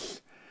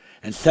Pleiades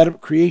and set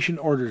up creation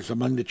orders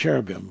among the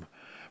cherubim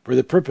for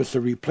the purpose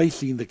of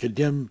replacing the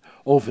condemned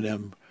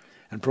Ophanim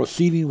and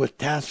proceeding with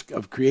task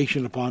of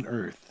creation upon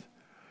earth.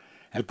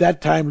 At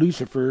that time,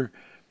 Lucifer,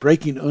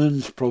 breaking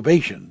Un's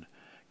probation,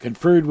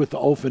 conferred with the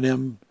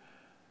Ophanim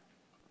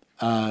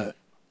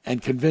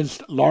and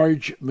convinced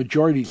large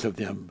majorities of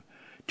them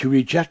to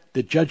reject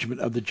the judgment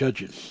of the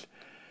judges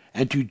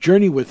and to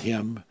journey with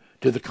him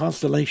to the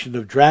constellation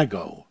of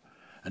Drago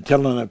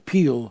until an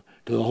appeal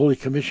to the Holy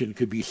Commission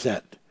could be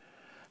set.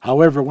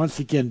 However, once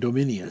again,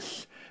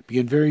 Dominius,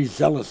 being very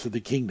zealous of the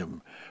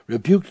kingdom,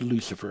 rebuked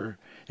Lucifer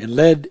and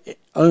led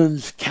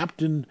Un's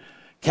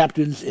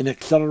captains in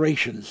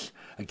accelerations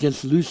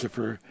against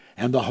Lucifer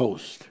and the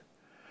host.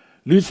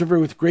 Lucifer,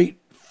 with great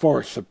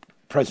force of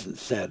presence,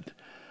 said,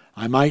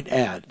 I might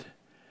add,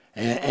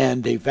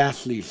 and a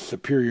vastly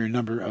superior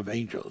number of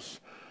angels,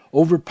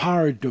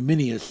 overpowered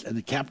Dominius and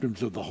the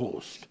captains of the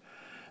host.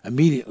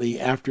 Immediately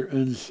after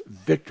Un's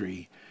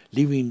victory,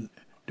 leaving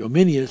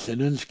Dominius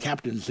and Un's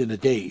captains in a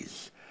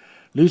daze,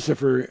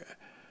 Lucifer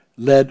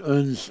led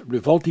Un's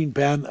revolting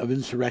band of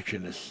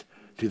insurrectionists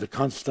to the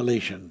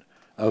constellation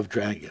of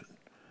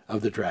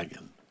the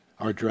dragon,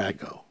 or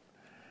Drago.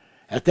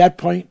 At that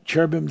point,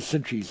 cherubim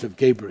sentries of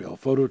Gabriel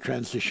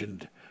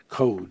photo-transitioned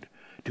code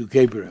to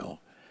Gabriel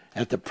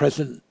of the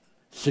present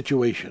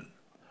situation.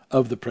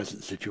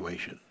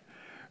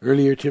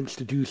 Earlier attempts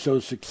to do so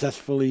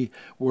successfully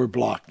were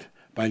blocked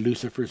by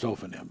Lucifer's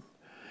Ophanim.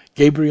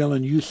 Gabriel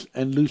and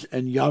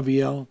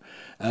Yaviel,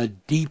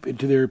 deep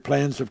into their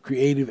plans of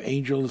creative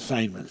angel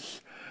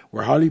assignments,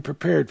 were hardly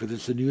prepared for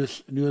this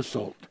new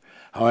assault.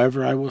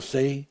 However, I will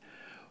say,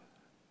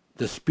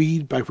 the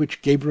speed by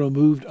which Gabriel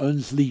moved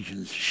Un's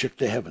legions shook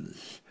the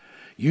heavens.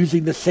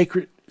 Using the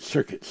sacred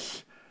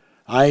circuits,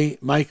 I,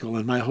 Michael,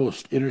 and my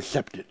host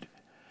intercepted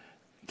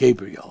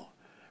Gabriel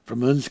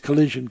from Un's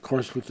collision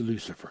course with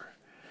Lucifer.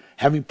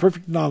 Having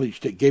perfect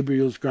knowledge that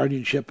Gabriel's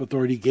guardianship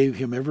authority gave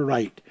him every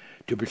right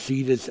to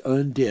proceed as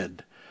Un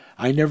did,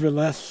 I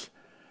nevertheless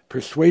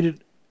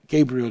persuaded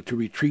Gabriel to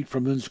retreat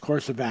from Un's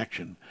course of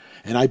action,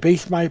 and I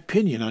based my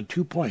opinion on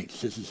 2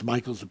 points. This is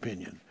Michael's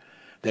opinion,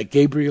 that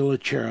Gabriel, a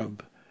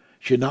cherub,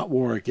 should not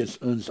war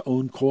against Un's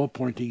own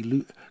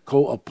co-appointee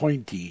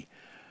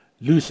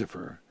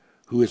Lucifer,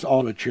 who is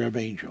also a cherub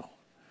angel.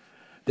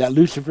 That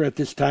Lucifer at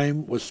this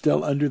time was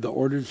still under the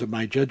orders of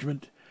my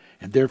judgment,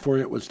 and therefore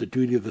it was the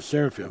duty of the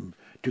seraphim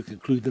to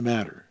conclude the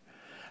matter.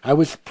 I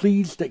was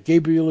pleased that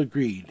Gabriel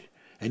agreed,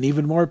 and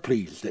even more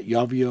pleased that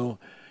Yaviel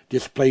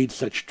displayed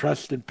such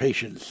trust and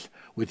patience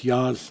with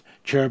Yah's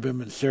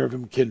cherubim and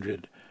seraphim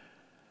kindred.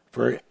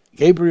 For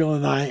Gabriel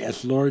and I,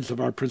 as lords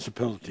of our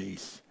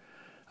principalities,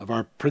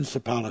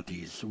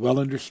 well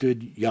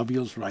understood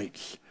Yaviel's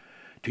rights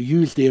to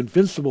use the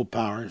invincible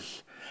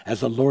powers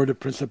as a lord of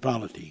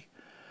principality,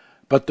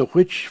 but the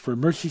which, for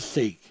mercy's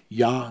sake,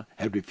 Yah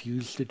had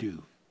refused to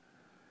do.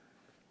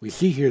 We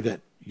see here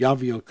that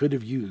Yaviel could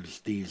have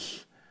used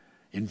these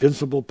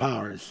invincible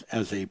powers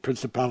as a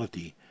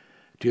principality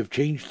to have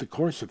changed the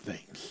course of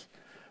things.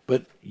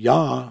 But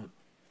Yah,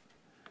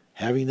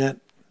 having that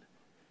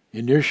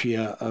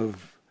inertia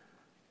of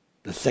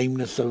the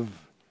sameness of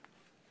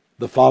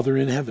the Father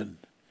in heaven,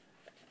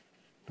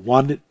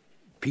 wanted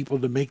people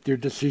to make their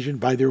decision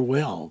by their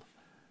will,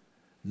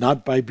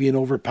 not by being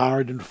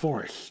overpowered and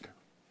forced.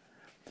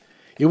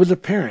 It was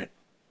apparent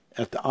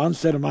at the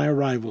onset of my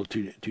arrival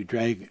to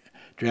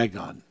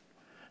Dragon,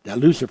 that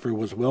Lucifer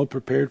was well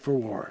prepared for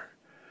war,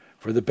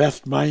 for the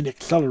best mind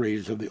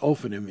accelerators of the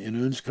Ophanim in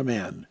Un's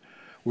command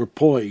were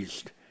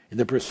poised in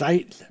the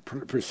precise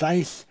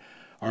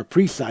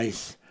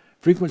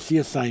frequency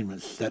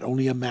assignments that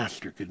only a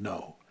master could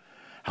know.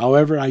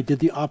 However, I did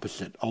the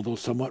opposite, although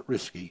somewhat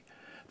risky,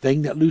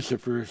 thing that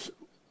Lucifer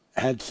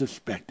had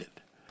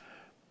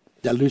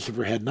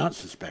not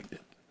suspected.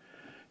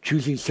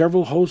 Choosing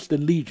several hosts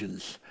and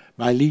legions,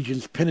 my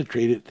legions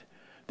penetrated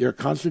their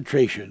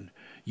concentration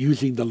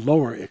using the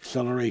lower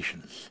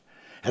accelerations.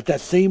 At that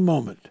same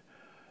moment,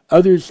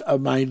 others of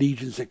my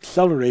legions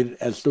accelerated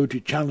as though to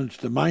challenge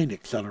the mind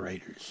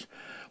accelerators.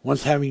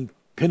 Once having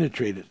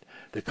penetrated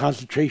the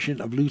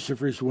concentration of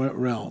Lucifer's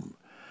realm,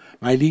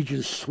 my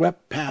legions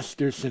swept past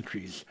their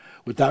sentries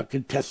without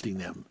contesting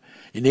them,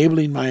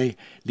 enabling my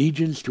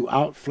legions to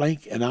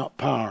outflank and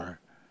outpower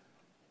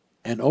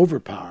and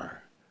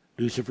overpower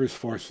Lucifer's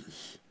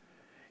forces.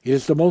 It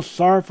is the most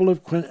sorrowful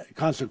of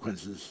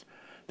consequences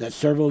that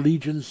several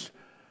legions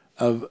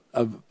of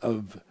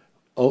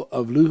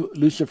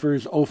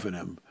Lucifer's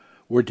Ophanim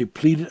were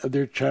depleted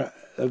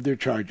of their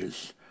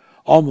charges,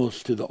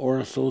 almost to the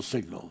Orosol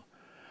signal.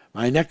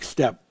 My next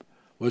step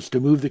was to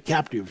move the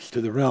captives to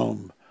the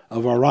realm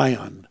of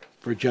Orion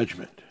for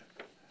judgment.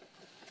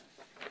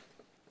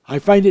 I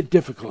find it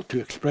difficult to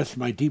express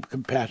my deep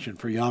compassion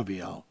for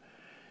Yaviel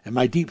and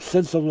my deep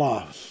sense of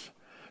loss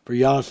for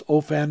Yah's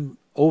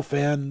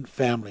Ophan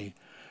family,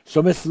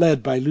 so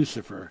misled by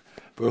Lucifer,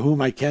 for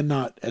whom I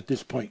cannot at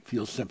this point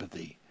feel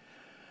sympathy.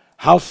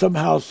 How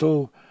somehow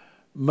so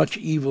much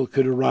evil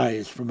could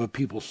arise from a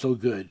people so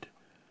good,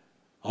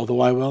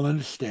 although I well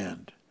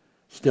understand,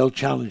 still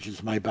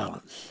challenges my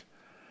balance.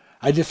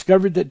 I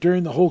discovered that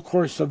during the whole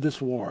course of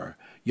this war,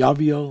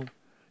 Yaviel,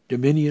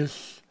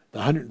 Dominius, the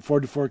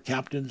 144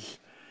 captains,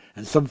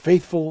 and some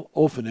faithful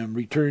Ophanim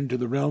returned to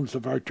the realms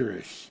of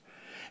Arcturus,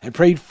 and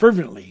prayed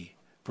fervently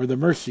for the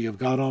mercy of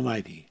God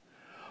Almighty.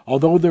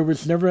 Although there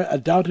was never a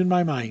doubt in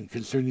my mind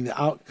concerning the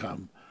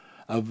outcome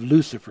of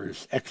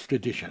Lucifer's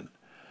extradition,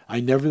 I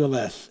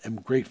nevertheless am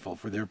grateful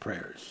for their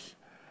prayers.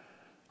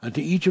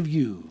 Unto each of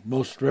you,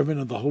 most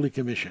reverend of the Holy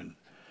Commission,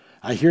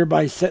 I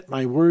hereby set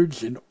my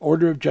words in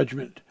order of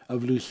judgment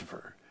of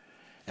Lucifer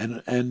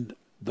and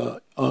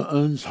the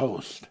Un's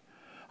host.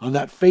 On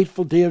that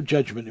fateful day of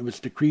judgment, it was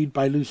decreed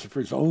by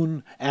Lucifer's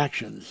own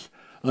actions,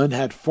 Un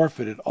had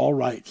forfeited all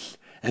rights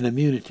and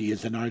immunity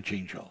as an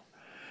archangel.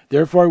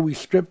 Therefore we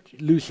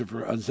stripped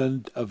Lucifer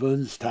of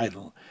Un's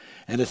title,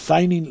 and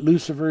assigning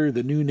Lucifer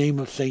the new name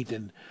of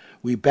Satan,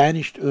 we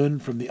banished Un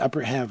from the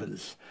upper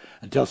heavens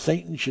until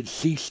Satan should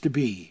cease to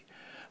be.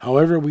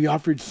 However, we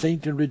offered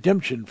Satan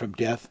redemption from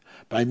death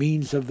by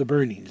means of the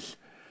burnings,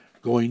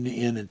 going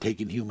in and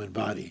taking human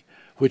body,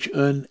 which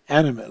Un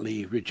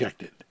animately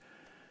rejected.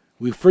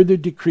 We further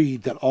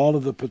decreed that all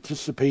of the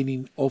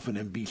participating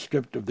Ophanim be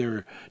stripped of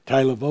their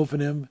title of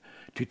Ophanim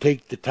to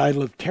take the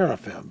title of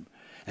Teraphim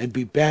and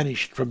be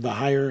banished from the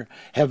higher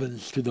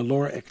heavens to the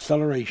lower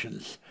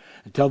accelerations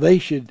until they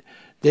should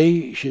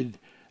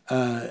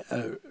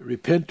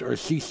repent or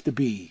cease to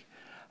be.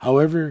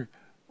 However,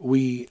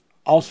 we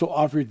also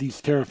offered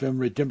these Teraphim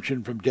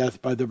redemption from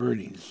death by the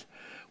burnings,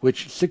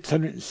 which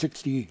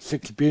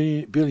 666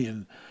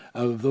 billion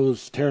of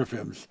those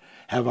Teraphims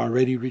have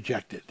already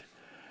rejected.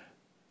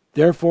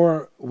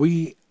 Therefore,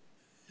 we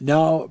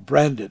now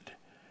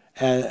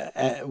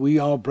we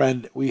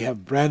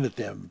have branded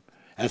them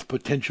as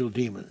potential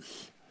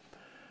demons.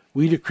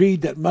 We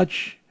decreed that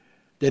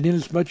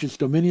inasmuch as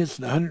Dominius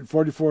and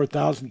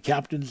 144,000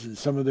 captains and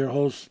some of their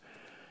hosts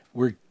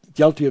were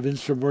guilty of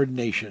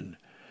insubordination,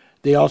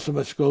 they also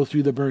must go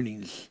through the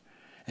burnings,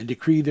 and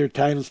decree their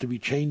titles to be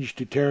changed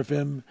to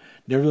Teraphim.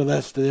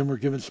 Nevertheless, to them were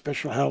given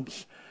special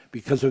helps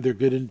because of their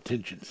good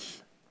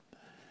intentions.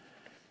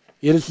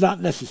 It is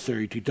not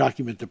necessary to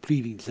document the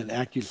pleadings and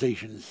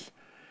accusations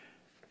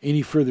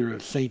any further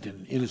of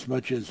Satan,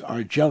 inasmuch as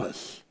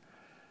Argelus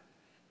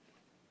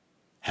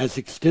has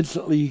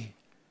extensively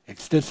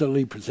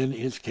presented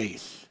his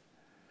case.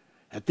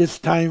 At this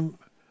time,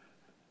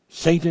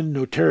 Satan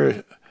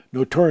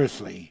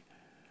notoriously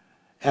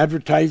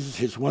advertises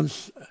his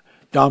once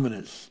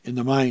dominance in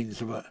the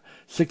minds of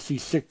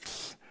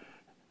 666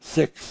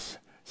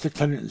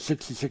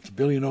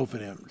 billion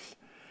Ophanims,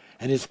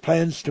 and his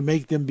plans to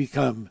make them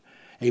become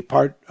a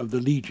part of the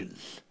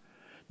legions.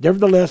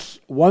 Nevertheless,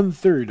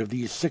 1/3 of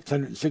these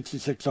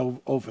 666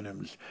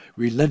 Ophanims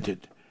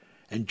relented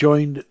and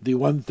joined the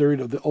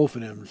 1/3 of the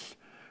Ophanims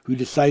who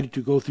decided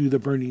to go through the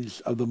burnings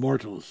of the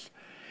mortals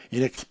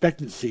in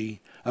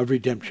expectancy of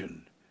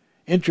redemption.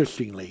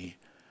 Interestingly,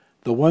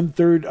 the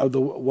 1/3 of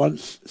the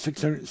once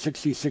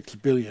 666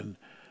 billion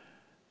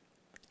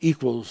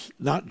equals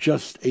not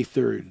just a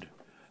third,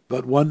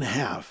 but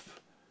 1/2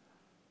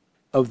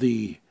 of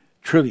the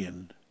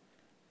trillion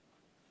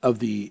of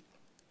the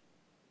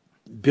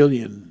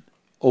billion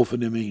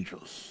Ophanim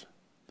angels.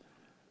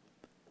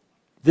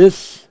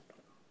 This,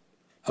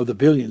 of the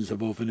billions of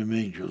Ophanim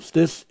angels,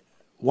 this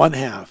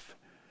 1/2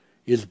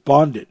 is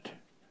bonded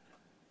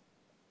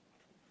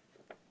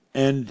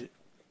and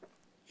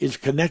is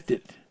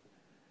connected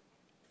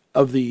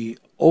of the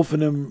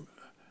Ophanim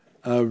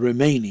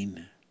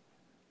remaining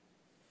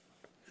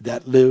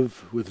that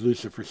live with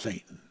Lucifer,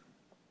 Satan.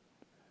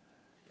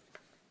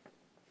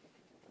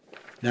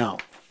 Now,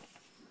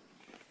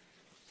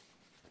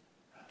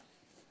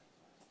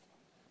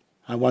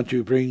 I want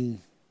to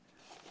bring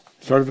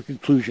sort of a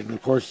conclusion.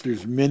 Of course,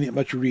 there's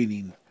much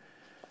reading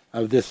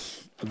of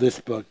this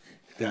book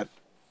that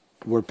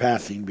we're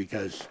passing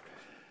because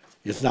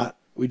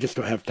we just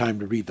don't have time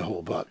to read the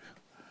whole book.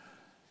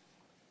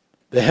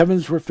 The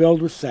heavens were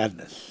filled with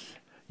sadness.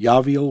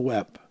 Yaviel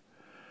wept.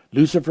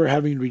 Lucifer,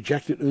 having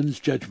rejected Un's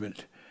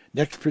judgment,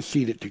 next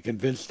proceeded to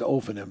convince the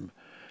Ophanim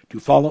to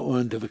follow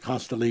Un to the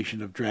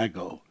constellation of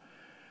Drago.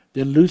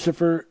 Then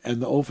Lucifer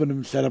and the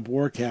Ophanim set up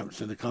war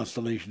camps in the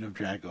constellation of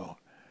Drago.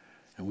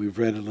 And we've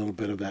read a little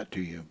bit of that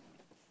to you.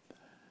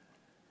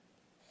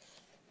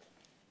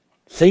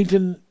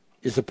 Satan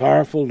is a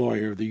powerful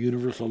lawyer of the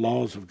universal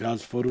laws of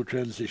God's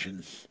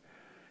phototransitions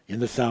in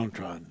the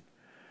Soundtron.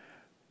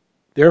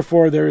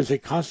 Therefore, there is a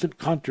constant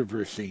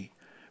controversy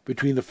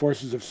between the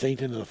forces of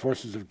Satan and the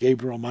forces of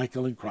Gabriel,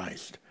 Michael, and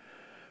Christ.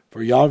 For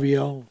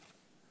Yaviel,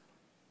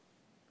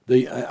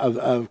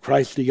 of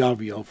Christ the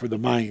Yaviel, for the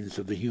minds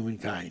of the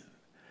humankind.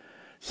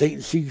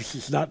 Satan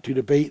ceases not to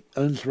debate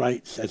Un's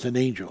rights as an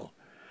angel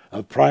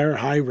of prior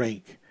high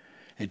rank,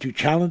 and to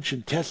challenge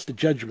and test the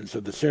judgments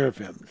of the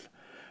seraphims,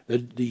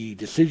 the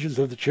decisions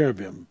of the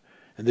cherubim,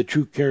 and the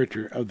true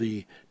character of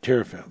the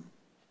teraphim.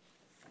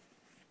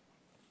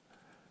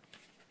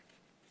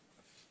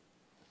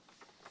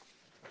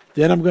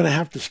 Then I'm going to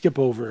have to skip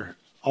over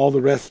all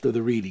the rest of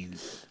the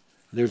readings.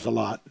 There's a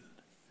lot.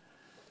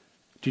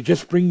 To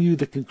just bring you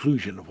the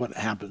conclusion of what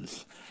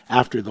happens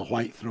after the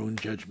white throne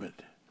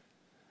judgment.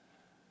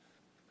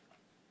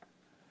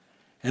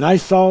 And I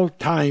saw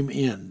time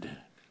end,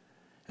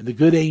 and the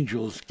good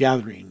angels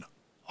gathering,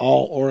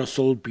 all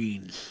aura-souled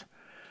beings,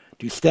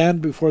 to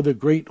stand before the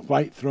great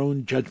white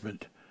throne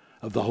judgment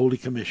of the Holy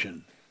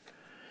Commission.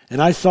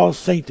 And I saw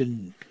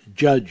Satan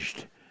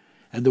judged,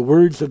 and the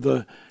words of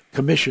the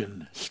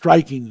Commission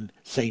striking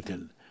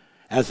Satan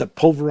as a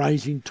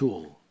pulverizing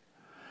tool.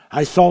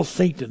 I saw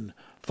Satan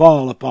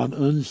fall upon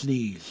Un's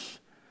knees.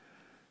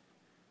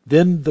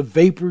 Then a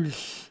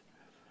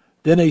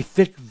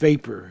thick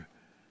vapor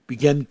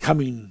began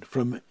coming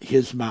from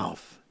his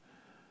mouth.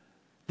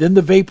 Then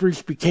the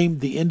vapors became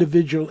the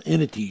individual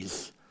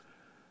entities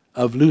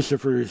of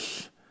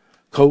Lucifer's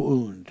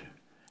co-owned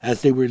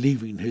as they were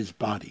leaving his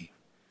body.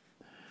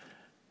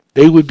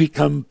 They would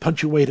become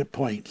punctuated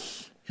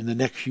points in the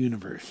next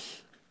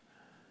universe.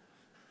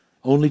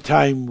 Only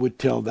time would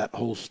tell that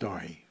whole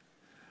story.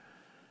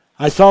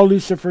 I saw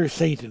Lucifer,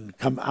 Satan,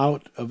 come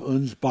out of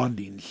Un's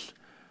bondings.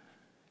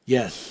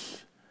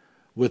 Yes,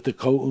 with the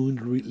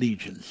co-owned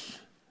legions.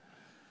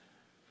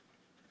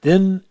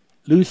 Then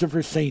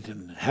Lucifer,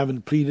 Satan,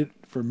 having pleaded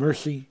for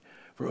mercy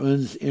for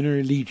Un's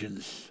inner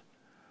legions,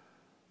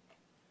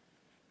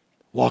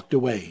 walked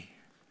away.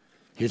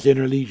 His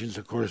inner legions,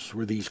 of course,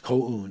 were these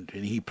co-owned,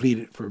 and he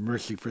pleaded for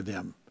mercy for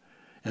them.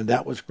 And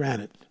that was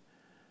granted.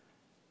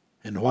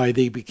 And why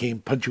they became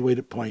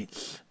punctuated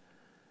points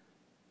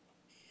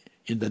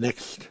in the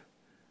next,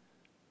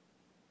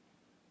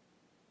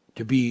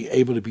 to be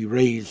able to be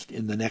raised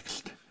in the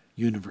next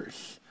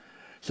universe.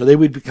 So they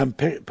would become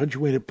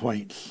punctuated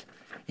points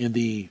in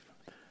the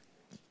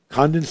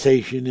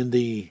condensation, in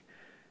the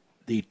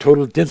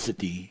total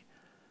density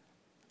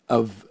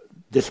of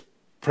this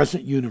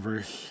present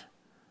universe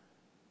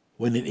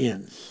when it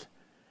ends.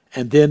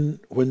 And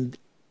then when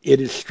it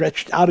is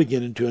stretched out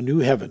again into a new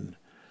heaven,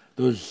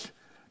 those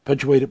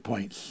punctuated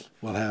points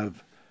will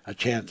have a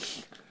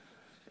chance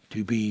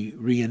to be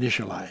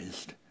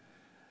reinitialized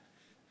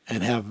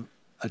and have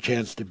a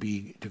chance to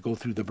go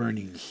through the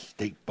burnings,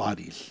 take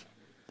bodies.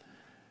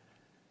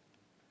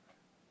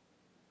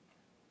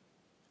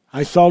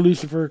 I saw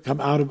Lucifer come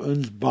out of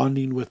Un's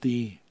bonding with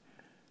the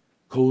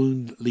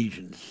co-owned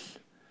legions.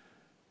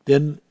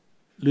 Then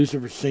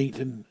Lucifer,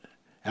 Satan,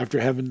 after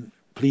having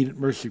pleaded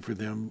mercy for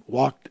them,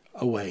 walked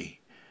away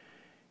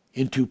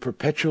into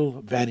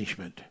perpetual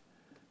vanishment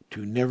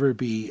to never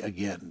be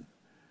again.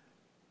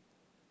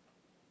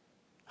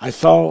 I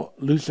saw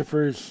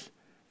Lucifer's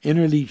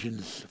inner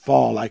legions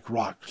fall like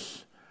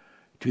rocks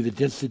to the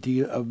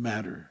density of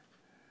matter,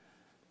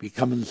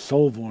 becoming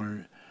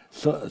sovereign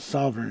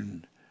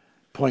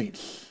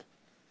points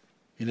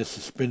in a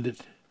suspended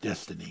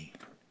destiny.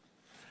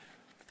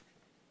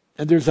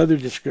 And there's other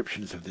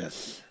descriptions of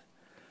this,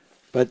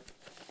 but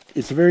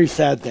it's a very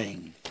sad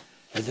thing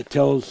as it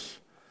tells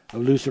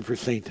of Lucifer,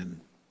 Satan.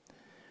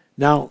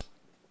 Now,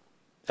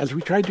 as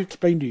we tried to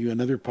explain to you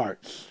in other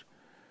parts,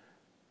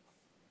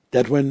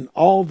 that when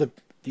all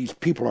these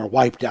people are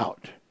wiped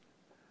out,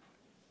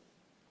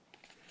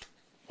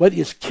 what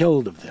is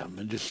killed of them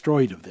and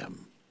destroyed of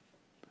them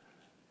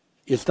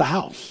is the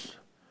house.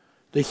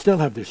 They still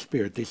have their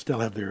spirit. They still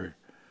have their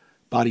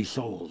body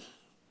souls,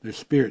 their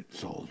spirit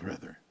souls,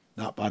 rather,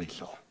 not body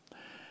soul.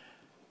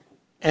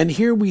 And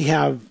here we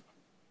have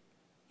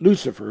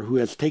Lucifer, who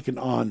has taken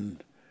on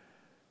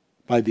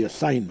by the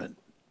assignment,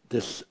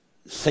 this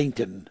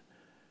Satan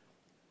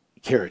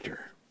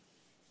character.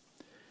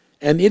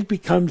 And it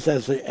becomes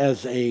as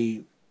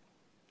a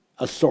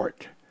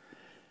sort,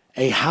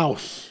 a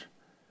house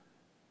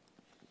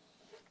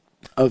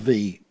of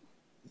the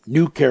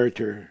new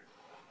character,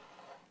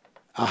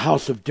 a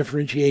house of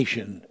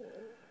differentiation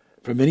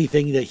from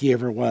anything that he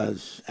ever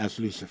was as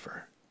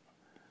Lucifer.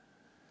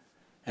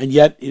 And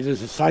yet it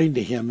is assigned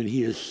to him and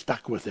he is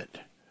stuck with it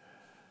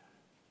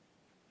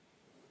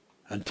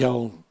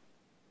until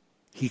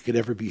he could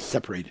ever be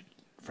separated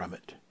from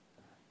it.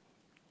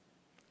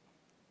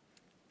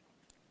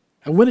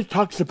 And when it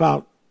talks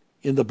about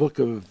in the books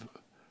of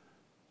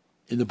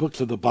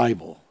the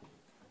Bible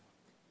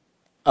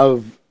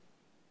of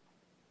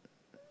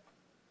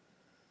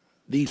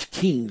these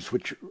kings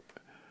which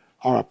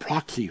are a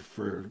proxy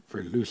for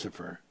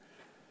Lucifer,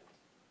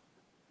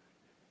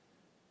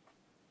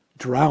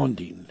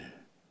 drowning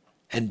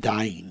and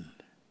dying,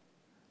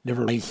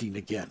 never rising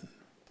again.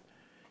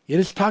 It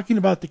is talking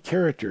about the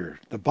character,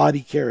 the body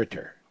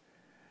character,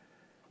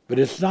 but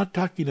it's not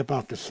talking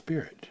about the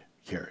spirit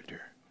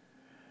character.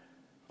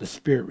 The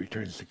spirit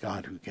returns to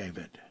God who gave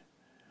it.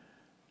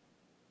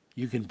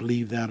 You can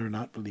believe that or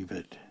not believe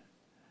it.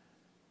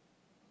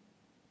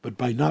 But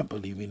by not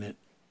believing it,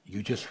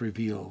 you just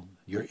reveal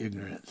your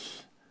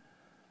ignorance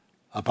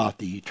about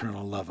the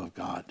eternal love of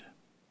God.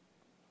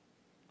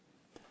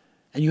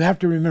 And you have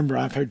to remember,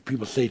 I've heard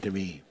people say to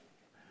me,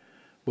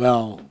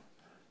 well,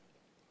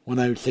 when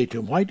I would say to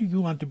them, why do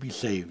you want to be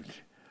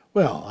saved?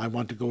 Well, I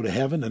want to go to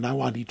heaven and I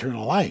want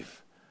eternal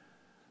life.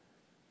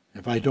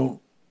 If I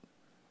don't,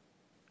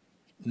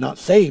 not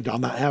saved, I'll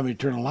not have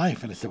eternal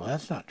life. And I said, well,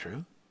 that's not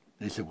true.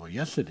 They said, well,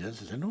 yes, it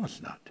is. I said, no,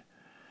 it's not.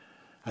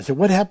 I said,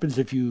 what happens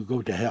if you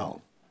go to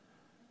hell?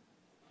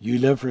 You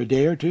live for a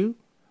day or two?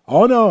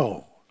 Oh,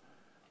 no.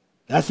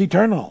 That's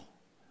eternal.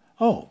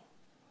 Oh,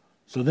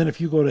 so then if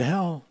you go to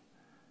hell,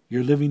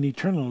 you're living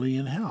eternally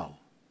in hell,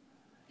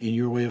 in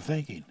your way of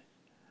thinking.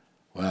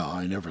 Well,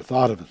 I never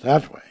thought of it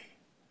that way.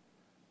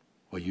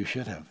 Well, you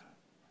should have.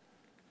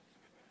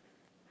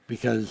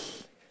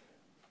 Because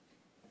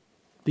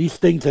these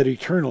things that are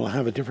eternal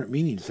have a different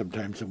meaning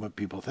sometimes than what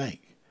people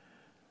think.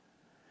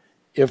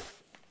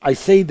 If I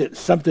say that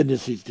something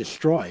is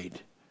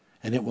destroyed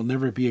and it will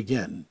never be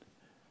again,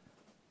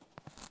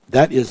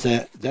 that is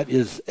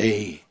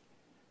a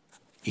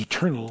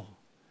eternal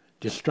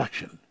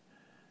destruction.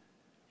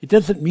 It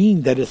doesn't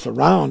mean that it's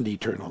around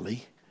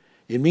eternally.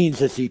 It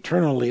means it's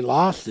eternally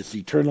lost, it's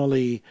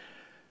eternally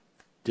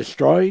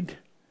destroyed.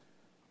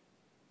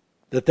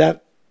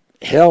 That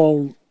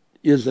hell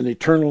is an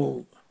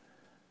eternal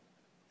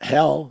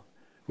hell,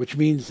 which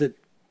means that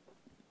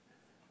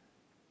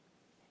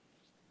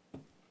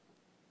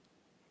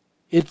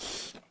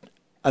it's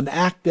an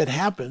act that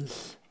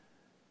happens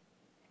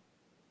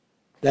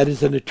that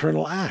is an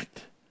eternal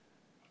act.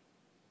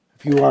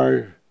 If you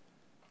are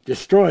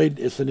destroyed,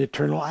 it's an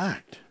eternal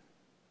act.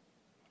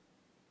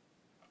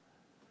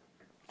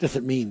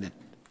 Doesn't mean that,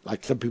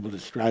 like some people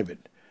describe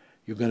it,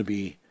 you're going to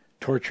be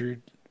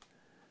tortured.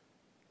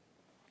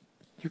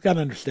 You've got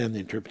to understand the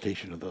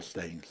interpretation of those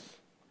things.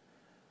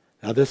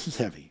 Now this is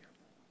heavy,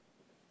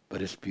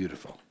 but it's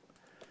beautiful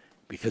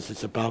because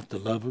it's about the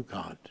love of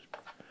God.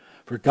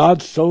 For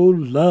God so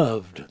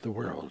loved the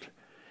world,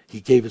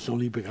 he gave his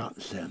only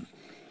begotten Son.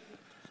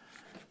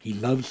 He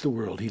loves the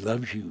world. He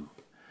loves you.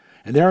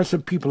 And there are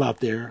some people out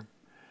there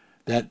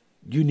that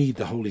you need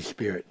the Holy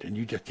Spirit, and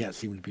you just can't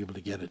seem to be able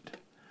to get it.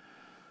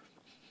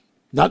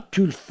 Not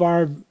too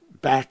far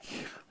back,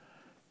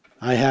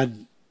 I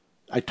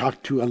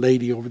talked to a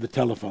lady over the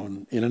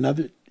telephone in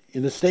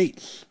the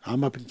States.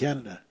 I'm up in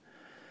Canada.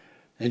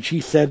 And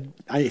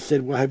I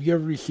said, well, have you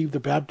ever received the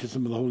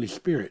baptism of the Holy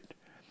Spirit?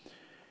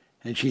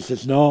 And she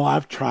says, no,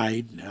 I've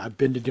tried. I've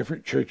been to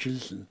different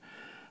churches, and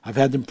I've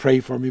had them pray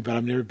for me, but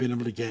I've never been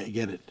able to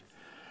get it.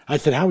 I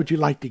said, how would you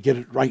like to get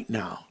it right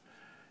now?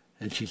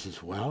 And she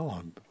says,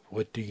 well,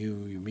 what do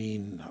you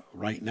mean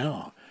right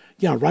now?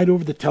 Yeah, right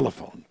over the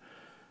telephone.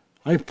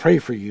 I pray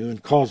for you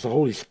and cause the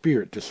Holy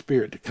Spirit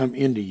to come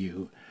into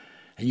you,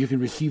 and you can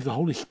receive the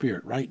Holy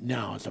Spirit right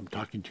now as I'm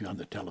talking to you on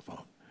the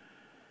telephone.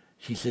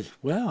 She says,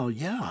 well,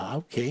 yeah,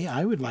 okay,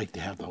 I would like to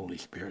have the Holy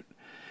Spirit.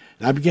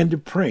 And I began to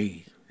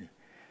pray,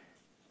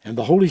 and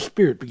the Holy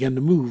Spirit began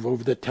to move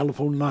over the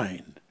telephone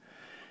line.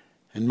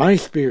 And my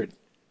spirit,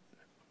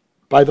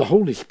 by the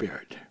Holy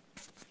Spirit,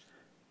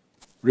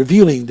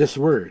 revealing this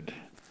word,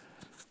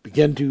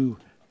 began to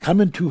come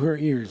into her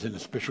ears in a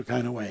special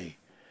kind of way.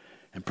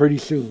 And pretty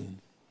soon,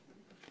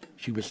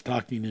 she was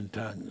talking in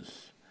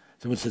tongues.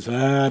 Someone says,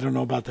 I don't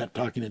know about that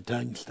talking in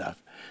tongues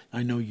stuff.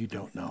 I know you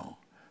don't know.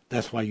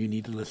 That's why you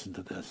need to listen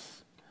to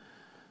this.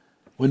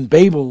 When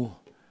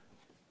Babel,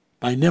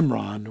 by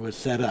Nimrod, was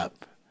set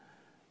up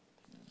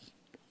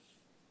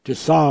to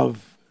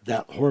solve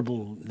that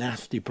horrible,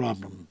 nasty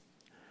problem,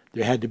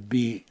 there had to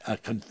be a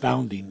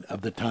confounding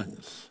of the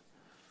tongues,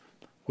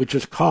 which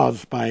was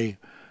caused by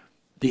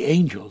the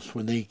angels,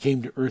 when they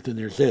came to earth in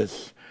their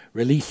zest,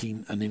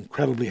 releasing an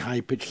incredibly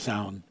high-pitched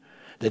sound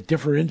that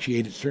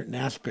differentiated certain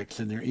aspects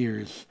in their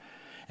ears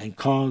and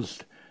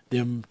caused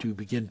them to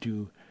begin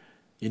to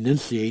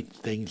enunciate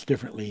things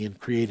differently and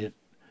created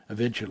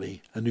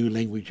eventually a new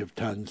language of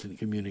tongues and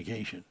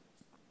communication.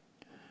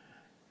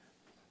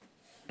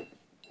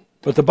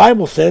 But the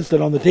Bible says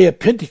that on the day of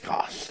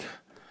Pentecost,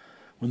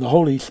 when the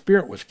Holy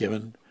Spirit was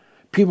given,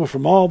 people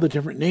from all the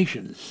different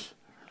nations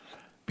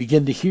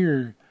began to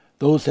hear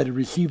those that had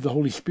received the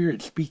Holy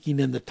Spirit speaking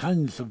in the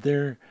tongues of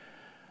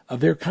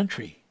their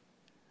country.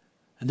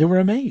 And they were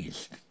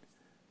amazed.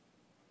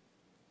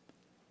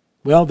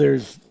 Well,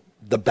 there's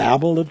the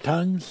babble of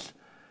tongues,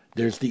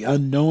 there's the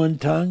unknown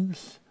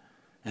tongues,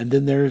 and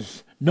then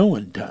there's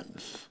known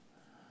tongues.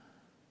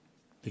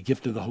 The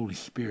gift of the Holy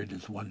Spirit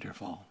is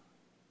wonderful.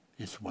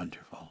 It's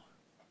wonderful.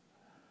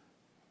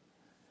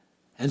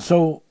 And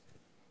so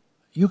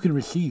you can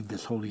receive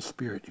this Holy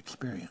Spirit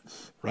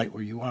experience right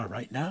where you are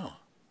right now.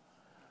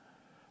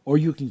 Or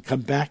you can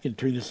come back and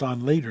turn this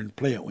on later and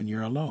play it when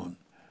you're alone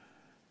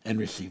and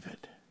receive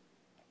it.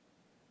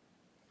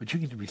 But you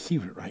get to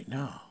receive it right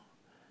now,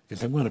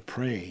 because I'm going to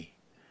pray.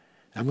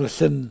 I'm going to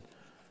send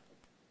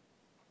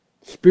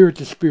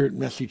spirit-to-spirit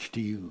message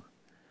to you.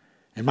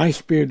 And my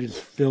spirit is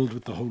filled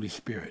with the Holy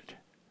Spirit.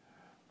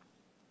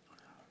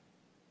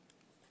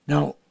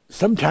 Now,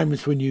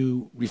 sometimes when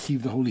you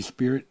receive the Holy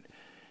Spirit,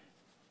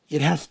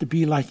 it has to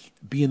be like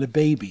being a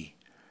baby.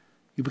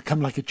 You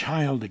become like a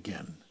child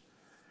again.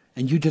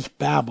 And you just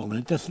babble, and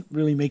it doesn't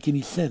really make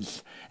any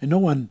sense. And no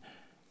one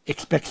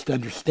expects to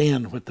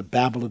understand what the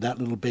babble of that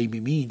little baby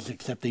means,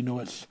 except they know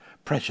it's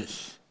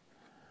precious.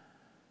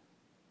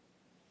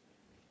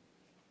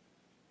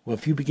 Well,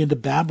 if you begin to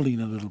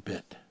babbling a little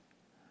bit,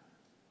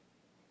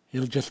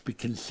 it'll just be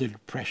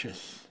considered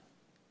precious.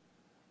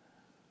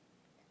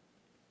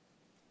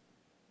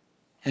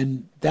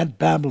 And that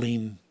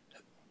babbling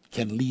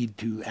can lead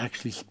to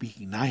actually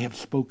speaking. I have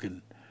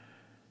spoken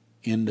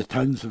in the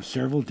tongues of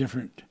several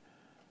different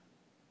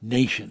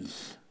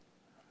nations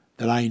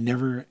that I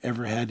never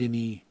ever had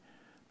any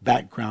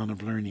background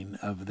of learning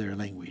of their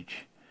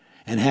language,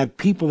 and had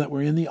people that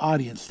were in the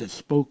audience that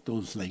spoke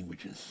those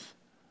languages.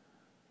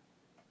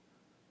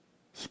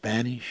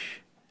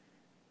 Spanish,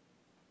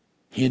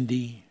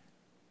 Hindi,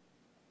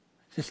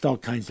 just all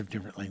kinds of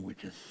different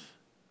languages.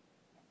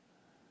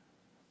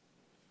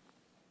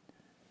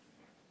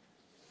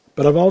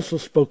 But I've also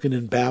spoken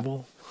in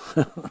Babel,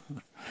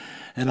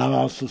 and I've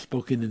also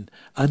spoken in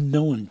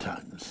unknown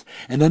tongues.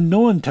 And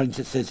unknown tongues,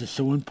 it says, is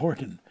so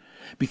important,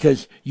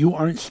 because you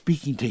aren't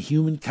speaking to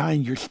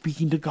humankind, you're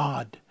speaking to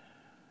God.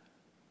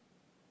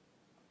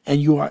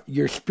 And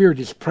your spirit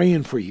is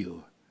praying for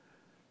you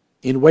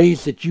in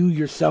ways that you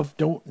yourself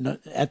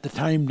don't at the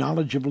time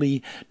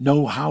knowledgeably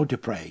know how to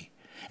pray.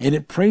 And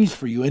it prays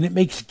for you, and it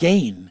makes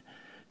gain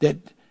that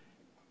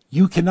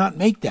you cannot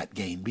make that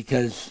gain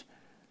because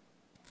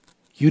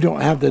you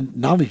don't have the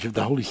knowledge of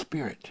the Holy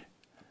Spirit.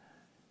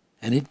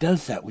 And it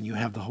does that when you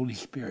have the Holy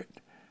Spirit.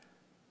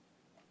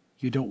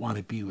 You don't want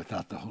to be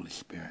without the Holy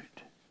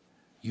Spirit.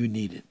 You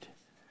need it.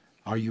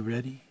 Are you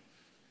ready?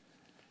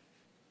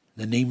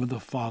 In the name of the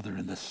Father,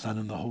 and the Son,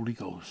 and the Holy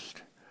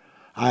Ghost,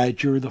 I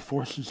adjure the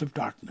forces of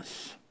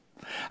darkness.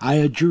 I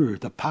adjure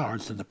the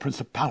powers and the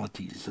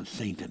principalities of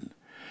Satan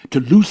to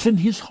loosen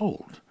his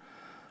hold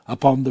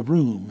upon the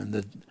room and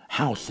the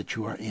house that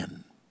you are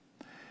in.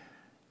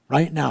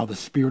 Right now, the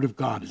Spirit of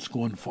God is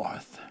going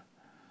forth.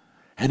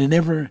 And in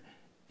every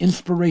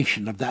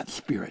inspiration of that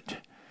Spirit,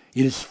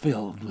 it is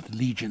filled with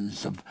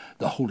legions of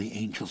the holy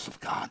angels of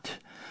God.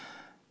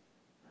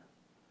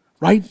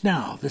 Right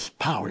now, this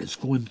power is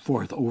going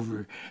forth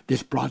over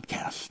this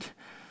broadcast.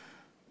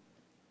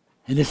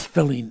 And it's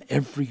filling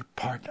every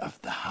part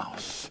of the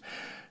house.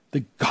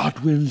 The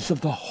Godwins of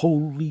the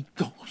Holy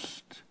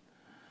Ghost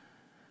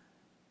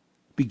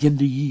begin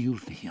to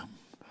yield to him.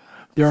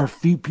 There are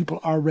few people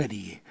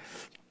already.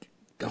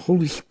 The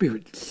Holy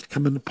Spirit is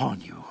coming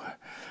upon you.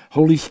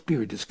 Holy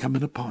Spirit is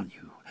coming upon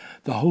you.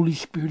 The Holy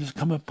Spirit has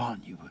come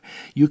upon you.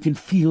 You can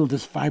feel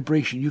this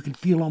vibration. You can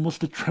feel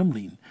almost a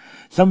trembling.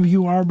 Some of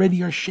you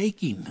already are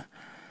shaking.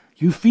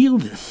 You feel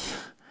this.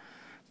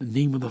 In the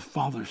name of the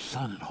Father,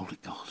 Son, and Holy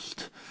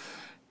Ghost.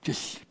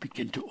 Just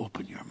begin to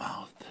open your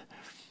mouth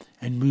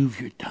and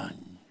move your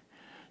tongue.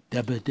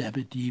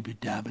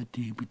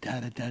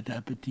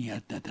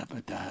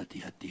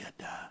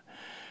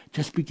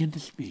 Just begin to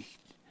speak.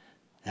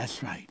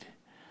 That's right.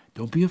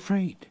 Don't be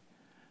afraid.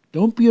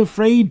 Don't be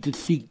afraid to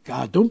seek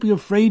God. Don't be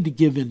afraid to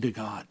give in to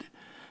God.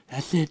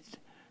 That's it.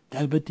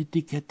 Just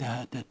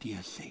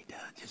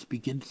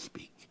begin to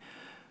speak.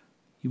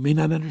 You may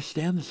not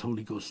understand this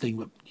Holy Ghost thing,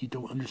 but you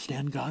don't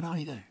understand God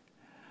either.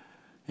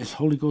 This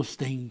Holy Ghost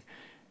thing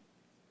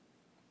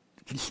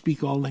can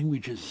speak all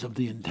languages of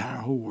the entire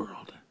whole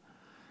world.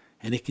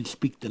 And it can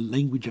speak the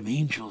language of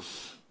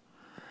angels.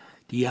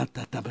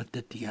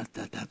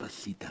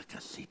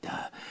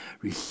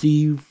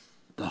 Receive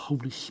the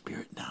Holy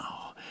Spirit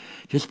now.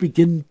 Just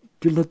begin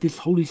to let this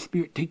Holy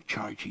Spirit take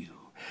charge of you.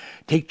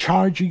 Take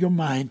charge of your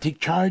mind. Take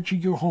charge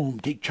of your home.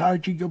 Take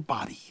charge of your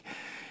body.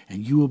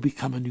 And you will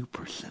become a new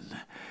person.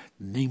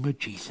 In the name of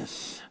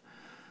Jesus.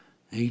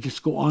 And you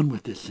just go on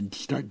with this and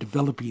start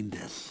developing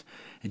this.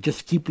 And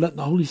just keep letting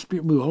the Holy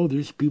Spirit move. Oh,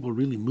 there's people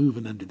really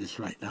moving under this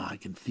right now. I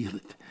can feel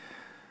it.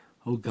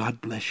 Oh, God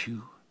bless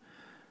you.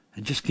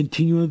 And just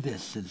continue with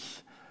this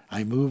as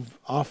I move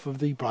off of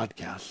the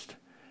broadcast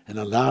and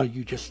allow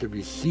you just to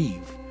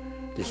receive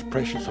this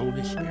precious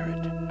Holy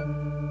Spirit.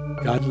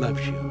 God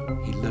loves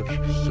you. He loves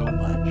you so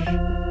much.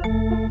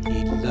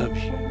 He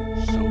loves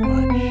you so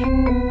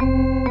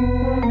much.